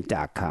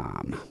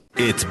adamandeve.com.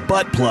 It's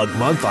Butt Plug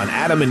Month on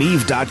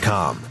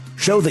adamandeve.com.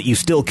 Show that you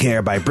still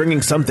care by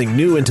bringing something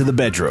new into the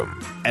bedroom.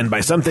 And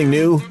by something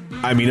new,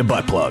 I mean a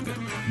butt plug.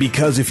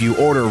 Because if you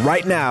order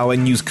right now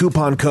and use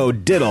coupon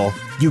code DIDDLE,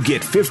 you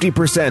get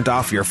 50%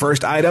 off your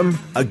first item,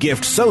 a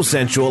gift so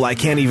sensual I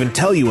can't even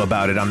tell you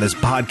about it on this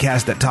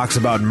podcast that talks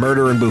about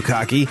murder and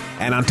bukkake,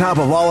 and on top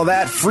of all of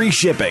that, free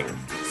shipping.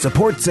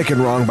 Support Sick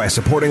and Wrong by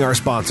supporting our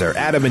sponsor,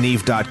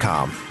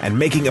 adamandeve.com, and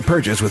making a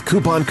purchase with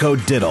coupon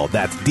code DIDDLE.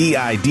 That's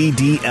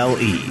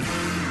DIDDLE.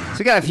 So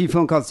we got a few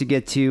phone calls to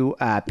get to.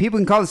 People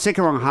can call the Sick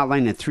and Wrong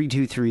hotline at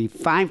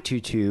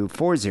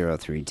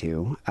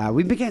 323-522-4032.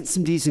 We've been getting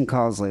some decent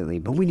calls lately,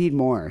 but we need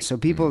more. So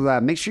people,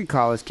 make sure you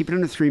call us. Keep it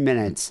under 3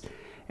 minutes,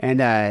 and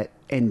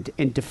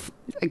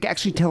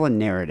actually tell a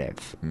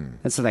narrative.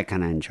 That's what I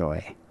kind of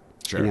enjoy.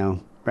 Sure.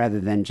 Rather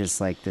than just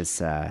like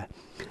this.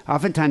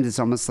 Oftentimes, it's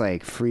almost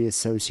like free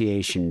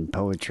association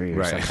poetry or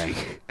Right. something.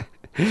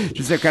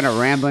 Just they're kind of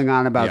rambling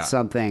on about Yeah.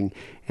 something,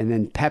 and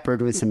then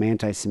peppered with some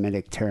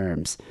anti-Semitic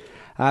terms.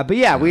 But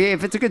yeah,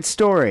 if it's a good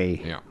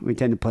story, Yeah. we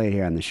tend to play it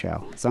here on the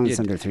show. As long as it's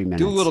under 3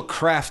 minutes. Do a little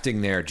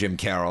crafting there, Jim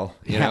Carroll.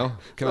 You know?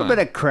 Come a on.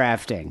 little bit of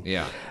crafting.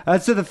 Yeah.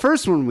 So the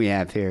first one we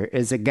have here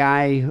is a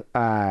guy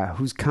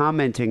who's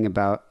commenting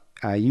about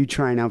you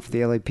trying out for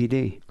the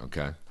LAPD.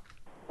 Okay.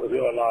 What's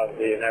going on,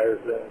 Dean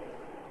Harrison?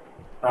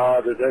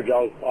 The Dirt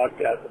Jones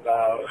podcast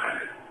about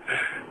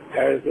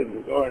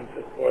Harrison going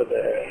for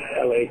the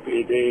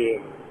LAPD.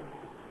 And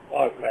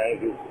fuck,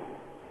 man,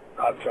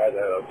 I've tried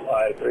to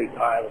apply 3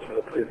 times for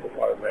the police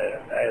department,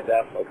 and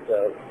that fucked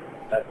up.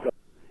 That's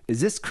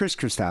Is this Chris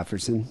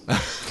Christopherson?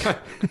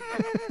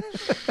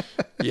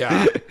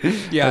 Yeah.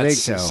 Yeah, I think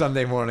it's so.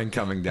 Sunday morning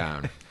coming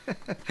down.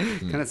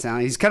 Kind of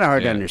sound. He's kind of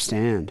hard to Yeah.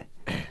 understand.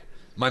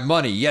 My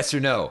money, yes or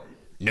no?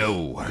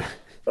 No.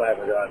 what I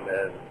haven't done,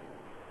 man.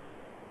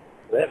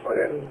 That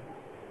fucking,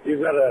 he's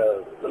got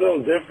a little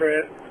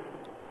different.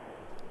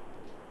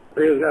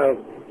 You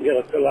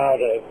gotta fill out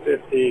a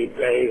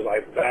 50-page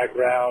like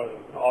background,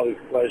 all these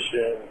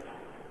questions.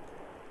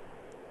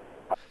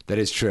 That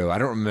is true. I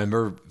don't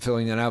remember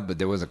filling that out, but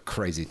there was a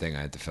crazy thing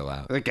I had to fill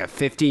out. Like a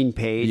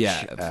 15-page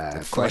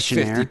Like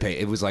questionnaire. 50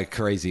 page. It was like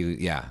crazy.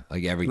 Yeah,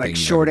 like everything. Like you've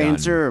short ever done.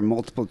 answer or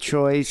multiple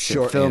choice. or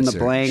Short fill in answer.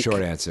 the blank.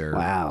 Short answer.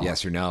 Wow.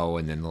 Yes or no,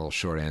 and then little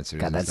short answers.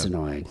 God, and that's stuff.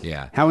 annoying.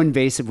 Yeah. How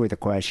invasive were the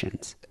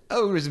questions?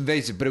 Oh, it was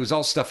invasive, but it was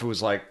all stuff. It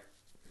was like,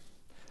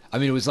 I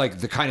mean, it was like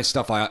the kind of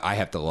stuff I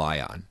have to lie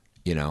on,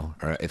 you know,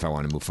 or if I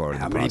want to move forward.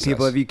 How in the many process.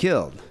 people have you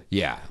killed?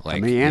 Yeah, like How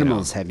many you know,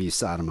 animals have you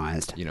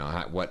sodomized? You know,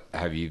 what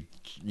have you,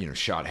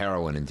 shot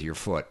heroin into your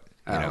foot?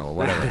 You know, or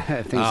whatever.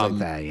 Things like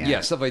that, yeah.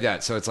 Yeah, stuff like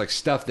that. So it's like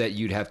stuff that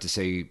you'd have to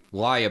say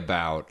lie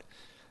about,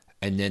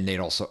 and then they'd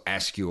also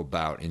ask you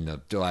about in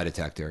the lie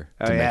detector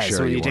Oh, to yeah. make sure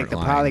So when you weren't take the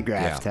lying.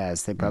 polygraph Yeah.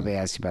 test, they probably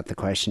ask you about the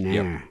questionnaire.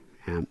 Yep.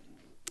 Yeah.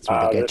 That's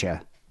where they get you.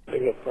 I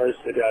think the first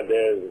thing I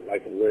did,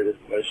 like the weirdest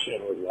question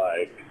was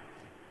like,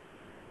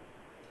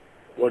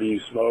 what do you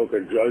smoke or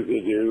drugs do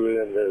you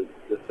do? And then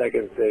the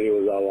second thing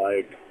was all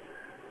like,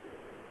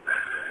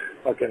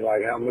 fucking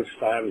like how much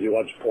times you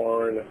watch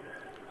porn?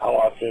 How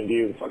often do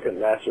you fucking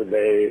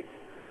masturbate?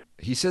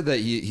 He said that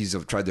he's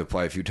tried to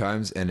apply a few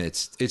times, and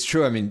it's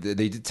true. I mean,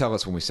 they did tell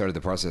us when we started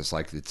the process,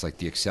 like it's like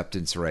the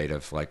acceptance rate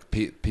of like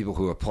people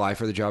who apply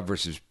for the job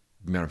versus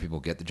the amount of people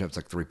who get the job. It's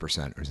like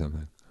 3% or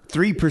something.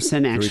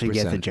 3% actually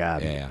get the 3%.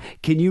 job. Yeah.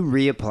 Can you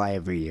reapply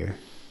every year?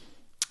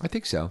 I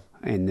think so.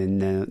 And then,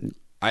 they'll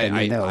I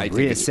think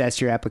it's reassess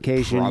your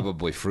application?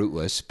 Probably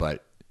fruitless,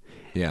 but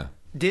yeah.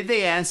 Did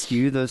they ask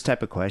you those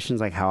type of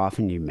questions, like how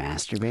often you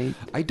masturbate?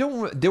 I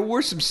don't. There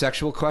were some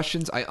sexual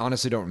questions. I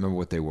honestly don't remember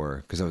what they were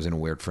because I was in a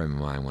weird frame of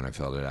mind when I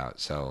filled it out.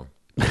 So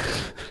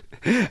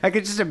I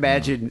could just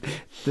imagine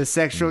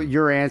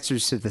your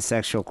answers to the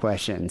sexual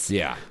questions.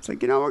 yeah, It's like,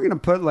 we're going to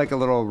put like a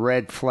little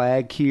red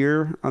flag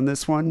here on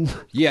this one.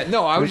 yeah.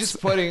 No, I was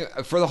just putting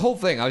for the whole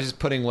thing. I was just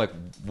putting like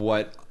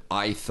what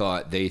I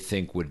thought they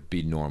think would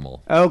be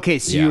normal. Okay,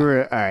 so Yeah. you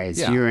were, all right,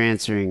 so Yeah. you were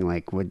answering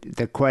like what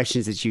the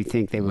questions that you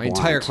think they would My want.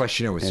 entire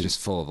questionnaire was just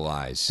full of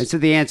lies. And so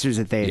the answers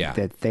that they Yeah.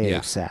 they Yeah.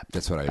 accept.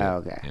 That's what I did. Oh,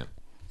 okay. Yeah.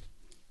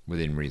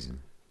 Within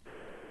reason.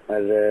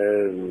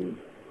 And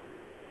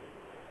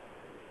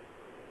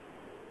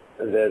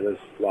then it's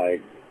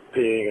like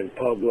peeing in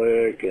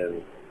public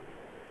and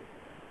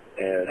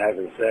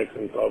having sex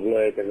in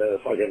public. And then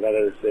fucking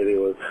another city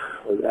was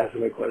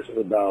asking me questions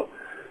about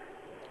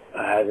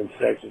having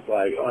sex with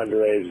like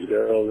underage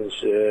girls and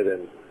shit.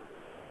 And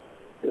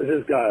it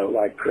just got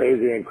like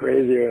crazier and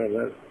crazier. And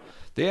then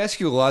They ask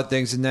you a lot of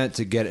things in that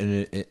to get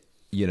an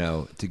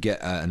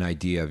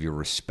idea of your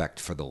respect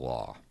for the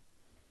law.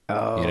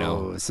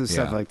 Oh, so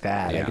stuff Yeah. like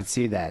that. I Yeah. could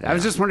see that. I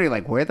was just wondering,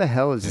 like, where the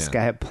hell is this Yeah.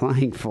 guy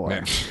applying for?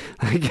 Yeah.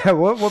 Like,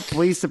 what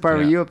police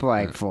department are Yeah. you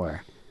applying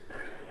for?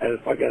 and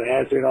fucking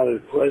answering all these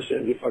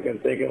questions, you fucking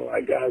thinking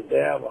like,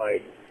 goddamn,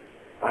 like,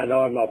 I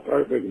know I'm not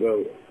perfect,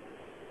 but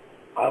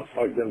I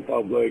fucked in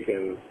public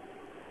and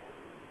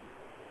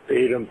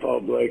peed in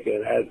public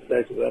and had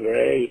sex with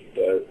underage,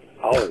 but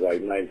I was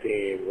like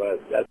 19,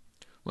 but that's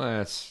Well,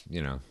 that's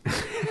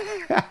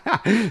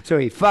So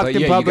he fucked But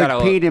in yeah, you public,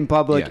 gotta- peed in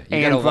public, yeah,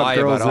 you and gotta lie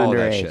fucked girls about all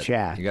that underage. shit.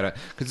 Yeah. You gotta,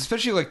 because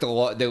especially like the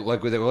law, they were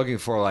looking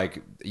for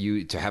like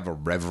you to have a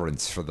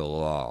reverence for the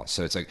law.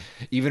 So it's like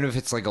even if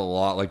it's like a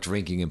law, like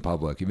drinking in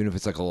public, even if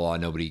it's like a law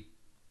nobody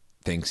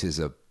thinks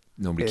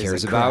nobody Is a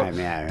cares crime, about,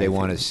 yeah, they right.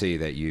 want to see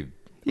that you.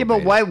 Yeah, but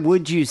obeyed why it.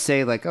 would you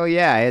say, like, oh,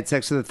 yeah, I had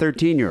sex with a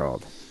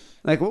 13-year-old?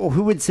 Like,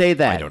 who would say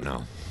that? I don't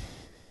know.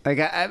 Like,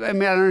 I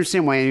mean, I don't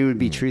understand why you would Hmm.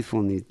 be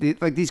truthful in these.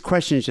 Like, these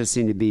questions just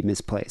seem to be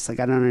misplaced.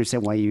 Like, I don't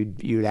understand why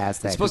you'd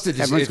ask that. It's supposed to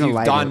just- Everyone's if gonna you've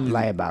lie, done-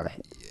 lie about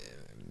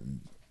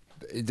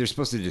it. They're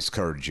supposed to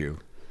discourage you,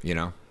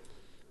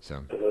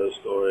 So another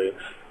story.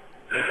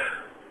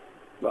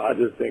 But I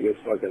just think it's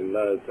fucking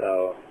nuts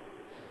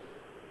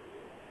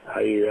how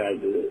you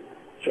had to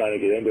try to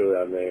get into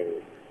it. I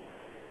mean,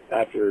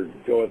 after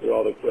going through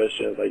all the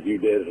questions like you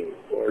did,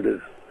 or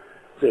just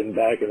sitting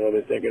back and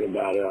really thinking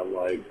about it, I'm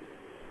like,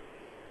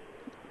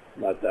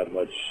 not that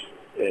much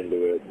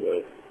into it,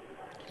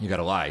 but you got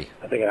to lie.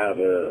 I think I have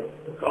a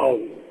call.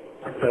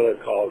 filler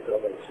call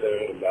coming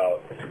soon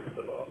about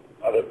some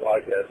other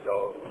podcasts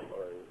or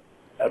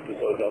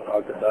episodes I'll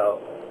talk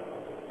about.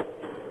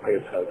 I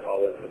guess I'll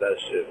call in for that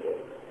shit.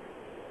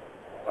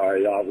 But, all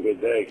right, y'all have a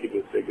good day. Keep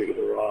it sick, keep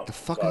it raw. The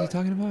fuck are you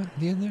talking about at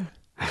the end there?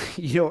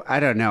 I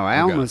don't know.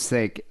 I Okay. almost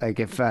think, like,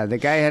 if the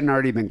guy hadn't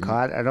already been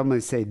caught, I'd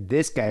almost say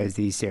this guy is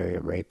the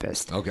serial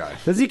rapist. Okay.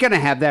 Does he kind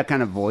of have that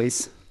kind of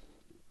voice?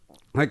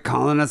 Like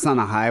calling us on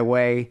a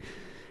highway?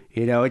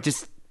 It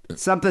just,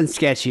 something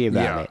sketchy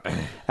about Yeah. it.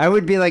 I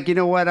would be like, you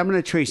know what? I'm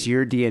going to trace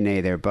your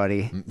DNA there,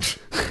 buddy.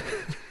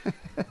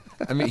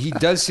 I mean, he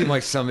does seem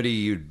like somebody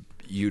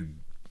you'd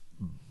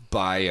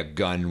buy a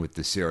gun with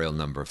the serial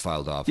number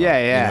filed off. Yeah,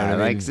 of, yeah, You know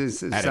what I like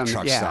mean? At a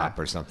truck stop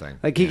or something.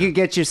 Like he could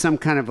get you some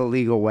kind of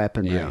illegal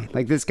weaponry. Yeah.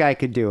 Like this guy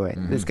could do it.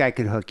 This guy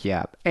could hook you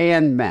up.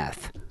 And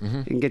meth.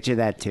 He can get you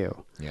that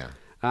too. Yeah.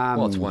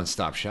 Well, it's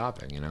one-stop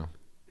shopping,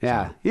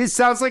 Yeah, he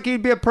sounds like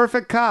he'd be a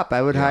perfect cop.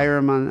 I would hire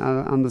him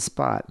on the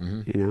spot.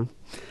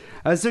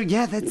 So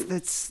yeah,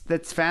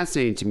 that's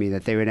fascinating to me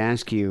that they would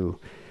ask you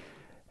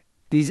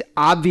these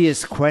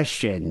obvious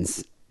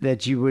questions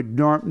that you would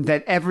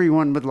that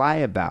everyone would lie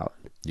about.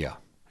 Yeah.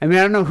 I mean,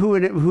 I don't know who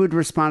would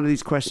respond to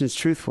these questions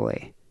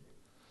truthfully.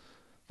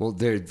 Well,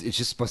 it's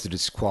just supposed to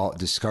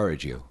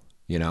discourage you,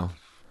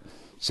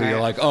 So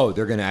you're like, oh,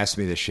 they're going to ask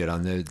me this shit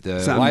on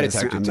the So lie I'm just-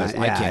 detector I'm test.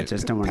 not- I yeah, I can't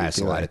just don't wanna pass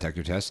the do lie it.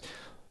 detector test,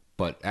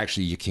 but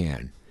actually you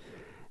can.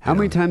 How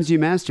many times do you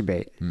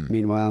masturbate?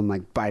 Meanwhile, I'm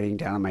like biting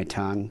down on my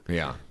tongue.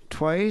 Yeah.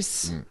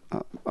 Twice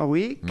a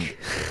week.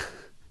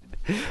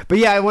 But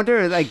yeah, I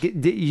wonder. Like,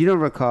 you don't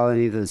recall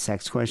any of those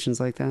sex questions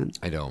like that?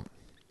 I don't.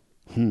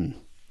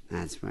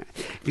 That's right.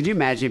 Could you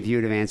imagine if you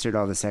would have answered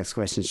all the sex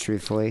questions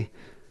truthfully?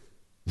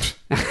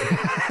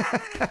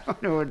 I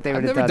don't know what they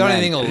would I've have never done. done then.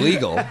 anything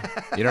illegal.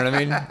 You know what I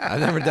mean? I've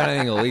never done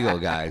anything illegal,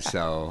 guys.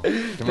 So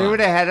come They on. would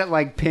have had it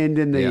like pinned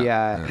in the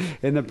Yeah,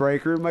 in the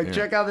break room. Like,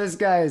 check out this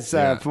guy's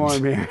Yeah.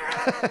 form here.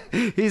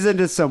 He's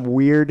into some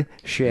weird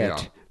shit.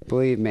 Yeah.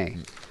 Believe me.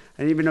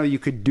 I didn't even know you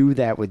could do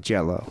that with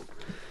Jello.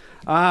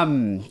 All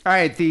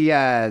right,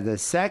 the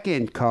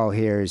second call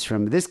here is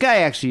from this guy.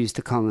 Actually used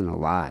to call in a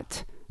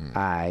lot.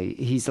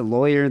 He's a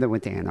lawyer that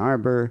went to Ann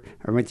Arbor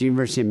or went to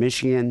University of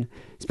Michigan.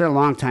 He's been a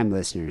long time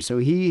listener. So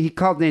he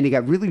called in. He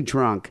got really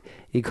drunk.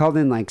 He called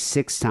in like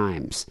 6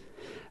 times.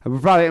 We're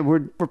probably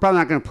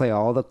not going to play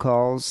all the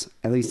calls,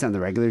 at least on the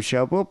regular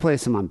show. But we'll play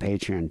some on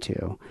Patreon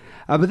too.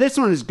 But this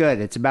one is good.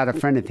 It's about a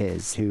friend of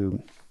his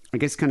who, I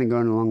guess, kind of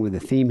going along with the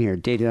theme here,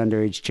 dated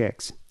underage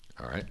chicks.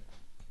 All right.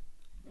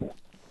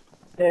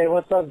 Hey,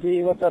 what's up,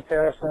 D? What's up,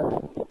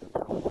 Harrison?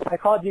 I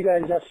called you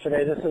guys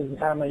yesterday. This is the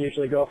time I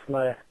usually go for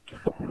my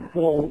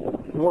little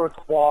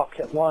work walk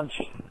at lunch.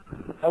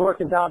 I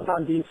work in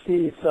downtown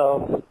D.C.,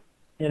 so,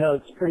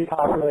 it's pretty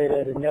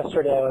populated. And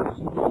yesterday I was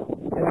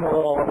in a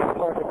little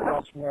park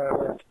across from where I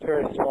work,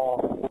 very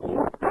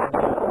small. And,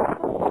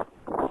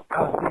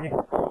 I was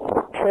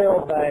being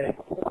trailed by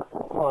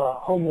a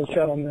homeless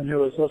gentleman who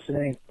was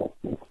listening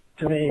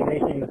to me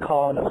making the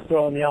call, and it was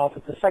throwing me off.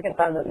 It's the second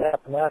time this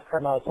happened. Last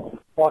time I was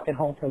walking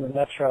home from the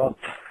metro,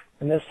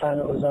 and this time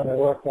it was on my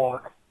work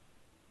walk.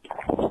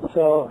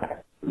 So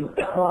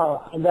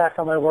I'm back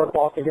on my work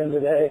walk again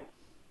today.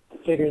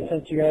 Figured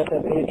since you guys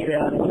have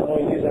Patreon and can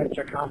always use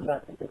extra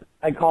content,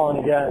 I'd call in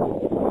again.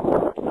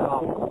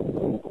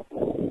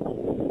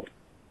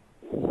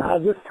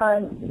 This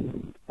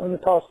time, I'm going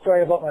to tell a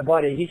story about my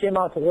buddy. He came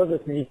out to live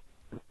with me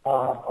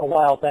a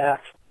while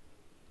back,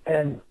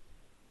 and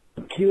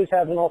he was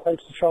having all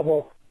types of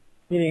trouble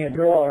meeting a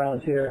girl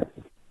around here,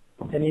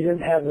 and he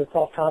didn't have the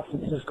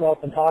self-confidence to just go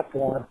up and talk to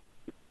one.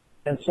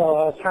 And so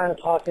I was trying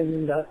to talk him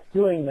into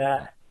doing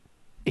that.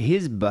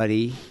 His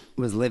buddy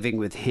was living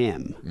with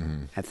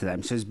him at the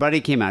time. So his buddy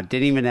came out,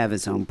 didn't even have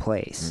his own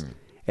place,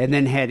 and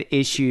then had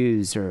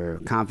issues or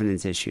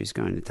confidence issues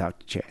going to talk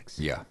to chicks.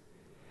 Yeah.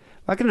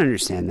 I can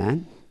understand that.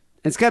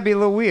 It's got to be a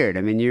little weird.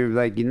 I mean, you're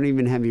like, you don't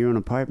even have your own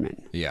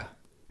apartment. Yeah.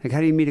 Like,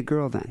 how do you meet a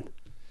girl then?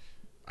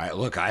 I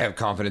have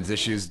confidence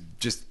issues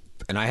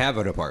and I have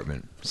an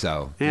apartment.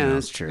 So Yeah,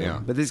 that's true. Yeah.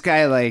 But this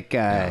guy,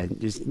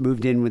 just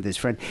moved in with his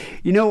friend.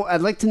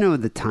 I'd like to know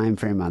the time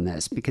frame on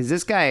this because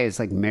this guy is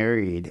like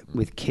married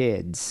with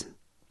kids.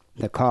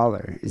 The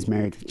caller is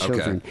married with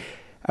children. Okay.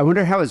 I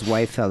wonder how his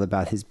wife felt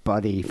about his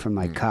buddy from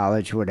like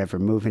college or whatever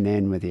moving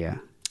in with you.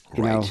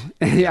 You Right.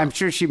 know, I'm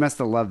sure she must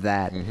have loved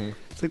that.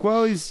 It's like,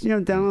 well, he's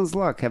down on his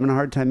luck, having a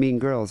hard time meeting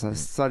girls. I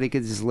thought he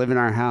could just live in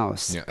our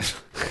house. Yeah.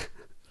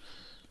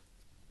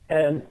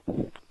 And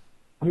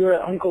we were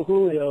at Uncle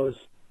Julio's,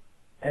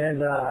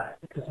 and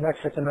this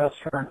Mexican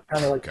restaurant,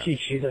 kind of like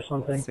Chi-Chi's or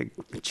something. It's like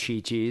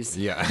Chi-Chi's.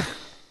 Yeah.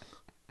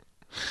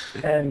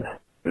 And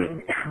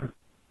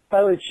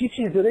by the way,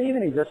 Chi-Chi's, do they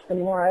even exist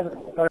anymore? I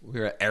haven't. We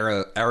were at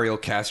Ariel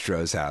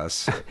Castro's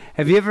house.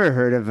 Have you ever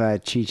heard of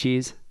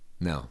Chi-Chi's?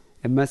 No.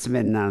 It must have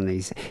been on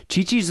these.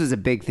 Chi-Chi's was a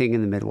big thing in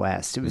the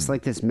Midwest. It was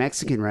like this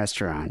Mexican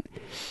restaurant,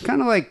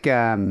 kind of like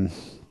I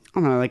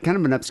don't know, like kind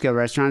of an upscale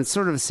restaurant. It's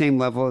sort of the same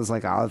level as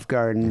like Olive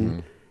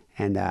Garden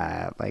and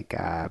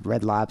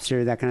Red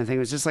Lobster, that kind of thing. It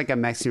was just like a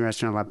Mexican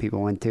restaurant a lot of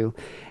people went to.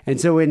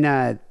 And so in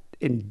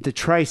in the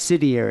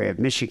Tri-City area of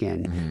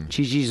Michigan,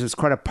 Chi-Chi's was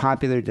quite a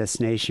popular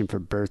destination for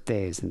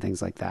birthdays and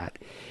things like that.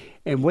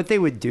 And what they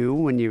would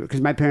do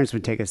because my parents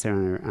would take us there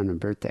on a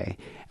birthday,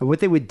 and what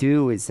they would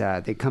do is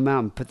they'd come out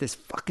and put this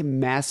fucking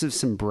massive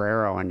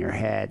sombrero on your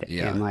head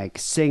and like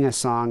sing a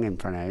song in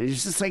front of it.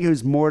 It's just like, it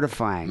was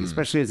mortifying,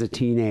 especially as a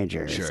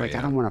teenager. Sure, it's like,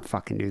 I don't want to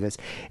fucking do this.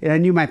 And I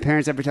knew my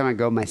parents, every time I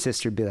go, my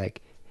sister would be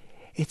like,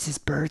 it's his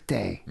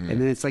birthday. And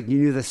then it's like, you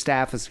knew the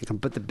staff was going to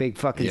put the big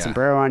fucking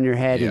sombrero on your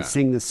head and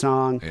sing the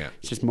song. Yeah.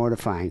 It's just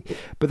mortifying.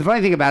 But the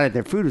funny thing about it,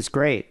 their food was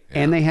great.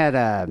 Yeah. And they had,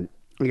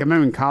 like, I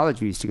remember in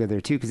college we used to go there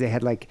too, because they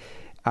had like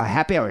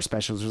happy hour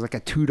specials. It was like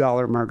a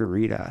 $2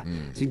 margarita.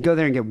 So you'd go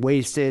there and get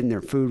wasted, and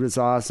their food was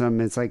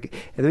awesome. It's like,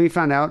 and then we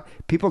found out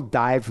people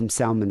died from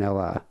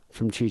salmonella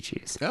from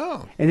Chi-Chi's.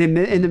 Oh. And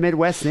in the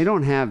Midwest, they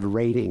don't have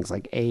ratings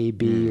like A,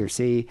 B, or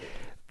C.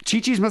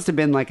 Chi-Chi's must have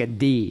been like a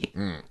D.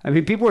 I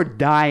mean, people were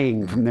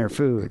dying from their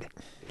food.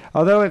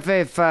 Although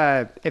if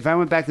I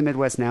went back to the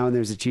Midwest now and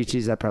there's a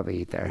Chi-Chi's, I'd probably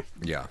eat there.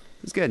 Yeah.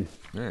 It's good.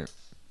 Right.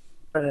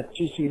 And at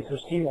Chi-Chi's for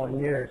 21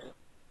 years.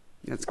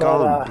 It's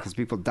gone because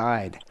people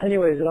died.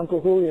 Anyways, at Uncle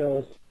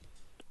Julio's,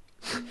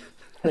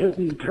 there's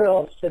these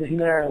girls sitting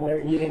there and they're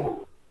eating.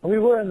 And we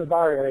were in the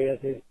bar area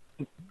to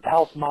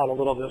help them out a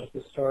little bit with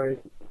the story.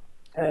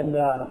 And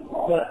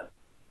but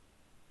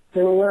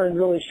they were wearing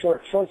really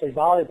short shorts, like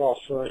volleyball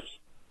shorts.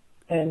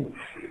 And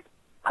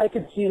I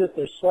could see that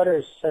their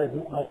sweaters said,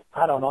 like,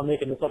 I don't know, I'm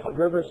making this up, like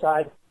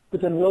Riverside,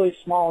 but then really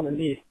small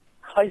underneath,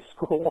 high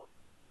school.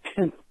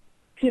 And,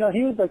 he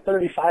was like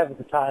 35 at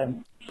the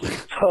time.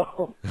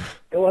 So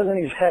it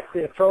wasn't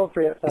exactly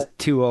appropriate. But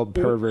two old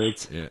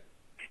perverts.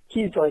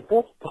 He's like,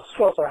 those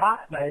girls are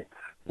hot, mate.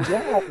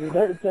 Yeah, you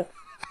want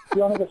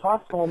to go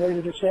talk to them,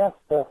 there's your chance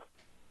to,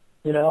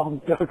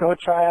 go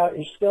try out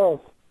your skills.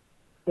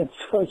 And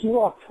so he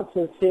walked up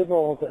to the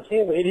table and said,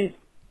 hey, ladies,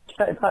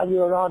 can I have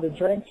you around to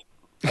drink?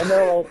 And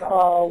they're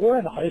like, we're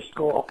in high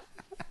school.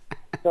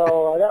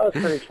 So that was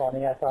pretty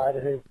funny, I thought.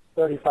 A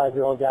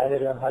 35-year-old guy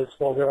hitting on high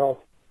school girls.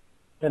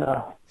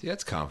 See,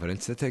 that's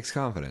confidence. That takes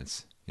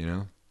confidence,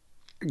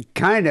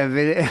 Kind of. I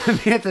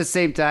mean, at the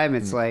same time,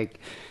 it's like,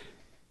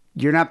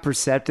 you're not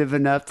perceptive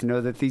enough to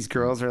know that these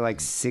girls are like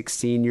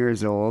 16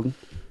 years old.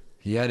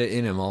 He had it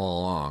in him all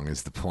along,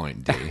 is the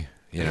point, D.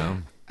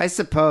 I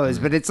suppose,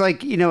 but it's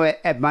like,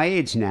 at my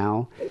age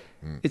now,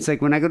 it's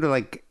like when I go to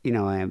like,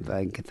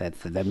 like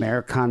the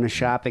Americana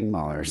shopping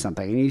mall or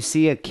something, and you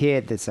see a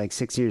kid that's like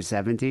 16 or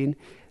 17,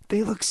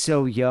 they look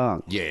so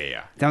young.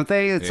 Yeah. Don't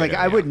they? It's like,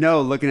 I would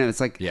know looking at it. It's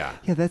like, yeah,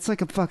 that's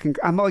like a fucking,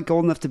 I'm like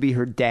old enough to be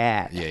her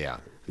dad. Yeah.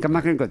 Like, I'm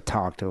not going to go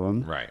talk to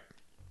him. Right.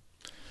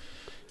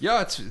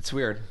 Yeah, it's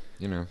weird,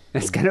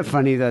 It's kind of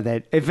funny, though,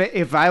 that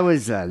if I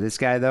was this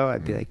guy, though,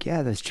 I'd be like,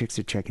 yeah, those chicks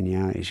are checking you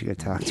out. You should go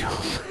talk to them.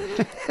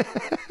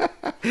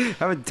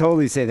 I would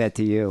totally say that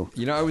to you.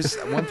 I was,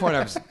 at one point,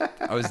 I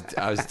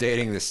was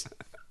dating this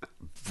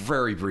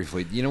very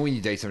briefly. When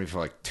you date somebody for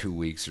like 2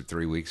 weeks or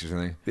 3 weeks or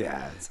something?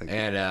 Yeah. It's like,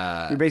 and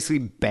you're basically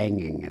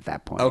banging at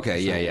that point. Okay,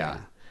 yeah.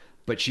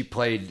 But she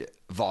played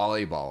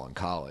volleyball in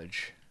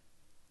college.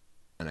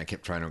 And I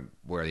kept trying to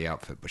wear the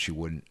outfit, but she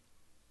wouldn't.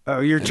 Oh,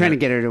 you're trying to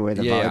get her to wear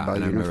the volleyball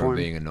and uniform? I remember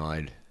being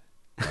annoyed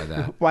by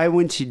that. Why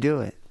wouldn't she do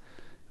it?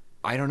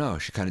 I don't know.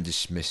 She kind of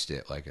dismissed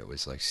it like it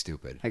was like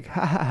stupid. Like,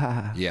 ha ha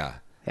ha. Yeah.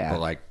 But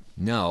like,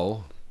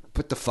 no,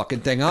 put the fucking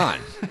thing on,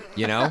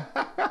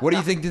 What do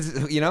you think this,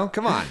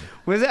 come on.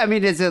 Was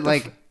it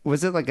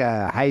like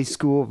a high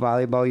school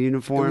volleyball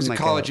uniform? It was like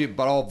college,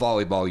 but all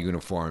volleyball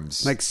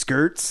uniforms. Like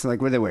skirts?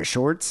 Like where they wear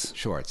shorts?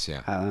 Shorts,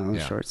 yeah.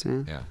 Shorts,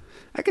 yeah. Yeah.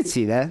 I could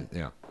see that.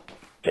 Yeah.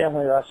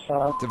 Family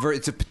restaurant.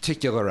 It's a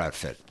particular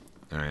outfit.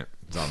 All right.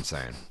 That's all I'm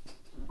saying.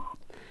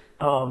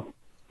 I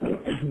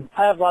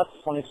have lots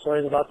of funny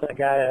stories about that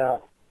guy.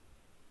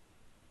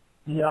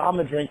 I'm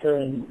a drinker,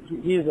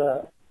 and he's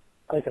a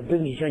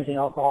binge drinking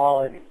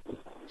alcoholic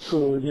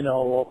who,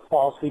 will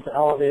fall asleep in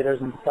elevators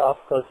and stuff.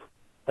 Because,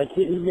 like,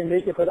 he can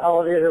make it to the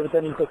elevator, but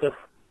then he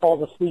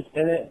falls asleep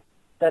in it.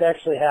 That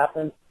actually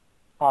happened.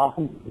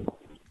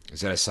 Is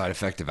that a side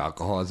effect of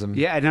alcoholism?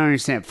 Yeah, I don't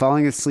understand.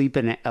 Falling asleep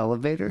in an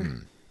elevator?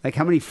 Like,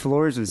 how many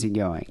floors was he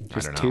going?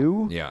 Just I don't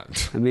know. 2? Yeah.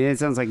 I mean, it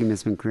sounds like he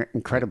must have been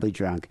incredibly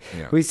drunk.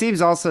 Yeah. Well, he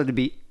seems also to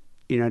be,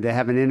 to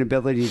have an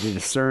inability to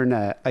discern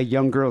a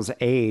young girl's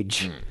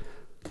age.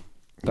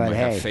 But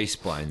hey. Have face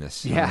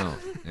blindness. Yeah.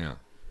 Yeah.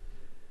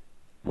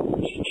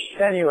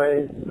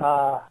 Anyways,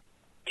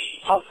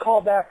 I'll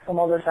call back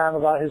some other time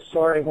about his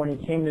story when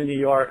he came to New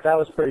York. That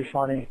was pretty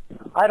funny.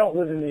 I don't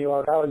live in New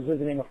York. I was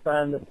visiting a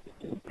friend,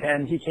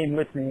 and he came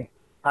with me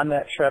on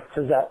that trip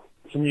because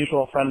that's a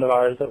mutual friend of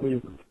ours that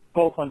we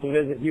both went to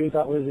visit. He was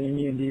out visiting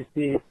me in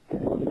D.C.,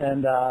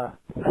 and I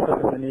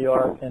took him to New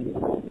York,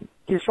 and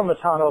he's from a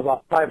town of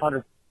about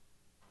 500.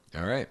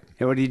 All right.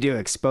 Hey, what do you do?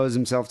 Expose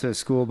himself to a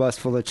school bus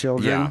full of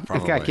children? Yeah,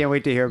 probably. I can't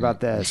wait to hear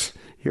about this.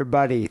 Your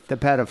buddy, the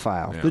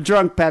pedophile, the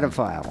drunk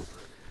pedophile.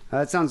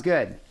 That sounds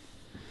good.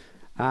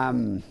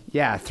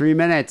 3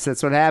 minutes.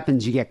 That's what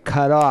happens. You get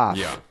cut off.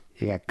 Yeah.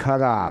 You get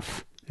cut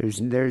off.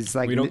 There's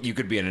like We don't. You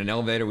could be in an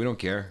elevator. We don't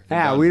care. You're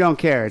yeah, done. we don't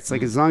care. It's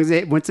like as long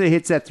as once it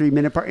hits that 3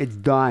 minute part, it's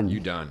done. You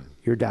done.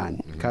 You're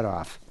done. Cut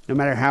off. No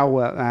matter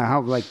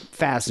how like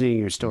fascinating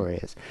your story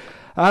is.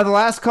 The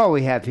last call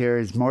we have here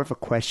is more of a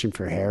question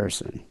for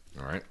Harrison.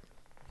 All right.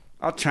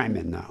 I'll chime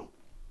in though.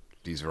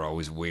 These are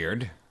always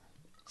weird.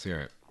 Let's hear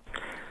it.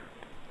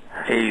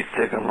 Hey,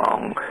 Sick and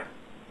Wrong.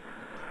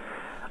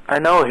 I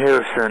know,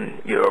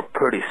 Harrison, you're a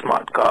pretty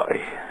smart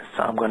guy,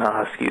 so I'm going to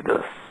ask you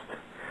this.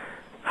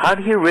 How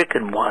do you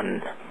reckon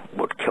one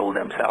would kill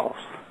themselves?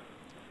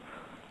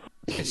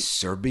 Is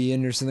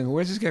Serbian or something?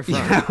 Where's this guy from?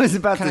 I was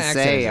about to What kind of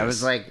accent say. is I this?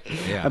 was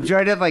like, Yeah. I'm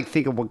trying to like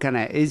think of what kind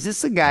of is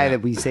this the guy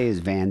that we say is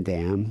Van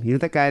Damme? You know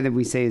that guy that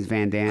we say is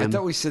Van I Damme?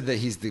 thought we said that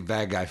he's the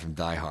bad guy from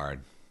Die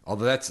Hard.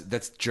 Although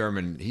that's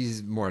German.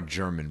 He's more a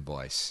German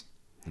voice.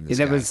 than Yeah, this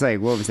that guy. was like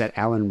what was that?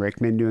 Alan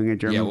Rickman doing a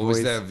German Yeah, what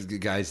voice? was the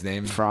guy's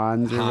name?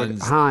 Franz or what-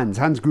 Hans.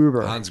 Hans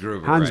Gruber. Hans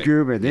Gruber, Hans right.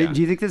 Gruber. Yeah.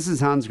 Do you think this is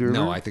Hans Gruber?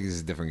 No, I think this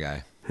is a different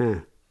guy. Huh.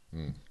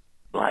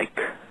 Like,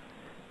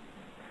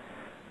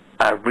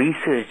 I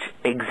research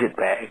exit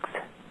bags,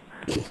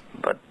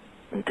 but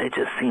they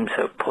just seem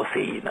so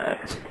pussy, you know.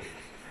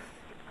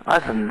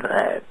 Other than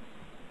that,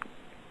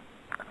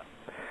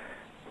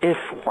 if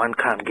one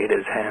can't get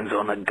his hands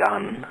on a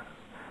gun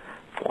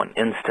for an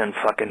instant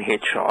fucking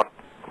headshot,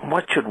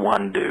 what should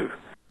one do?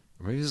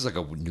 Maybe this is like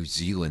a New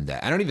Zealand.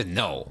 I don't even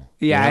know.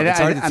 Yeah, You know, it's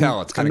hard to I'm,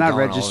 tell. It's I'm kind not of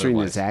going all over the registering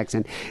place. this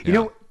accent. Yeah. You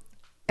know,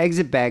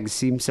 exit bags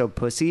seem so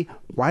pussy.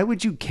 Why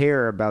would you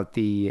care about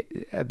it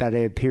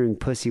appearing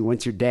pussy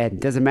once you're dead? It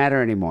doesn't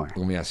matter anymore.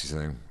 Let me ask you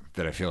something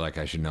that I feel like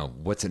I should know.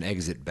 What's an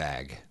exit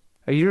bag?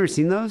 Have you ever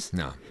seen those?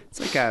 No. It's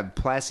like a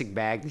plastic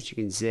bag that you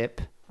can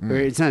zip. Or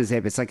it's not a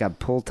zip. It's like a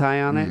pull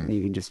tie on it, and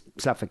you can just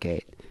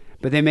suffocate.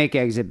 But they make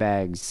exit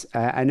bags.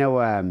 I know.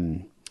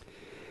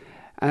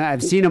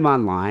 I've seen them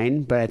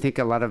online, but I think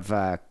a lot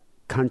of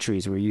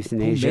countries where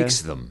euthanasia Who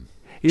makes them?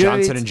 You know,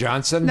 Johnson it's- and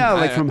Johnson? No,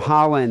 like from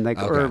Holland,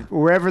 like or Okay.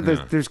 wherever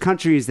Yeah. there's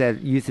countries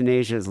that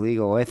euthanasia is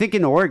legal. I think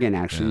in Oregon,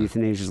 actually,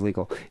 euthanasia is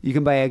legal. You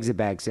can buy exit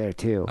bags there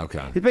too.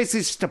 Okay. It's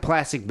basically just a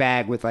plastic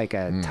bag with like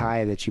a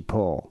tie that you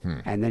pull,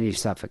 and then you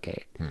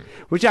suffocate.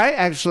 Which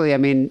I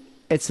mean,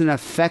 it's an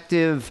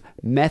effective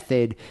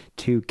method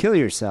to kill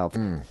yourself.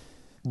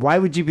 Why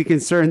would you be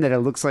concerned that it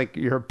looks like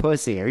you're a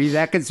pussy? Are you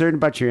that concerned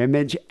about your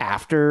image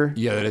after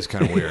Yeah, that is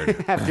kind of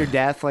weird. after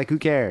death? Like, who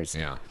cares?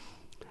 Yeah.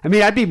 I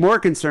mean, I'd be more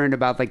concerned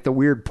about like the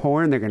weird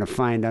porn they're going to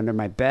find under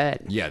my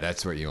bed. Yeah,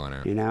 that's what you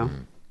want to. You know?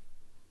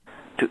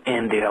 To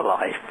end their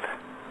life.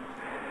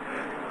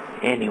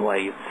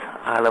 Anyways,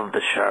 I love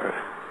the show,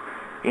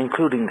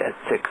 including that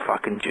sick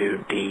fucking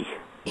Jew, D.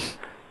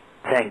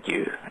 Thank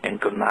you, and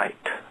good night.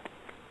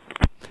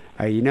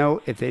 You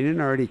know, if they didn't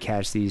already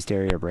catch the East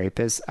Area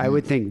rapist, I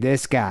would think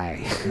this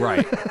guy.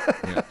 Right.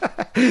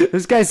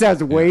 This guy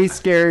sounds way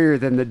scarier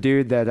than the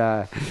dude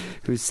that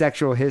whose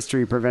sexual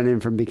history prevented him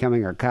from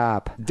becoming a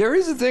cop. There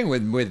is a thing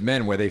with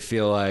men where they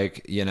feel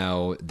like, you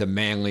know, the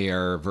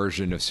manlier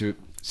version of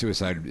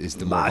suicide is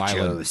the more Macho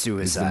violent. Is the more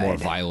suicide.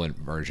 violent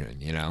version,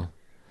 you know?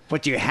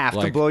 But you have to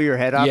Like- blow your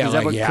head off? Yeah, Is that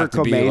like what you Kurt have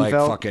to be Cobain like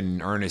felt?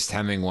 fucking Ernest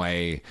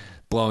Hemingway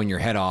blowing your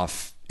head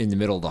off in the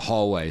middle of the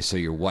hallway so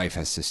your wife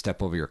has to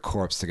step over your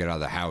corpse to get out of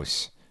the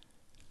house.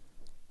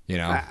 You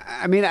know?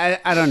 I mean, I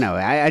don't know.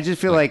 I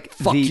just feel like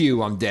Fuck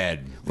you, I'm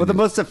dead. Well, the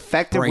most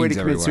effective way to brains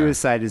commit everywhere.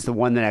 suicide is the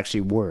one that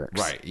actually works.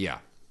 Right, yeah.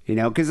 You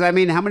know, because I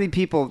mean, how many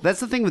people? That's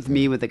the thing with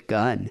me with a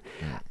gun.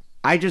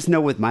 I just know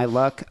with my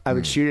luck, I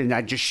would shoot it and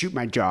I'd just shoot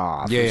my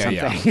jaw off Yeah, or yeah,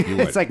 yeah. something. You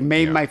would. It's like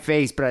made Yeah. my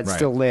face, but I'd Right.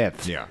 still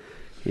live. Yeah.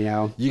 You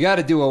know? You got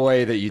to do a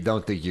way that you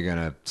don't think you're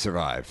going to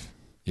survive,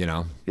 you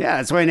know? Yeah,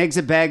 that's why an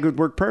exit bag would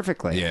work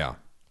perfectly. Yeah.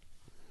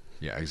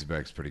 Yeah, exit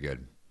bag's pretty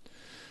good.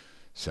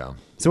 So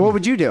what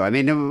would you do? I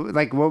mean,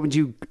 like, what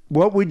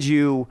would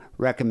you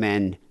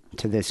recommend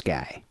to this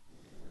guy?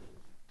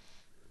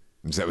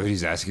 is that what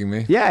he's asking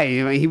me? Yeah,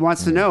 he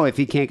wants to know if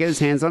he can't get his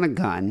hands on a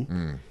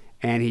gun.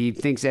 And he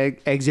thinks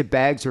exit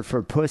bags are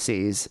for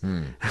pussies.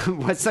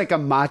 What's like a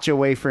macho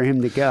way for him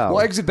to go?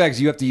 Well, exit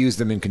bags, you have to use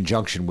them in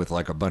conjunction with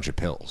like a bunch of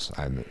pills,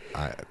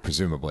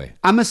 presumably.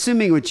 I'm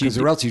assuming what you Because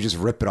or else you just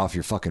rip it off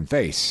your fucking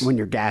face. when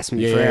you're gasping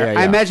Yeah, for yeah, air. yeah,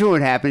 I yeah. imagine what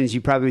would happen is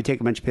you probably would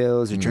take a bunch of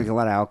pills or drink a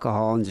lot of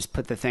alcohol and just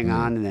put the thing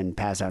on and then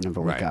pass out and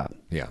never wake Right. up.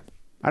 Yeah.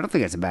 I don't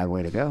think that's a bad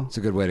way to go. It's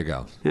a good way to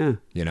go. Yeah.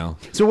 You know?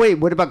 So wait,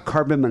 what about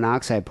carbon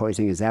monoxide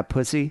poisoning? Is that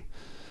pussy?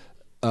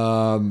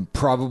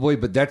 Probably,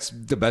 but that's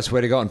the best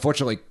way to go.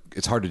 Unfortunately,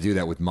 it's hard to do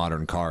that with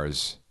modern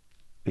cars.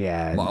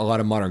 Yeah. A lot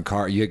of modern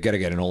car, you got to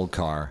get an old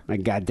car. My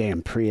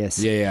goddamn Prius.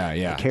 Yeah.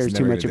 It cares It's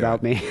too never much gonna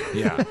about do me. it.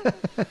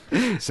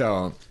 Yeah.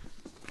 So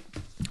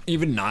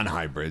even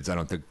non-hybrids, I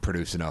don't think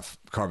produce enough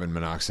carbon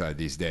monoxide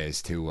these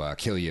days to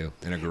kill you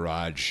in a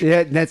garage.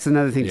 Yeah, that's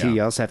another thing too. Yeah.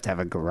 You also have to have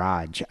a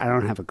garage. I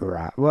don't have a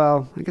garage.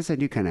 Well, I guess I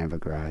do kind of have a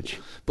garage.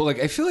 But like,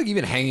 I feel like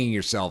even hanging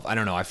yourself, I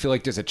don't know. I feel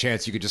like there's a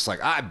chance you could just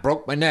like, I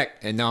broke my neck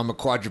and now I'm a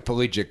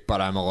quadriplegic, but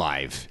I'm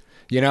alive.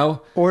 You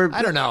know? Or-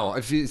 I don't know.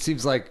 It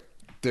seems like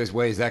there's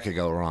ways that could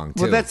go wrong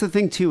too. Well, that's the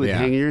thing too with Yeah.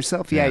 hanging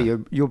yourself. Yeah, Yeah.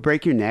 you'll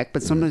break your neck,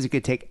 but sometimes it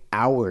could take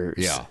hours.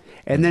 Yeah.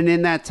 And then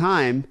in that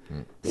time,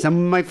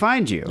 someone might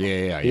find you.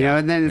 You know,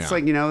 and then it's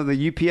like, you know,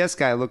 the UPS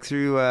guy look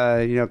through,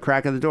 you know,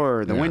 crack of the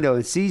door or the window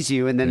and sees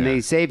you, and then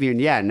they save you,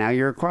 and now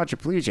you're a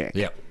quadriplegic.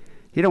 Yep.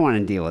 You don't want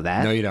to deal with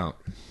that. No, you don't.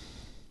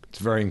 It's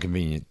very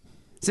inconvenient.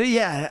 So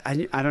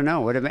I don't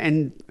know.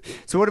 And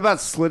so what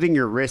about slitting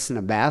your wrists in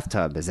a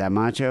bathtub? Is that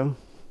macho?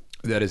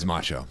 That is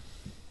macho.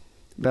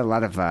 But a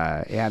lot of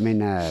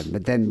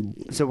but then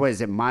so what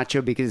is it,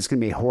 macho because it's going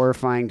to be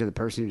horrifying to the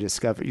person who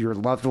discovered your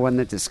loved one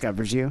that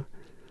discovers you?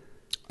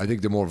 I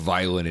think the more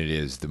violent it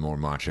is, the more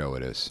macho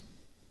it is.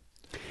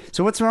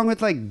 So what's wrong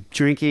with like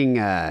drinking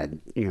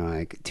you know,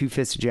 like 2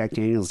 fists of Jack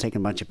Daniels,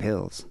 taking a bunch of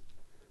pills?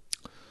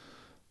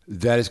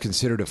 That is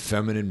considered a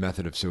feminine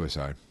method of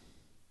suicide.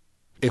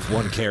 If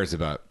one cares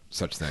about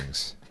such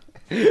things.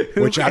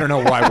 Which I don't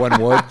know why one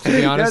would, to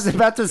be honest. I was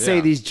about to say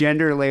these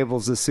gender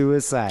labels of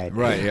suicide.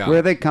 Right, yeah. Where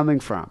are they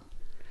coming from?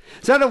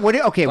 So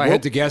if I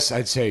had to guess,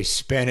 I'd say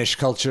Spanish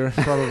culture,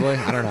 probably.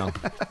 I don't know.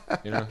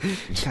 You know?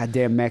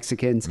 Goddamn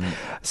Mexicans.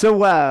 So,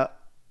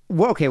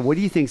 what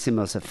do you think is the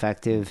most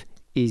effective,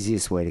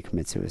 easiest way to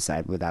commit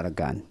suicide without a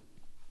gun?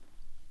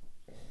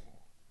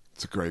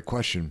 It's a great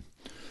question.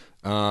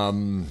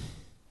 In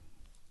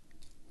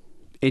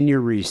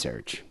your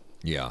research.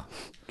 Yeah.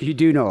 You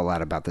do know a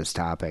lot about this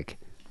topic.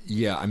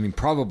 Yeah, I mean,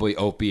 probably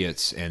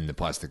opiates and the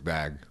plastic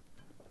bag.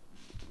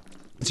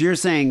 So you're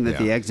saying that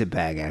the exit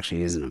bag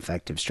actually is an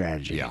effective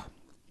strategy. Yeah.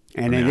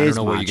 And I it don't is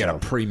know macho. where you get a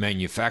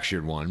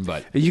pre-manufactured one,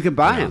 but you can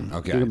buy them.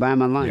 Okay. You can buy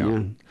them online,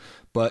 yeah.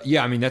 But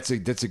yeah, I mean, that's a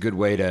good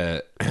way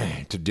to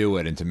do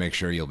it and to make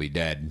sure you'll be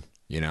dead,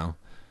 you know?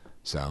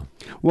 So.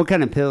 What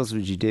kind of pills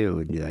would you do?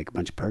 Would you like a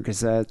bunch of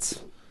Percocets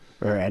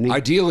or any?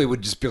 Ideally, it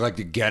would just be like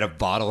to get a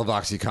bottle of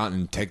OxyContin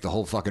and take the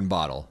whole fucking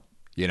bottle,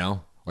 you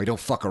know? Like,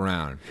 don't fuck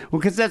around. Well,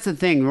 because that's the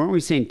thing. Weren't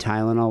we saying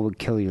Tylenol would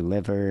kill your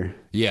liver?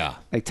 Yeah.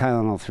 Like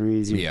Tylenol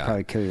 3s would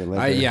probably kill your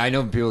liver. I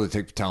know people that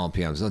take Tylenol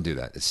PMs. Don't do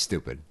that. It's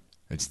stupid.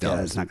 It's dumb.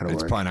 Yeah, it's not going to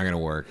work. It's probably not going to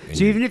work.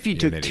 So even if you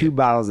took 2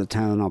 bottles of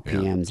Tylenol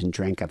PMs and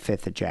drank a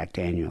 5th of Jack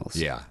Daniels,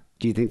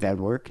 do you think that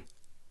would work?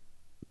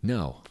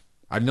 No.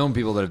 I've known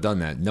people that have done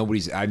that.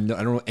 I don't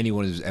know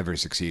anyone who's ever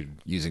succeeded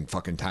using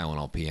fucking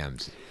Tylenol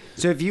PMs.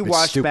 So if you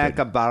wash back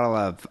a bottle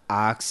of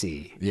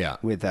Oxy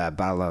with a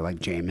bottle of like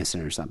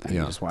Jameson or something,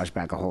 you just wash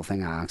back a whole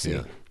thing of Oxy,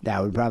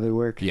 that would probably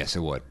work? Yes, it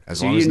would.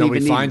 As long as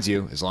nobody finds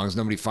you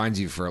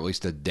for at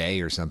least a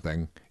day or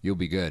something, you'll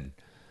be good.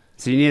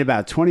 So you need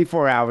about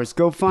 24 hours.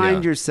 Go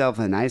find yourself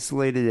an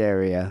isolated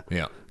area.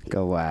 Yeah.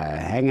 Go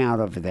hang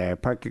out over there.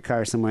 Park your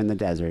car somewhere in the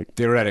desert.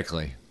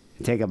 Theoretically.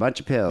 Take a bunch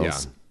of pills. Yeah.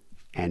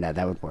 And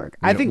that would work.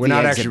 I think we're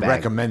not actually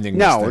recommending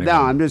this. No,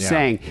 I'm just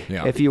saying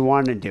if you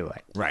want to do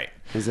it. Right.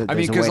 I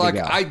mean, because like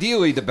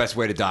ideally the best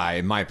way to die,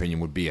 in my opinion,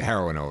 would be a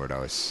heroin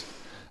overdose.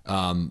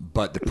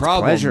 But the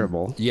problem,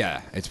 pleasurable.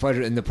 Yeah, it's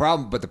pleasurable. And the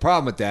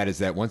problem with that is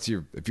that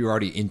if you're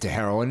already into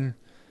heroin,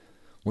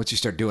 once you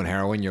start doing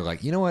heroin, you're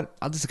like, you know what?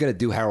 I'm just gonna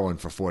do heroin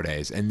for 4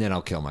 days, and then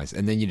I'll kill myself,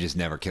 and then you just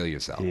never kill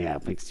yourself. Yeah,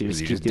 because you're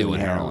just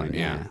doing heroin.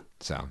 Yeah.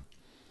 So.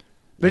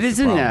 But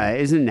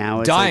isn't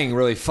now dying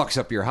really fucks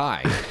up your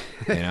high,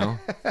 you know?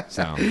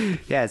 So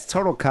yeah, it's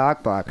total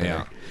cock blocker.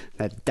 Yeah.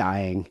 That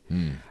dying.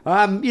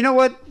 You know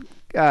what,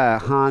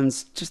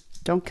 Hans?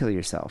 Just don't kill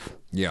yourself.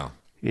 Yeah.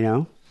 You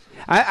know,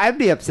 I'd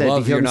be upset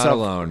if he killed himself. You're not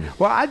alone.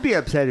 Well, I'd be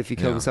upset if he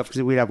killed himself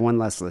because we'd have one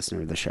less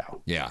listener of the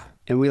show. Yeah.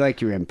 And we like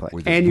your input,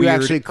 and you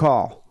actually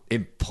call.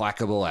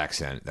 Implacable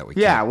accent that we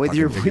can't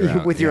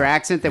with your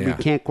accent that we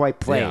can't quite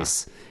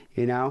place.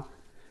 You know.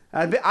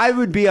 I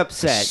would be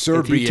upset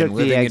Serbian if you took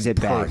the exit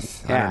bag.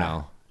 I don't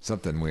know.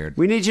 Something weird.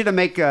 We need you to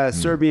make a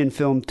Serbian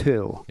film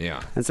too.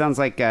 Yeah. That sounds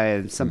like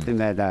something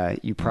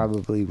that you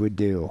probably would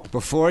do.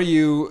 Before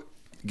you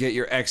get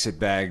your exit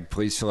bag,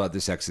 please fill out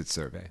this exit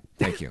survey.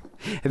 Thank you.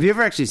 Have you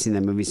ever actually seen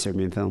that movie,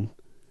 Serbian Film?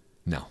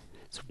 No.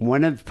 It's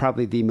one of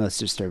probably the most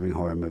disturbing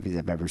horror movies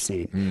I've ever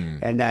seen.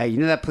 And you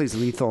know that place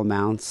Lethal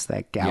Amounts,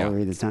 that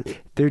gallery that's on?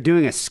 They're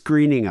doing a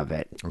screening of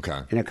it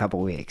in a couple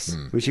weeks.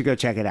 We should go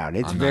check it out.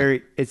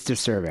 It's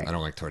disturbing. I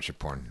don't like torture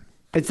porn.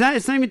 It's not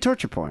even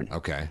torture porn.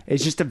 Okay.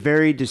 It's just a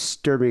very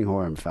disturbing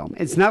horror film.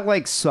 It's not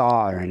like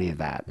Saw or any of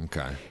that.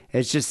 Okay.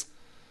 It's just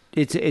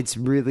it's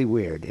really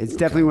weird. It's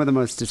definitely one of the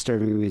most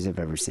disturbing movies I've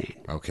ever seen.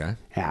 Okay.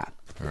 Yeah.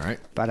 All right.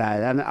 But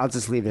I'll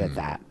just leave it at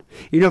that.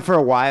 You know, for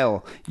a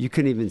while, you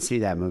couldn't even see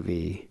that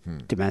movie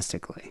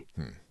domestically.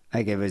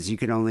 Like you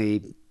could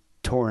only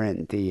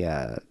torrent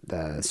the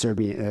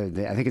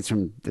Serbian. I think it's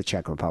from the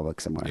Czech Republic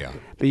somewhere. Yeah.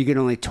 But you could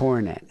only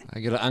torrent it.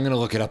 I'm gonna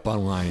look it up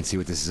online and see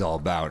what this is all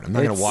about. I'm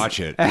not gonna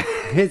watch it.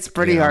 It's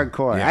pretty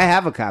hardcore. Yeah. I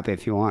have a copy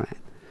if you want it.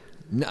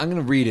 I'm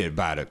gonna read it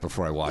about it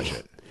before I watch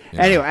it.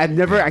 Anyway,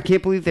 I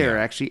can't believe they're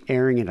actually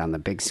airing it on the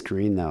big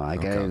screen, though,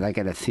 like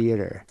at a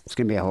theater. It's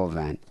going to be a whole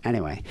event.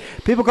 Anyway,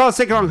 people call us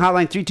Sick and Wrong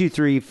Hotline,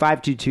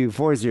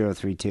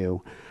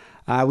 323-522-4032.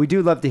 We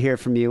do love to hear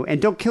from you.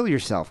 And don't kill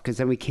yourself, because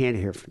then we can't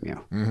hear from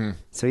you.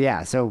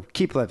 So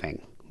keep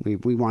living. We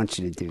want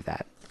you to do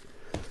that.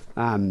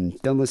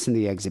 Don't listen to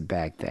the exit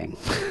bag thing.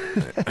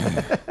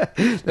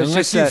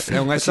 Unless you've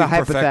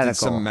perfected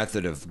some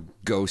method of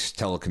ghost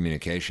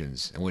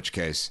telecommunications, in which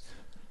case...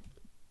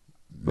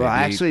 Well,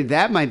 actually,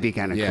 that might be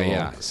kind of Yeah, cool.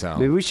 yeah, so-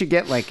 maybe we should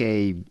get like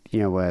a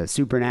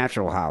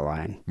supernatural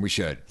hotline, we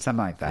should.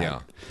 something like that.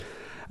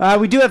 Yeah.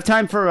 We do have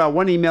time for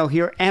one email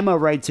here. Emma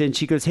writes in.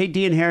 She goes, "Hey,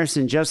 Dean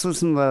Harrison, just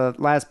listened to the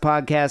last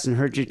podcast and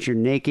heard that your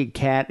naked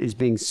cat is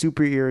being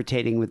super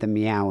irritating with the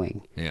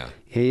meowing. Yeah.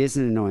 He is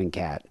an annoying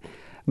cat.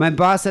 My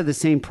boss had the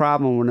same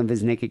problem when one of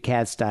his naked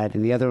cats died,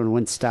 and the other one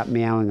wouldn't stop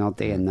meowing all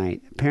day and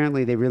night.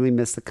 Apparently, they really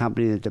missed the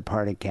company of the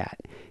departed cat.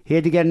 He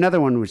had to get another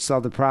one, which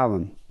solved the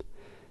problem.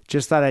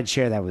 Just thought I'd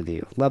share that with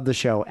you. Love the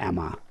show,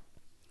 Emma."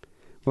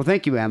 Well,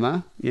 thank you,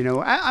 Emma.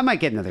 I might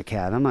get another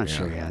cat. I'm not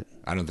sure yet.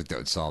 I don't think that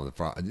would solve the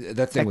problem.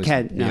 That thing That was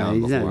cat, no, young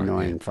he's an before.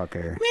 annoying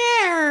fucker.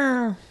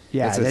 Meow.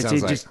 Yeah, That's what it that's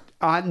sounds it, just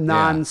like.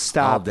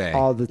 nonstop all day.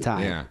 all the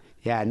time. Yeah.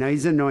 Yeah, no,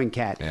 he's an annoying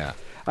cat. Yeah.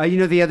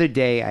 The other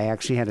day I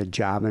actually had a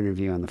job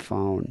interview on the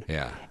phone.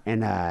 Yeah.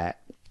 And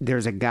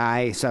there's a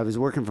guy, so I was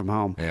working from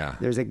home. Yeah.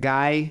 There's a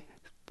guy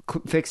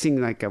fixing,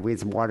 we had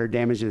some water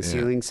damage in the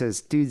ceiling. Says,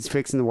 "Dude's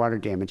fixing the water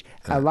damage."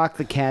 I locked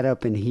the cat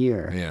up in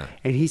here. Yeah.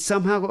 And he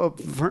somehow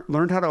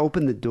learned how to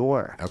open the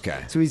door. Okay.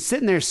 So he's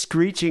sitting there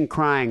screeching,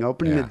 crying,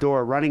 opening Yeah. the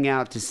door, running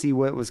out to see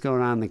what was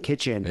going on in the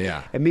kitchen.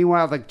 Yeah. And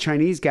meanwhile, the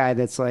Chinese guy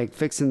that's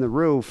fixing the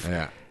roof.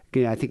 Yeah.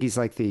 I think he's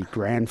like the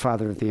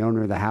grandfather of the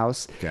owner of the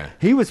house. Okay.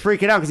 He was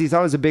freaking out because he thought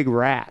it was a big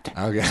rat.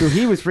 Okay. So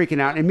he was freaking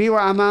out. And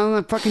meanwhile, I'm on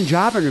a fucking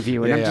job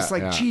interview. And Yeah, I'm just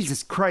like, yeah.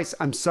 Jesus Christ,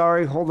 I'm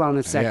sorry. Hold on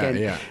a second.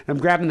 yeah. I'm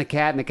grabbing the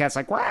cat, and the cat's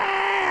like,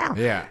 wow.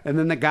 Yeah. And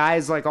then the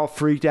guy's all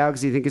freaked out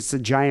because he thinks it's a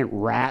giant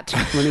rat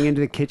running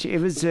into the kitchen. It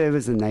was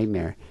a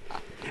nightmare.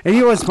 And you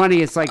know what's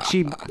funny? It's like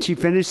she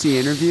finished the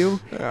interview,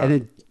 and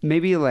then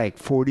maybe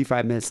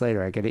 45 minutes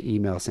later, I get an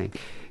email saying,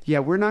 "Yeah,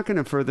 we're not going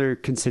to further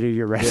consider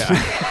your resume."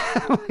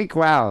 I'm like,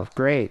 wow,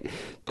 great.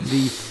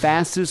 The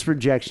fastest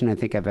rejection I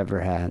think I've ever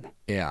had.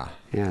 Yeah.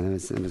 Yeah, that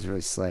was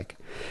really slick.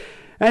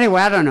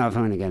 Anyway, I don't know if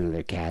I'm going to get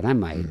another cat. I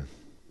might.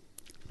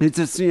 It's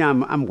just,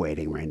 I'm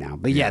waiting right now.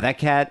 But yeah, that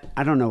cat,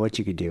 I don't know what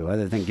you could do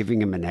other than giving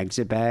him an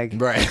exit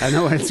bag. Right. I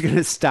know it's going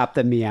to stop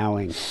the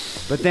meowing.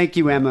 But thank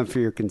you, Emma, for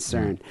your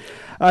concern.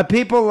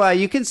 People,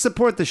 you can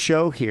support the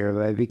show here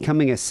by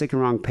becoming a Sick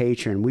and Wrong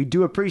patron. We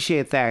do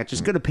appreciate that.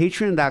 Just go to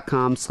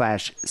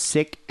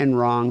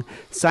patreon.com/sickandwrong.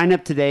 Sign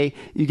up today.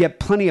 You get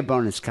plenty of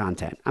bonus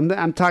content.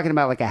 I'm talking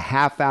about a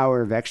half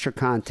hour of extra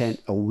content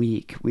a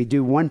week. We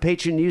do one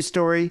Patreon news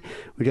story.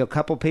 We do a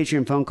couple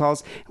Patreon phone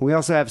calls. And we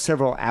also have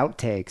several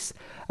outtakes.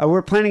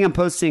 We're planning on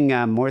posting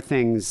more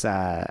things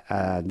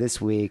this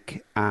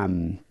week.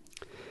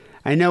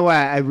 I know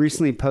I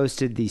recently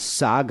posted the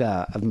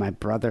saga of my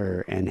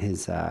brother and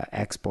his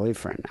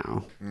ex-boyfriend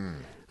now.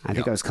 I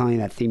think I was calling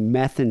that the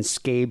Meth and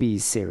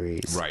Scabies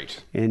series.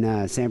 Right. In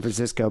San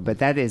Francisco. But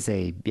that is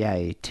a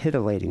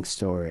titillating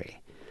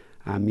story.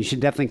 You should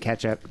definitely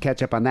catch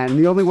up on that. And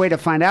the only way to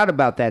find out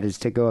about that is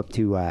to go up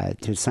to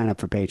sign up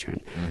for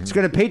Patreon. So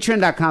go to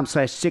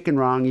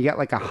patreon.com/sickandwrong. You got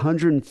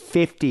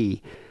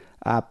 150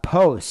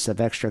 posts of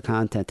extra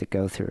content to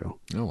go through.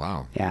 Oh,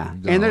 wow. Yeah.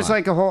 You've done And a there's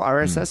lot. a whole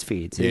RSS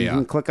feed. So you Yeah.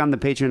 can click on the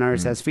Patreon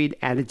RSS feed,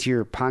 add it to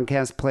your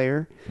podcast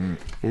player, and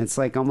it's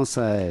almost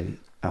a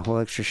whole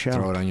extra show.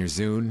 Throw it on your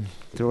Zune.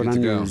 Throw it Good on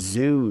to your go.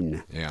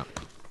 Zune Yeah.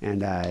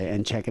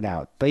 and check it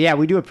out. But yeah,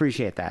 we do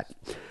appreciate that.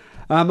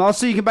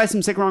 Also, you can buy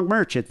some Sick and Wrong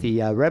merch at the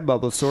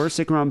Redbubble store,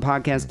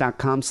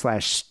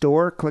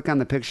 sickandwrongpodcast.com/store. Click on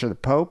the picture of the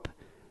Pope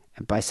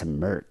and buy some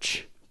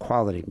merch,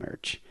 quality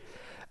merch.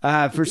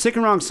 For Sick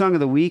and Wrong Song of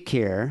the Week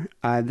here,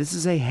 this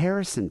is a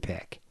Harrison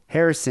pick.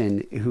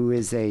 Harrison, who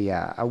is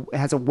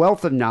has a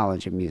wealth of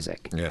knowledge of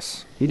music.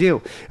 Yes. You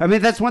do. I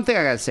mean, that's one thing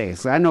I got to say.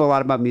 Is I know a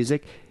lot about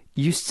music.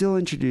 You still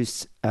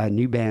introduce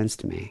new bands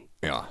to me.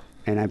 Yeah.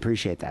 And I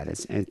appreciate that.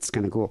 It's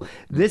kind of cool.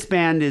 This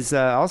band is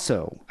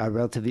also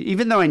relatively,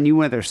 even though I knew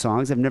one of their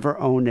songs, I've never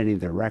owned any of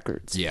their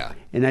records. Yeah.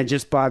 And I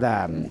just bought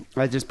one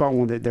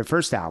of their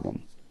first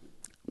album.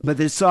 But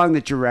this song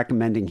that you're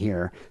recommending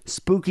here,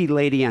 Spooky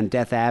Lady on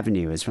Death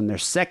Avenue, is from their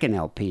second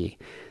LP.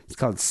 It's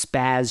called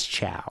Spaz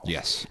Chow.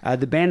 Yes.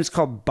 The band is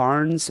called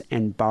Barnes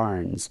and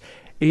Barnes.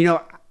 And,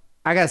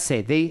 I got to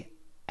say, they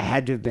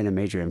had to have been a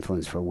major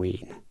influence for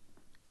Ween.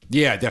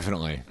 Yeah,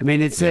 definitely. I mean,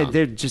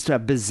 they're just a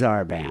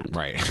bizarre band.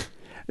 Right.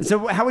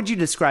 So how would you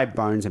describe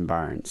Barnes and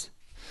Barnes?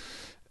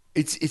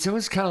 It's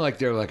almost kind of like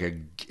they're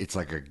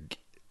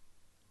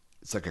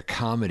it's like a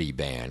comedy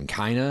band,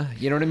 kind of.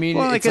 You know what I mean?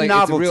 Well, it's a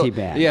novelty real,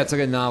 band. Yeah, it's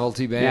like a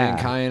novelty band,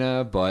 Yeah. kind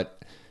of.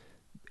 But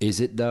is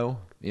it though?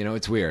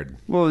 It's weird.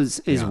 Well,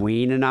 is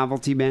Ween a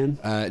novelty band?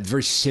 It's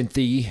very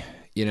synthy.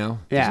 There's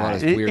a lot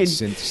of and- weird and,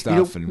 synth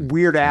stuff.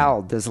 Weird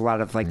Al does a lot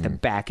of the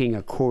backing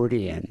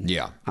accordion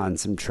Yeah. on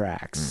some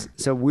tracks.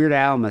 So Weird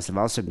Al must have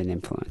also been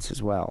influenced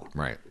as well.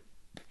 Right.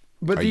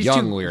 But A these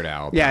young two- Weird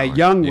Al. Yeah, apparently.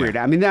 young Yeah. Weird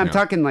Al. I mean, I'm Yeah.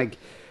 talking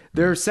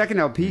their second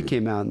LP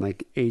came out in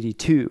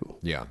 82.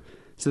 Yeah.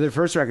 So their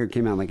first record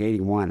came out in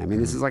 81. I mean,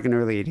 this is an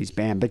early 80s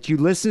band. But you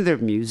listen to their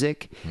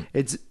music,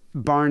 it's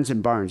Barnes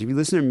and Barnes. If you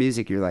listen to their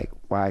music, you're like,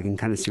 wow, I can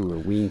kind of see where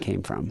Ween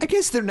came from. I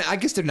guess they're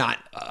not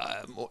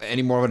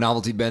any more of a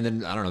novelty band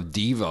than, I don't know,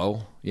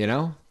 Devo.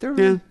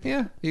 They're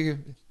Yeah. You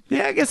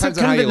Yeah, I guess it's Depends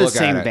on kind how of in you the look at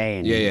same it.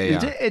 vein. Yeah.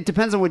 It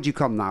depends on what you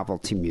call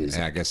novelty music.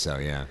 Yeah, I guess so.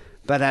 Yeah.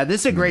 But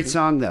this is a great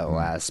song, though.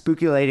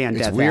 Spooky Lady on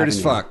It's Death weird as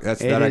Avenue. fuck. That's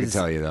that I can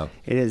tell you, though.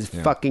 It is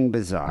fucking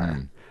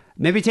bizarre.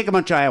 Maybe take a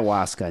bunch of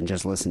ayahuasca and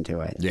just listen to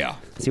it. Yeah.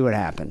 See what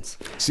happens.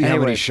 See how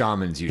many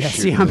shamans you shoot.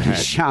 See how in the many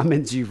head.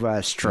 shamans you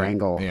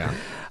strangle. Yeah.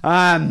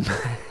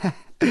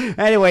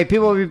 Anyway,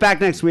 people will be back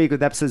next week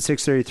with episode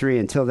 633.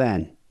 Until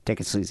then, take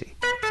it sleazy.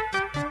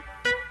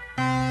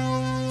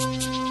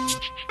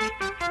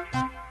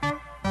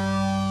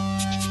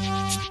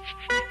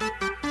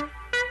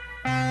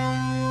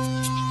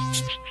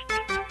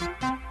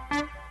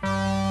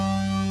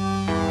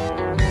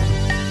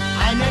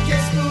 I met a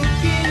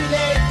spooky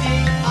lady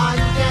on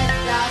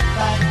Death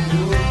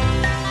Avenue.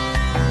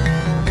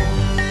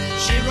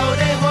 She rode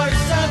a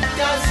horse of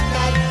dust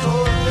that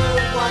told her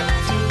what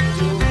to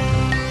do.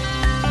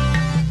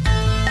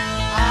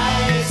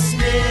 I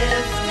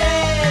sniffed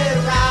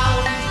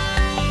around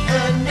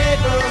the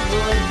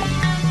neighborhood,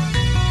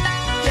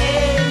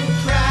 came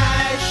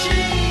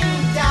crashing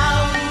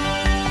down.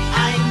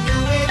 I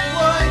knew it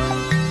would.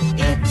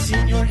 It's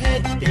in your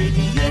head,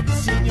 baby,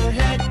 it's in your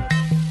head.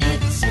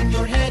 It's in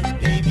your head,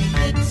 baby,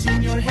 it's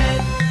in your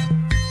head.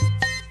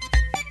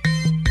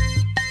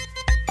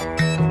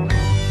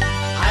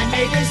 I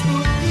made a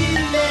spooky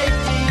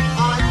lady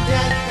on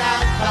Death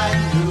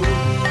Avenue.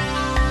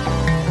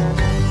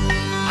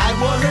 I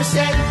wore her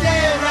scent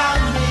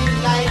around me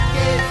like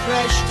a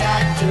fresh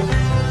tattoo.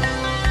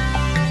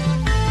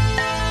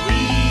 We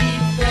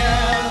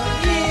fell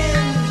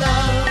in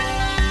love,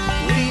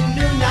 we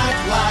knew not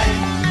why.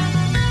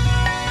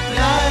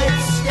 Blood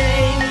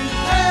stained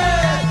her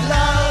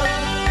glove.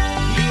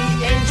 The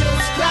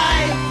angels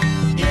cry.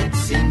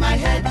 It's in my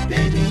head,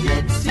 baby,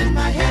 it's in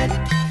my head.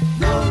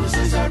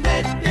 Roses are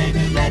red,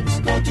 baby, let's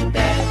go to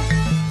bed.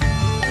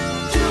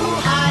 Too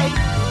high,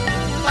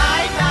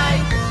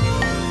 bye-bye.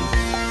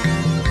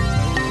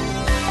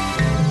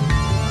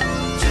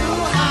 Too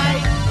high,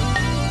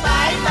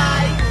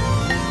 bye-bye.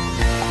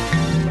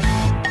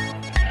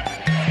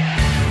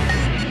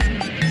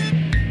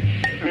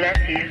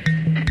 Love you.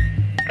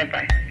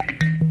 Bye-bye.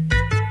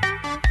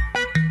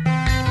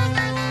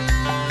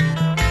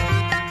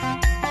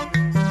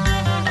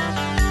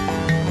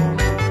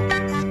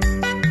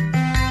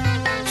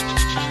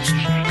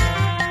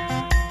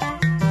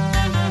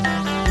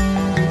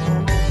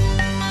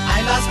 I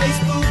lost my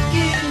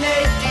spooky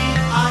lady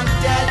on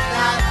Death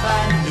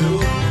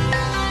Avenue.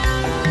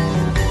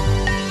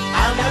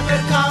 I'll never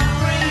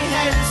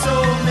comprehend so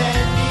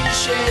many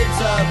shades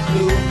of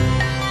blue.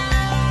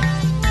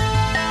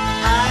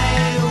 I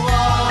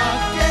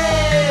walked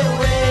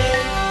away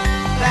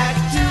back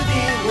to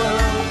the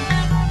world.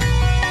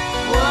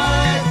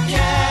 What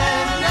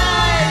can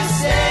I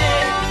say?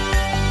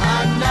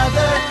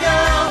 Another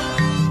girl.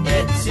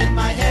 It's in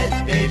my head,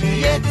 baby,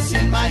 it's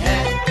in my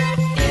head.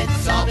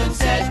 It's all been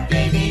said,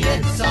 baby,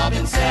 it's all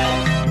been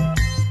said.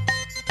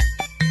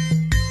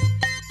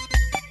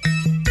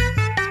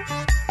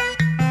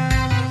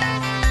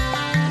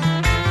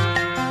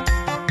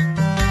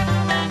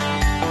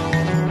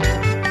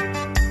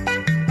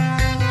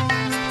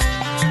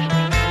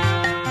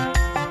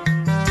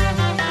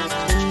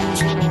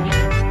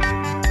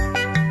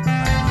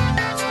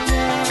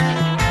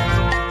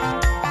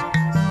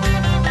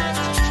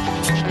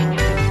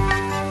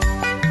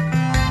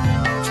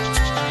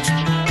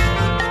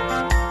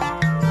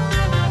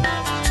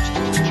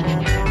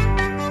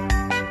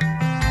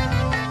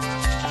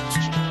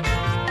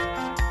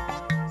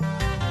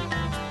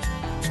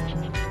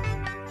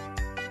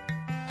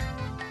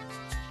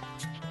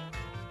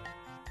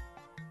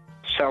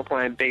 Myself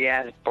my big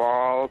ass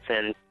balls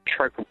and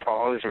Trucker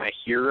Paul is my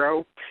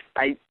hero.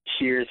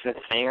 Here's the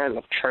thing, I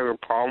love Trucker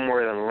Paul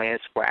more than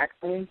Lance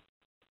Wackley.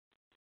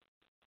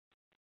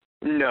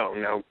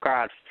 No,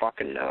 God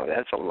fucking no,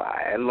 that's a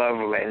lie. I love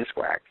Lance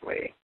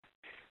Wackley.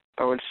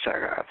 I would suck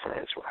off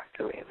Lance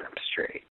Wackley and I'm straight.